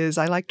is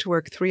I like to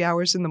work 3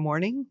 hours in the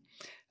morning.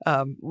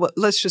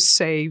 Let's just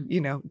say,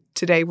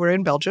 today we're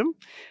in Belgium.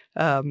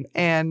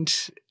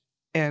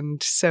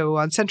 And so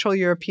on Central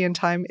European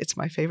time, it's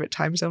my favorite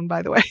time zone,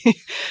 by the way,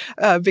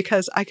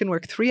 because I can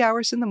work 3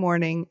 hours in the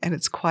morning and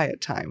it's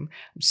quiet time.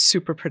 I'm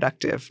super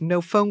productive.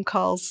 No phone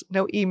calls,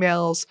 no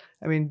emails.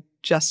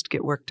 Just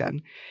get work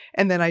done.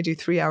 And then I do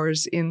 3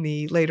 hours in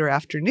the later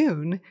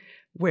afternoon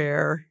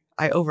where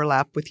I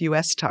overlap with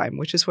US time,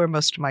 which is where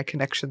most of my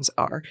connections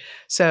are.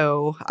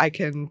 So I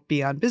can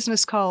be on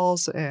business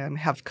calls and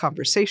have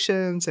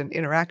conversations and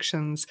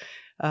interactions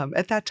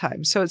at that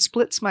time. So it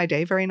splits my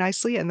day very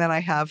nicely. And then I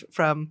have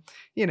from,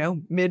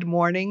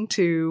 mid-morning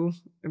to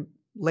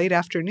late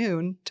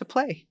afternoon to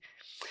play.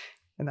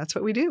 And that's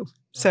what we do.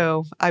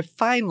 So I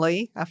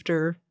finally,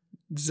 after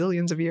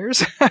zillions of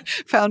years,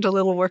 found a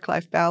little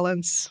work-life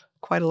balance,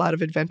 quite a lot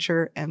of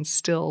adventure, and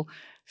still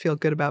feel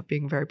good about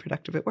being very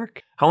productive at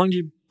work. How long do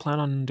you plan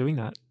on doing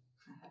that?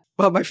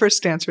 Well, my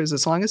first answer is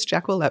as long as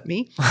Jack will let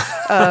me.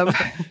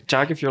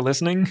 Jack, if you're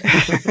listening.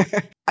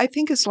 I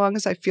think as long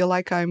as I feel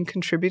like I'm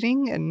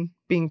contributing and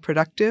being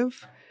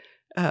productive,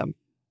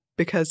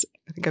 because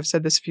I think I've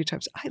said this a few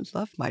times, I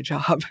love my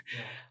job.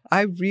 Yeah.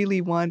 I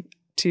really want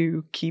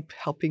to keep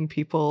helping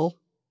people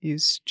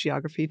use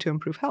geography to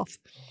improve health.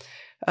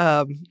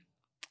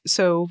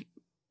 So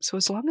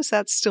as long as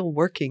that's still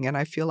working and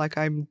I feel like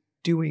I'm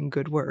doing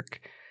good work,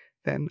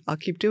 then I'll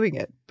keep doing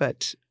it.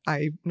 But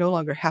I no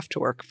longer have to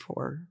work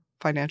for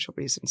financial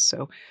reasons.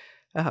 So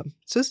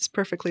this is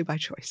perfectly by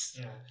choice.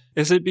 Yeah.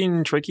 Is it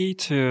been tricky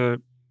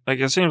to,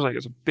 it seems like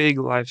it's a big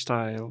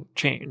lifestyle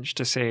change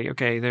to say,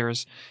 okay,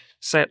 there's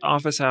set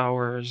office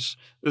hours,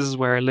 this is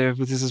where I live,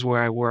 this is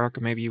where I work,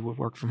 or maybe you would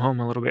work from home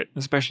a little bit,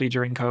 especially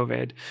during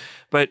COVID.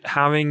 But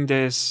having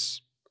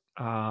this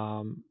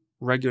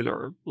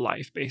regular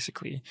life,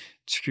 basically,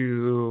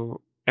 to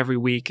every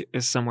week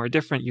is somewhere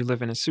different. You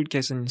live in a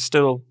suitcase and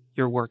still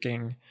you're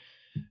working.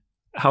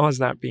 How has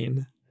that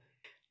been?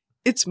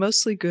 It's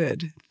mostly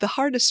good. The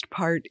hardest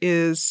part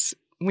is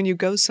when you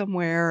go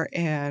somewhere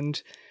and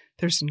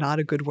there's not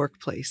a good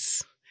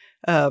workplace.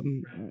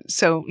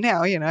 So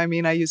now,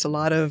 I use a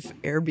lot of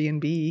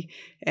Airbnb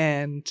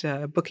and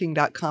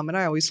Booking.com, and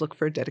I always look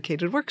for a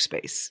dedicated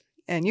workspace.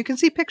 And you can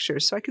see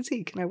pictures, so I can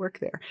see, can I work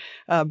there?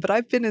 But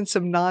I've been in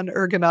some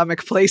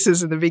non-ergonomic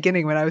places in the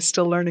beginning when I was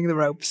still learning the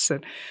ropes.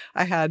 And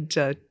I had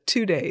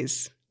 2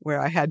 days where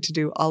I had to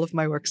do all of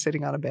my work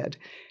sitting on a bed.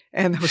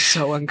 And that was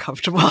so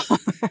uncomfortable.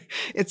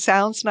 It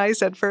sounds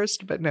nice at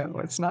first, but no,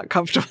 it's not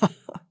comfortable.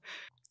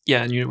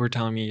 Yeah, and you were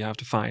telling me you have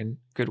to find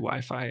good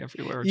Wi-Fi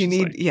everywhere.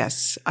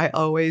 Yes. I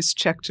always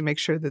check to make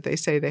sure that they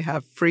say they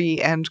have free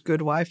and good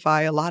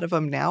Wi-Fi. A lot of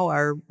them now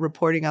are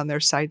reporting on their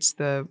sites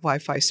the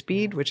Wi-Fi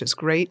speed, which is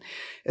great.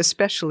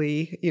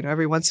 Especially,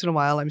 every once in a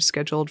while I'm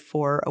scheduled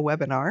for a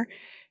webinar,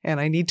 and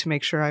I need to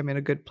make sure I'm in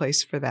a good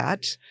place for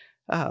that.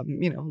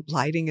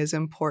 Lighting is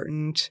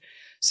important.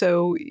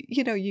 So,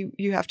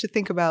 you have to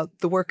think about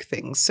the work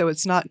things. So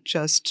it's not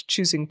just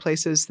choosing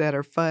places that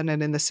are fun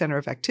and in the center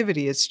of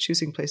activity. It's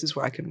choosing places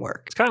where I can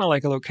work. It's kind of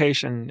like a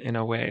location in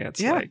a way.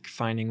 It's like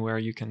finding where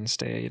you can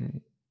stay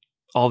and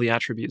all the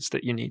attributes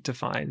that you need to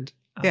find.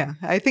 Yeah,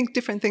 I think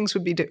different things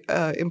would be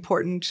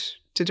important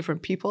to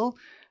different people,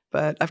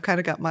 but I've kind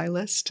of got my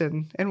list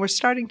and we're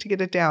starting to get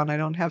it down. I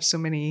don't have so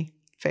many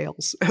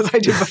fails as I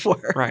did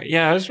before. Right.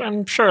 Yeah,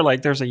 I'm sure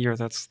there's a year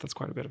that's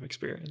quite a bit of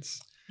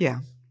experience. Yeah.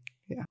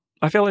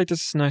 I feel like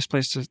this is a nice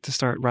place to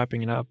start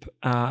wrapping it up.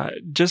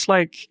 Just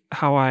like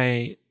how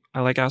I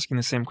like asking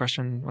the same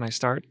question when I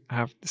start, I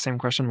have the same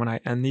question when I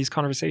end these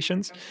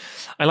conversations.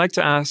 I like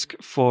to ask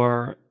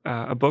for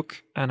a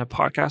book and a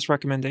podcast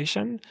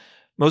recommendation,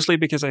 mostly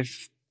because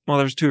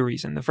there's two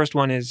reasons. The first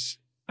one is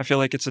I feel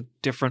like it's a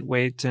different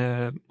way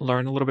to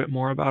learn a little bit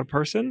more about a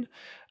person,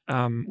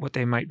 what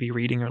they might be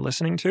reading or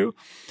listening to.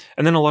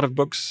 And then a lot of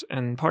books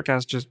and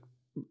podcasts just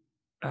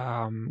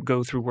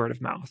go through word of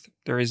mouth.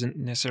 There isn't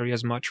necessarily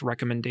as much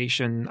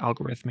recommendation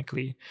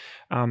algorithmically.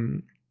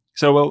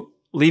 So, well,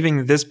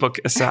 leaving this book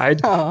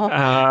aside,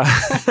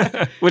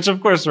 which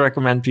of course I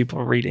recommend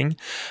people reading,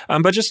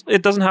 but just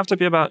it doesn't have to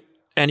be about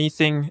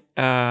anything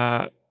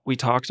we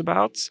talked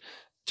about.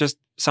 Just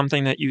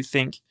something that you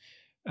think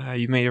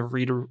you may have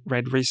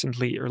read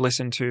recently or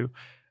listened to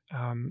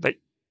that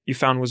you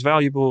found was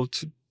valuable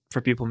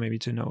for people maybe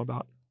to know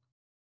about.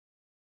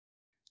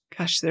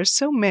 Gosh, there's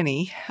so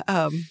many.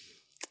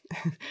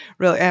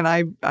 Really, and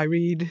I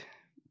read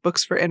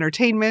books for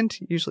entertainment,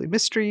 usually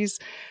mysteries,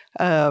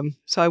 so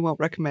I won't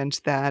recommend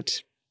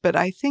that. But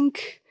I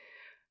think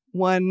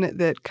one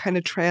that kind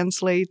of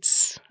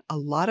translates a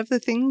lot of the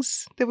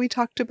things that we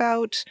talked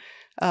about,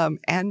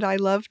 and I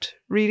loved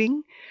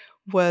reading,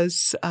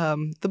 was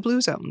The Blue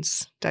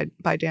Zones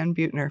by Dan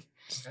Buettner.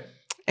 Okay.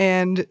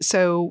 And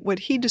so what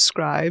he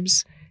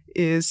describes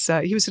is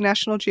he was a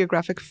National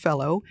Geographic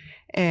Fellow,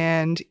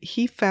 and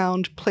he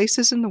found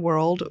places in the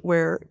world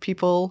where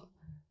people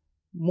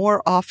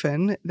more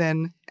often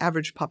than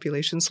average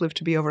populations live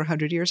to be over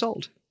 100 years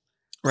old.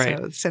 Right.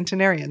 So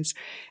centenarians.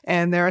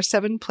 And there are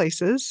 7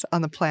 places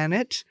on the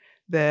planet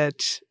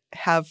that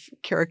have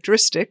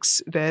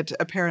characteristics that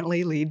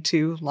apparently lead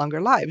to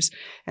longer lives.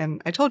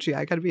 And I told you,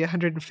 I got to be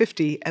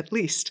 150 at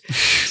least.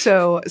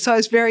 So I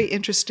was very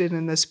interested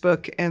in this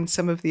book and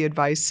some of the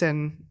advice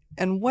and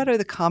what are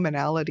the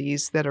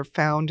commonalities that are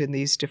found in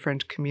these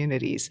different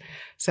communities.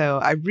 So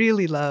I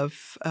really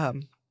love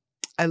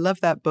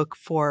that book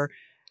for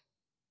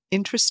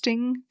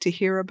interesting to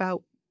hear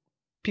about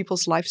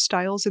people's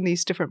lifestyles in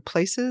these different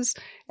places,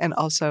 and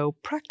also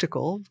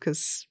practical,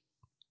 because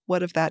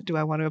what of that do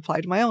I want to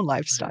apply to my own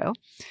lifestyle?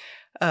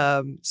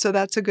 So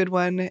that's a good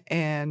one.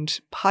 And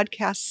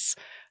podcasts,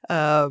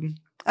 I'm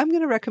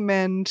going to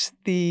recommend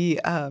the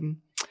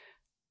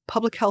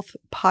Public Health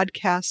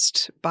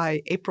podcast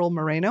by April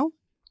Moreno.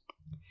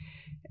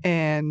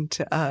 And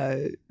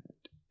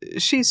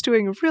she's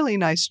doing a really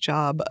nice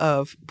job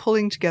of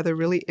pulling together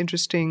really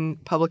interesting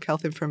public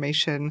health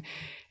information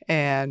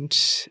and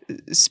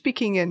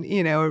speaking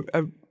in,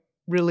 a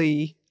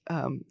really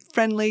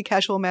friendly,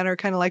 casual manner,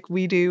 kind of like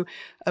we do,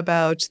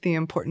 about the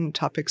important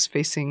topics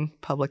facing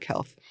public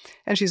health.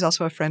 And she's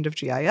also a friend of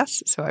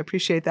GIS, so I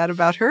appreciate that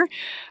about her.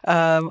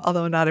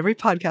 Although not every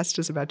podcast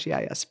is about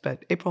GIS,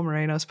 but April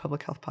Moreno's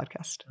Public Health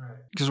podcast.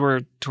 Because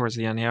we're towards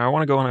the end here, I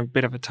want to go on a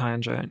bit of a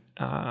tangent.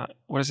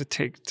 What does it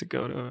take to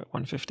go to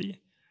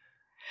 150?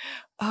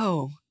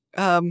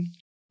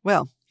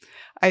 Well,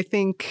 I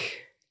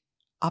think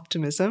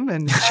optimism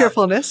and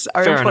cheerfulness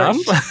are Fair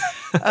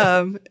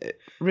important.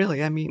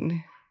 Really, I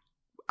mean,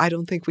 I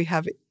don't think we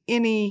have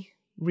any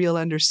real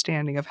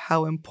understanding of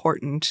how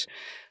important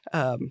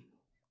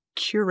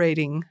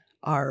curating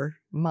our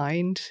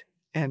mind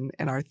and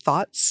our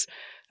thoughts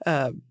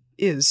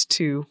is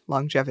to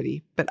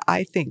longevity. But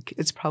I think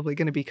it's probably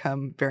going to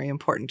become very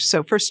important.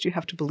 So first, you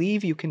have to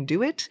believe you can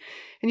do it,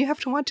 and you have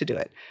to want to do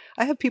it.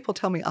 I have people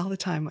tell me all the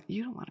time,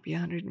 you don't want to be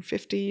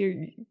 150,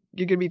 you're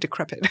going to be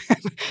decrepit.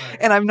 Right.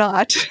 And I'm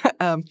not.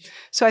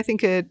 So I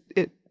think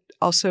it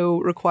also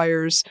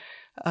requires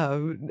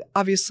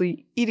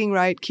obviously eating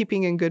right,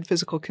 keeping in good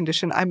physical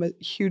condition. I'm a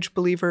huge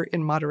believer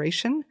in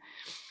moderation.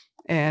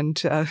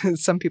 And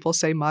some people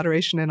say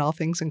moderation in all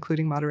things,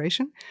 including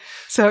moderation.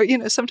 So,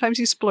 sometimes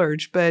you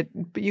splurge, but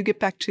you get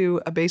back to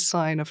a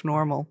baseline of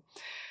normal.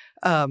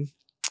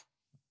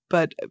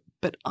 But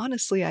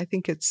honestly, I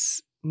think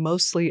it's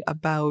mostly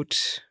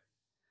about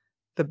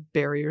the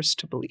barriers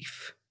to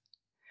belief.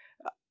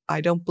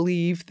 I don't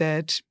believe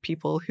that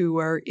people who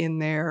are in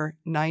their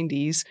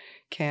 90s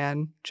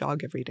can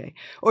jog every day.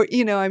 Or,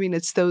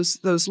 it's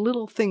those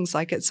little things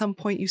like at some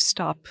point you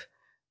stop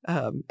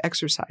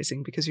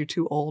exercising because you're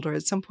too old, or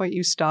at some point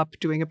you stop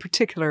doing a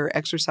particular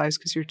exercise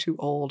because you're too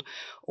old,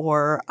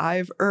 or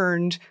I've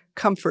earned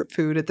comfort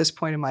food at this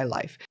point in my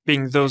life.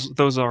 Being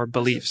those are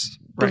beliefs.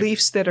 Right?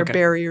 Beliefs that are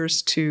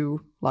barriers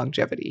to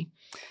longevity.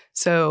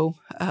 So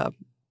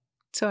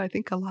I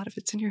think a lot of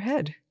it's in your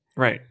head.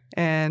 Right.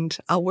 And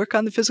I'll work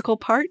on the physical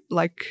part,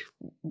 like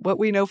what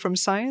we know from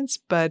science,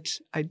 but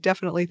I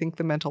definitely think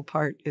the mental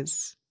part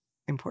is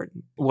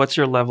important. What's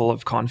your level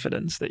of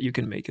confidence that you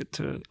can make it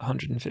to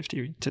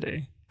 150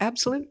 today?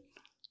 Absolute.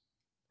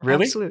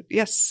 Really? Absolute.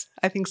 Yes.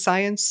 I think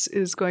science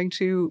is going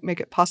to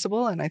make it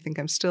possible, and I think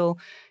I'm still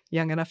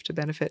young enough to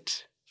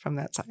benefit from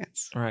that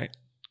science. All right.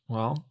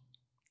 Well,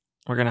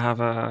 we're going to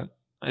have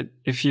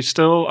if you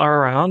still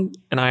are around,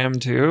 and I am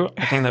too,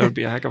 I think that would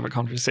be a heck of a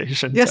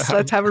conversation. Yes,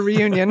 let's have a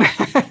reunion.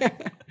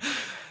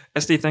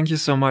 Este, thank you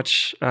so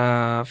much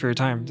for your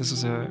time. This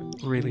was a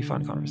really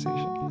fun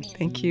conversation.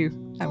 Thank you.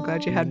 I'm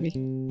glad you had me.